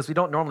cool because we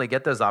don't normally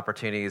get those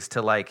opportunities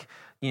to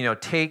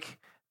take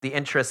the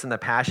interest and the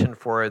passion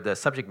for the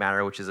subject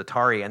matter, which is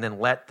Atari, and then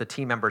let the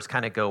team members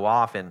kind of go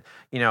off. And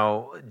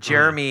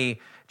Jeremy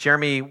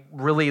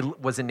really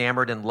was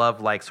enamored and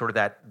loved like sort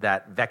of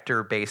that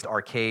vector based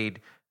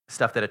arcade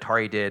stuff that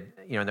Atari did,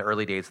 in the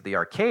early days of the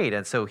arcade.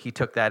 And so he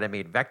took that and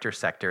made Vector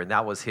Sector, and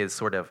that was his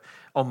sort of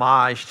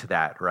homage to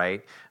that,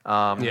 right?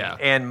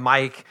 And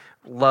Mike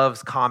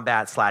loves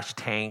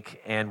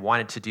combat/tank and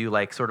wanted to do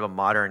like sort of a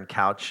modern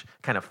couch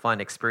kind of fun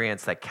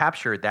experience that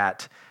captured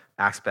that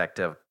aspect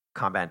of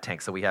combat and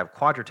tank. So we have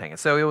Quadratang. And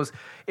so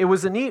it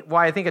was a neat,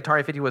 why I think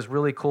Atari 50 was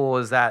really cool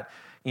is that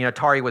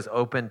Atari was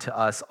open to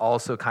us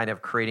also kind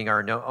of creating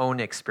our own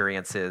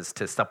experiences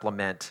to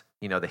supplement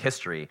the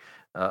history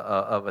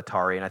of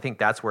Atari, and I think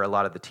that's where a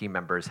lot of the team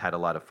members had a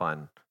lot of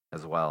fun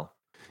as well.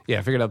 Yeah,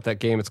 I figured out that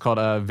game. It's called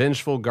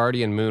Vengeful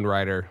Guardian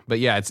Moonrider. But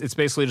yeah, it's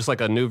basically just like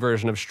a new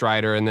version of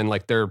Strider, and then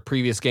like their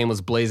previous game was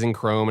Blazing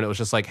Chrome, and it was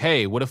just like,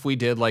 hey, what if we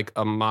did like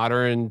a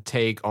modern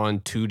take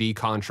on 2D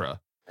Contra?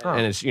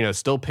 And it's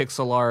still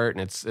pixel art,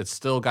 and it's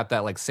still got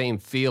that like same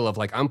feel of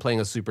like I'm playing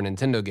a Super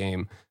Nintendo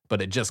game,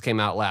 but it just came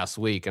out last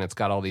week, and it's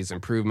got all these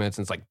improvements.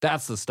 And it's like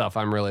that's the stuff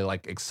I'm really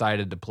like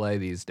excited to play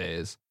these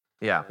days.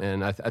 Yeah,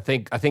 and I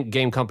think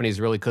game companies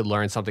really could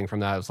learn something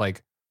from that. It's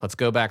like, let's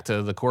go back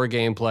to the core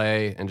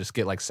gameplay and just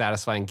get like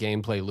satisfying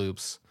gameplay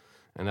loops,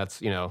 and that's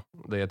the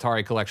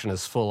Atari collection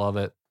is full of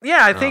it.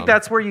 Yeah, I think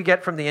that's where you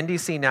get from the indie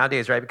scene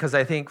nowadays, right? Because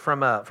I think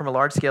from a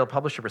large scale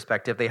publisher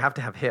perspective, they have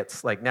to have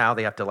hits. Like now,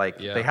 they have to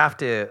they have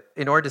to,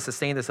 in order to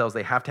sustain themselves,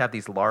 they have to have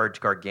these large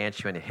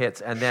gargantuan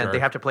hits, and then they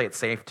have to play it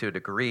safe to a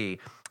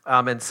degree,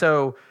 and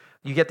so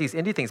you get these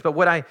indie things. But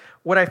what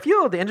I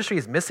feel the industry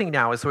is missing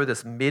now is sort of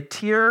this mid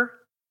tier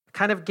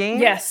kind of game.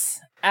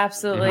 Yes,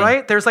 absolutely.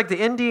 Right? There's like the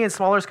indie and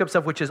smaller scope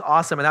stuff, which is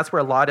awesome. And that's where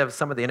a lot of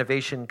some of the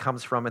innovation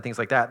comes from and things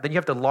like that. Then you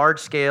have the large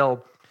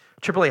scale,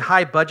 AAA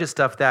high budget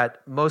stuff that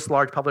most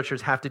large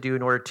publishers have to do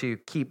in order to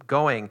keep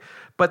going.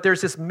 But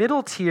there's this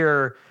middle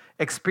tier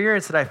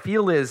experience that I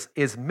feel is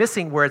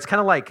missing, where it's kind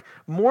of like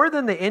more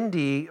than the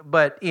indie,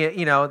 but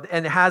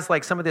and it has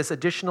like some of this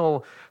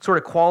additional sort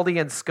of quality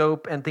and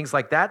scope and things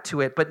like that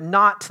to it, but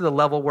not to the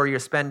level where you're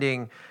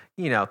spending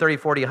 30,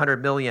 40,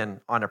 100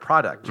 million on a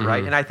product,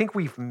 right? Mhm. And I think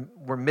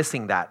we're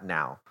missing that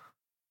now.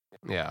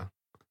 Yeah.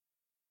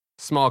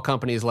 Small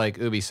companies like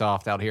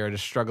Ubisoft out here are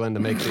just struggling to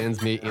make the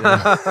ends meet. You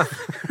know,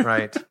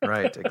 Right,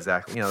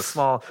 exactly.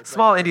 Small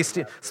indie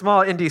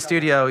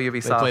studio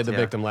Ubisoft. they played the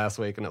victim last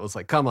week, and it was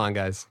like, come on,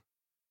 guys.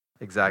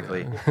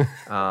 Exactly.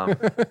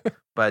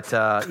 But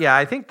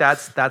I think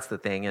that's the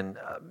thing. And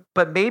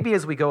but maybe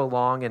as we go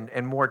along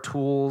and more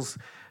tools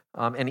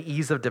and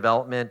ease of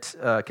development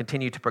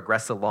continue to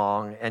progress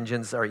along,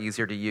 engines are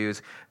easier to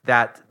use,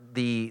 that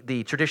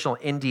the traditional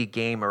indie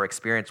game or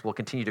experience will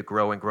continue to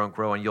grow and grow and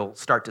grow, and you'll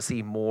start to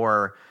see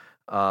more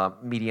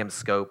medium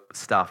scope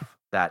stuff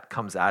that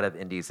comes out of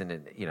indies,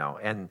 and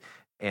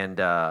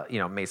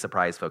may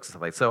surprise folks and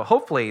stuff like that. So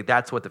hopefully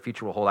that's what the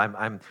future will hold.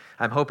 I'm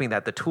hoping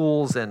that the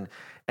tools and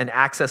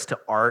access to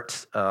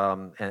art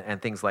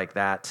and things like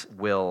that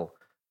will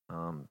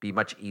be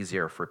much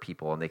easier for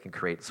people, and they can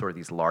create sort of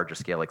these larger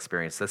scale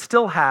experiences that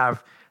still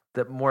have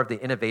more of the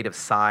innovative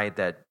side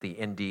that the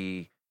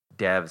indie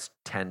devs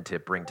tend to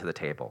bring to the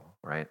table,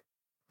 right?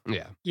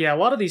 Yeah, a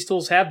lot of these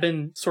tools have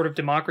been sort of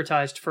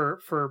democratized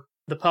for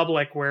the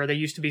public, where they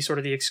used to be sort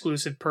of the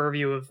exclusive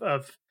purview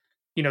of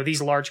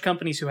these large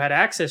companies who had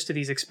access to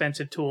these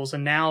expensive tools.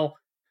 And now,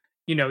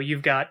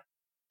 you've got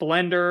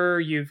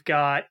Blender, you've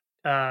got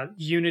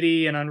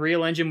Unity and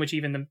Unreal Engine, which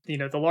even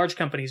the large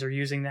companies are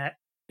using that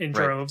in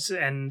droves.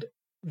 Right. And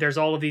there's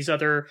all of these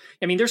other,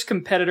 there's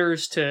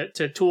competitors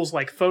to tools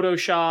like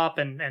Photoshop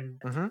and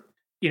mm-hmm.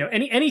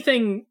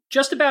 Anything,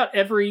 just about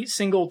every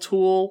single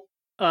tool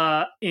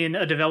in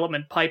a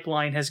development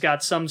pipeline has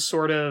got some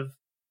sort of,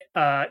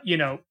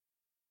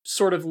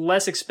 sort of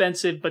less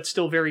expensive, but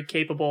still very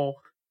capable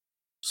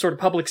sort of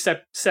public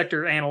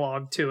sector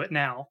analog to it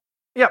now.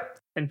 Yep.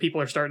 And people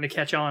are starting to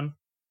catch on.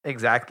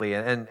 Exactly.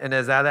 And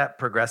as that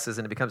progresses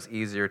and it becomes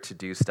easier to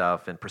do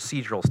stuff and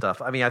procedural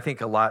stuff, I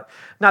think a lot,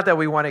 not that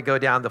we want to go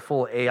down the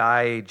full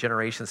AI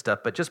generation stuff,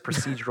 but just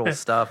procedural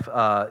stuff,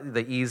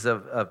 the ease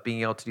of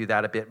being able to do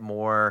that a bit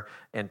more,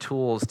 and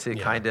tools to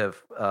kind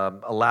of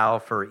allow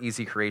for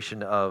easy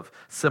creation of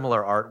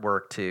similar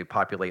artwork to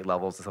populate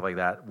levels and stuff like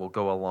that will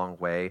go a long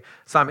way.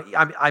 So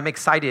I'm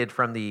excited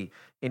from the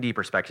indie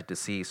perspective to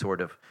see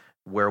sort of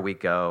where we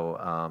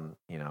go,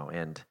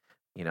 and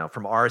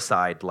from our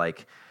side,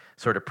 like,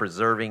 sort of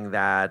preserving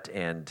that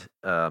and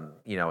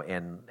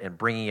and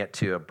bringing it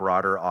to a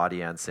broader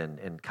audience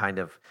and kind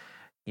of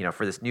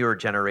for this newer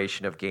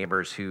generation of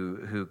gamers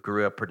who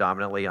grew up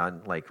predominantly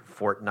on like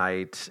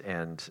Fortnite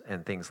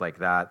and things like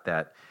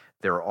that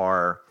there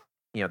are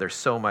there's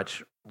so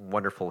much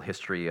wonderful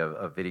history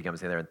of video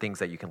games in there, and things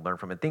that you can learn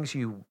from, and things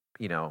you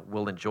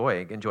will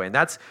enjoy, and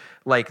that's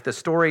like the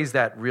stories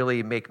that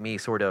really make me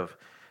sort of.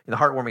 The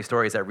heartwarming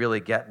stories that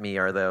really get me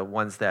are the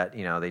ones that,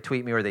 they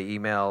tweet me or they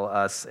email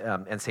us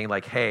and saying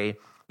like, hey,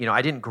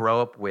 I didn't grow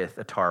up with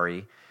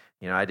Atari.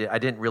 I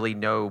didn't really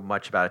know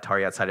much about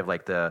Atari outside of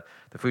like the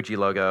Fuji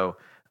logo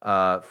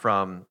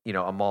from,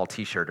 a mall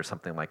t-shirt or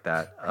something like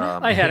that.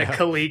 I had a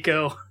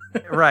Coleco.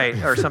 Right,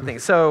 or something.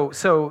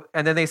 So,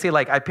 and then they say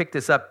like, I picked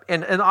this up,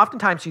 and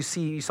oftentimes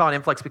you saw an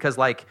influx because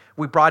like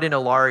we brought in a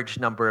large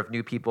number of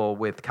new people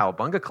with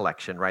Cowabunga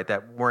collection, right,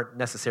 that weren't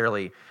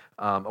necessarily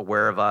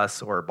aware of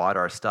us or bought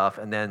our stuff,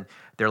 and then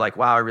they're like,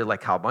 wow, I really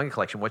like Cowabunga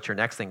collection. What's your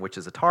next thing? Which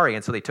is Atari.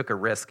 And so they took a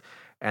risk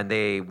and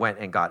they went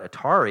and got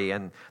Atari,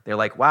 and they're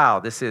like,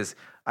 wow,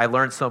 I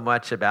learned so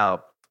much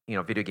about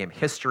video game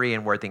history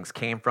and where things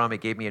came from.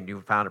 It gave me a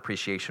newfound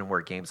appreciation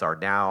where games are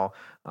now,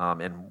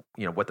 and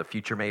what the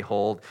future may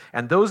hold.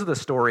 And those are the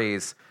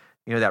stories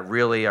that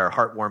really are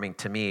heartwarming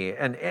to me.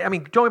 And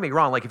don't get me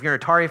wrong, like if you're an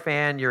Atari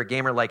fan, you're a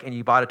gamer, like, and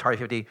you bought Atari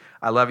 50,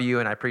 I love you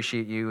and I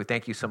appreciate you.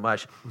 Thank you so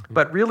much. Mm-hmm.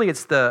 But really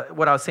it's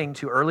what I was saying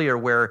to earlier,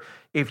 where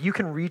if you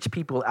can reach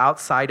people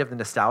outside of the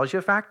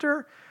nostalgia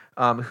factor,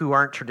 who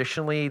aren't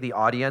traditionally the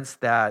audience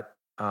that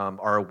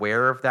are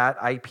aware of that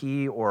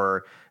IP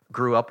or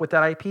grew up with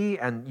that IP,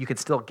 and you can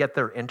still get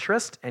their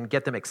interest and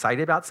get them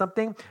excited about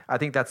something, I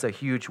think that's a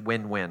huge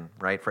win-win,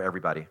 right, for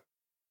everybody.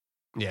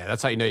 Yeah,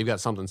 that's how you've got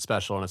something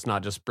special, and it's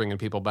not just bringing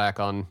people back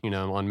on,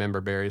 on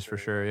member berries for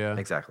sure. Yeah,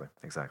 exactly.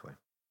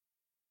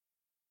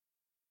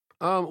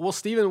 Well,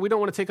 Steven, we don't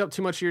want to take up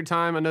too much of your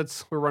time. I know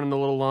we're running a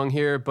little long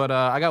here, but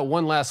I got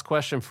one last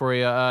question for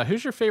you.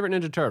 Who's your favorite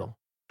Ninja Turtle?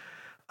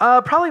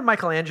 Probably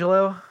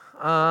Michelangelo.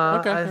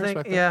 Okay, I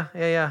think. That.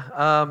 Yeah.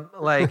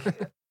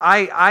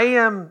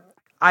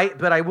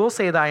 But I will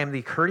say that I am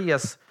the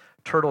courteous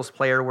Turtles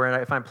player, where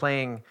if I'm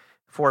playing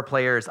 4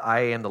 players,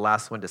 I am the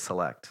last one to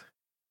select.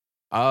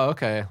 Oh,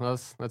 okay. Well,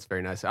 that's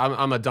very nice.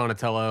 I'm a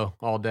Donatello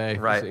all day.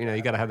 Right. So,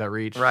 you got to have that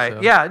reach. Right.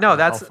 So yeah. No,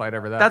 I'll fight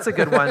over that. That's a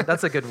good one.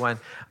 That's a good one.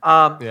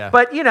 Yeah.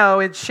 But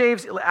it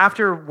shaves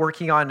after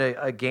working on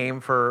a game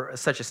for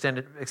such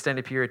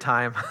extended period of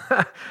time.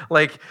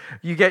 Like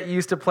you get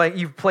used to playing.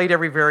 You've played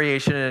every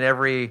variation and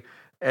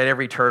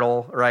every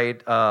turtle, right?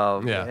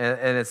 Yeah.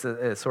 And it's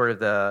sort of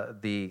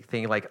the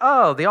thing like,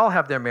 oh, they all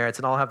have their merits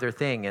and all have their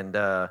thing. And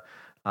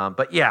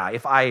but yeah,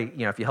 if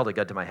you held a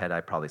gun to my head,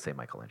 I'd probably say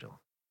Michelangelo.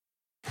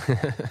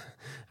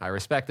 I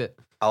respect it.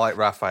 I like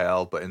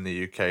Raphael, but in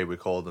the UK we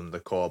call them the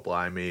core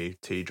blimey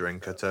tea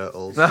drinker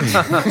turtles.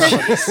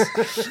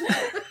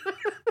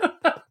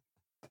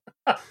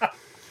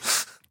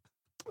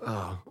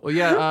 Oh, well,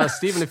 yeah,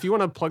 Steven, if you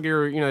want to plug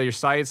your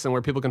sites and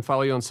where people can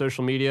follow you on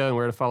social media and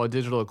where to follow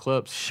Digital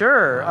Eclipse.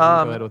 Sure.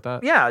 Go ahead with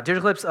that. Yeah,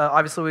 Digital Eclipse,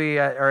 obviously we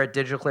are at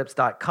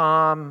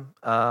digitaleclipse.com.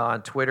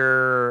 On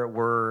Twitter,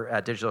 we're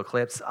at Digital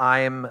Eclipse.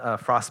 I'm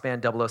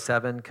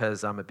Frostman007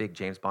 because I'm a big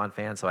James Bond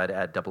fan, so I had to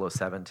add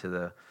 007 to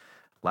the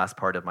last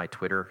part of my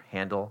Twitter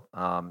handle.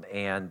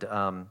 And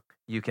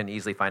you can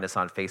easily find us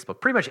on Facebook.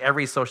 Pretty much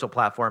every social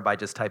platform by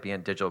just typing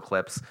in Digital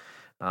Eclipse.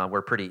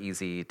 We're pretty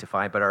easy to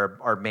find, but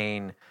our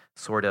main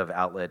sort of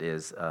outlet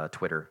is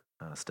Twitter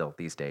still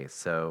these days.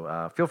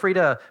 So feel free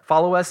to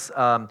follow us.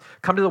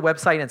 Come to the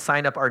website and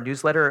sign up our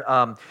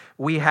newsletter.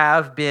 We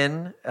have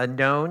been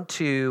known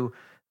to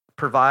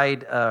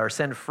provide or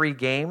send free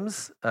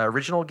games,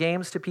 original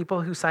games to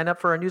people who sign up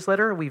for our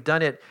newsletter. We've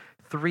done it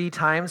 3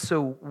 times,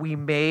 so we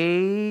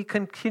may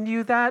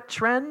continue that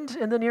trend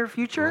in the near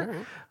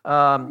future.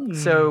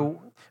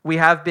 So we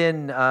have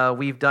been,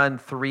 we've done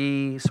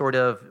 3 sort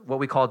of what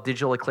we call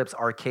Digital Eclipse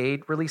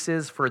arcade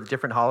releases for the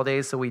different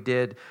holidays. So we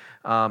did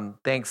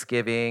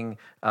Thanksgiving,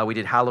 we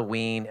did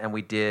Halloween, and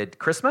we did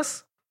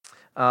Christmas.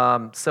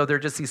 So they're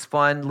just these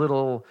fun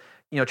little,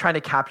 trying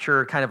to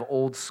capture kind of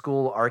old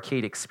school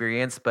arcade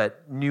experience,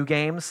 but new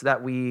games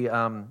that we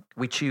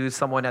choose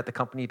someone at the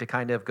company to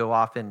kind of go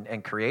off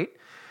and create.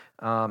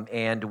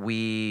 And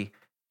we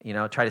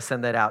try to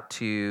send that out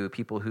to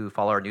people who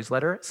follow our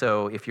newsletter.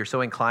 So if you're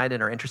so inclined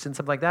and are interested in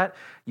something like that,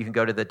 you can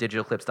go to the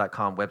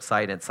digitaleclipse.com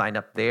website and sign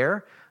up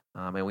there.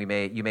 And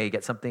you may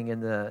get something in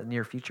the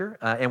near future.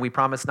 And we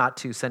promise not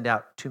to send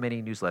out too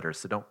many newsletters,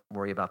 so don't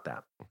worry about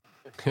that.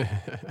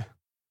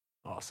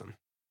 Awesome.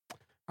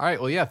 All right.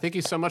 Well, yeah, thank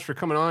you so much for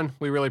coming on.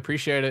 We really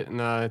appreciate it.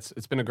 And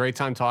it's been a great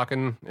time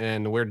talking,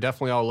 and we're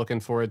definitely all looking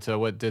forward to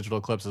what Digital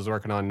Eclipse is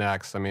working on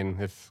next. I mean,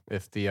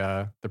 if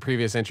the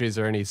previous entries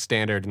are any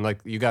standard, and like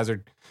you guys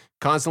are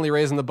constantly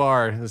raising the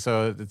bar,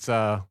 so it's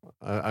I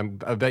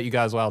bet you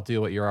guys will outdo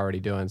what you're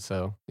already doing.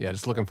 So yeah,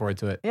 just looking forward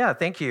to it. Yeah,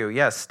 thank you.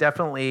 Yes,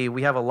 definitely.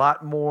 We have a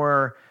lot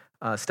more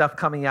stuff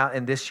coming out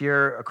in this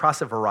year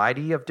across a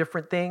variety of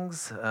different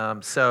things.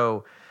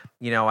 So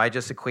I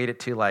just equate it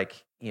to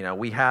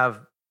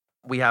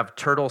we have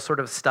Turtle sort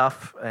of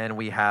stuff, and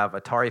we have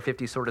Atari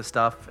 50 sort of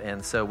stuff,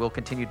 and so we'll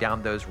continue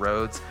down those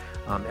roads,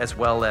 as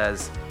well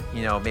as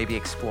maybe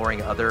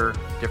exploring other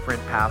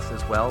different paths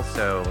as well.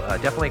 So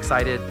definitely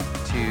excited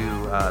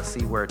to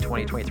see where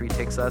 2023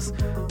 takes us,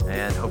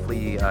 and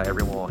hopefully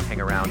everyone will hang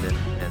around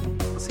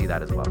and see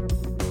that as well.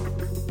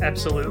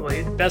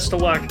 Absolutely. Best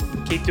of luck.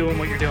 Keep doing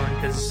what you're doing,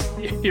 because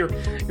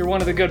you're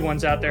one of the good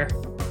ones out there.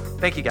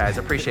 Thank you guys.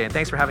 I appreciate it.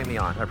 Thanks for having me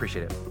on. I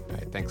appreciate it. All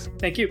right, thanks.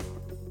 Thank you.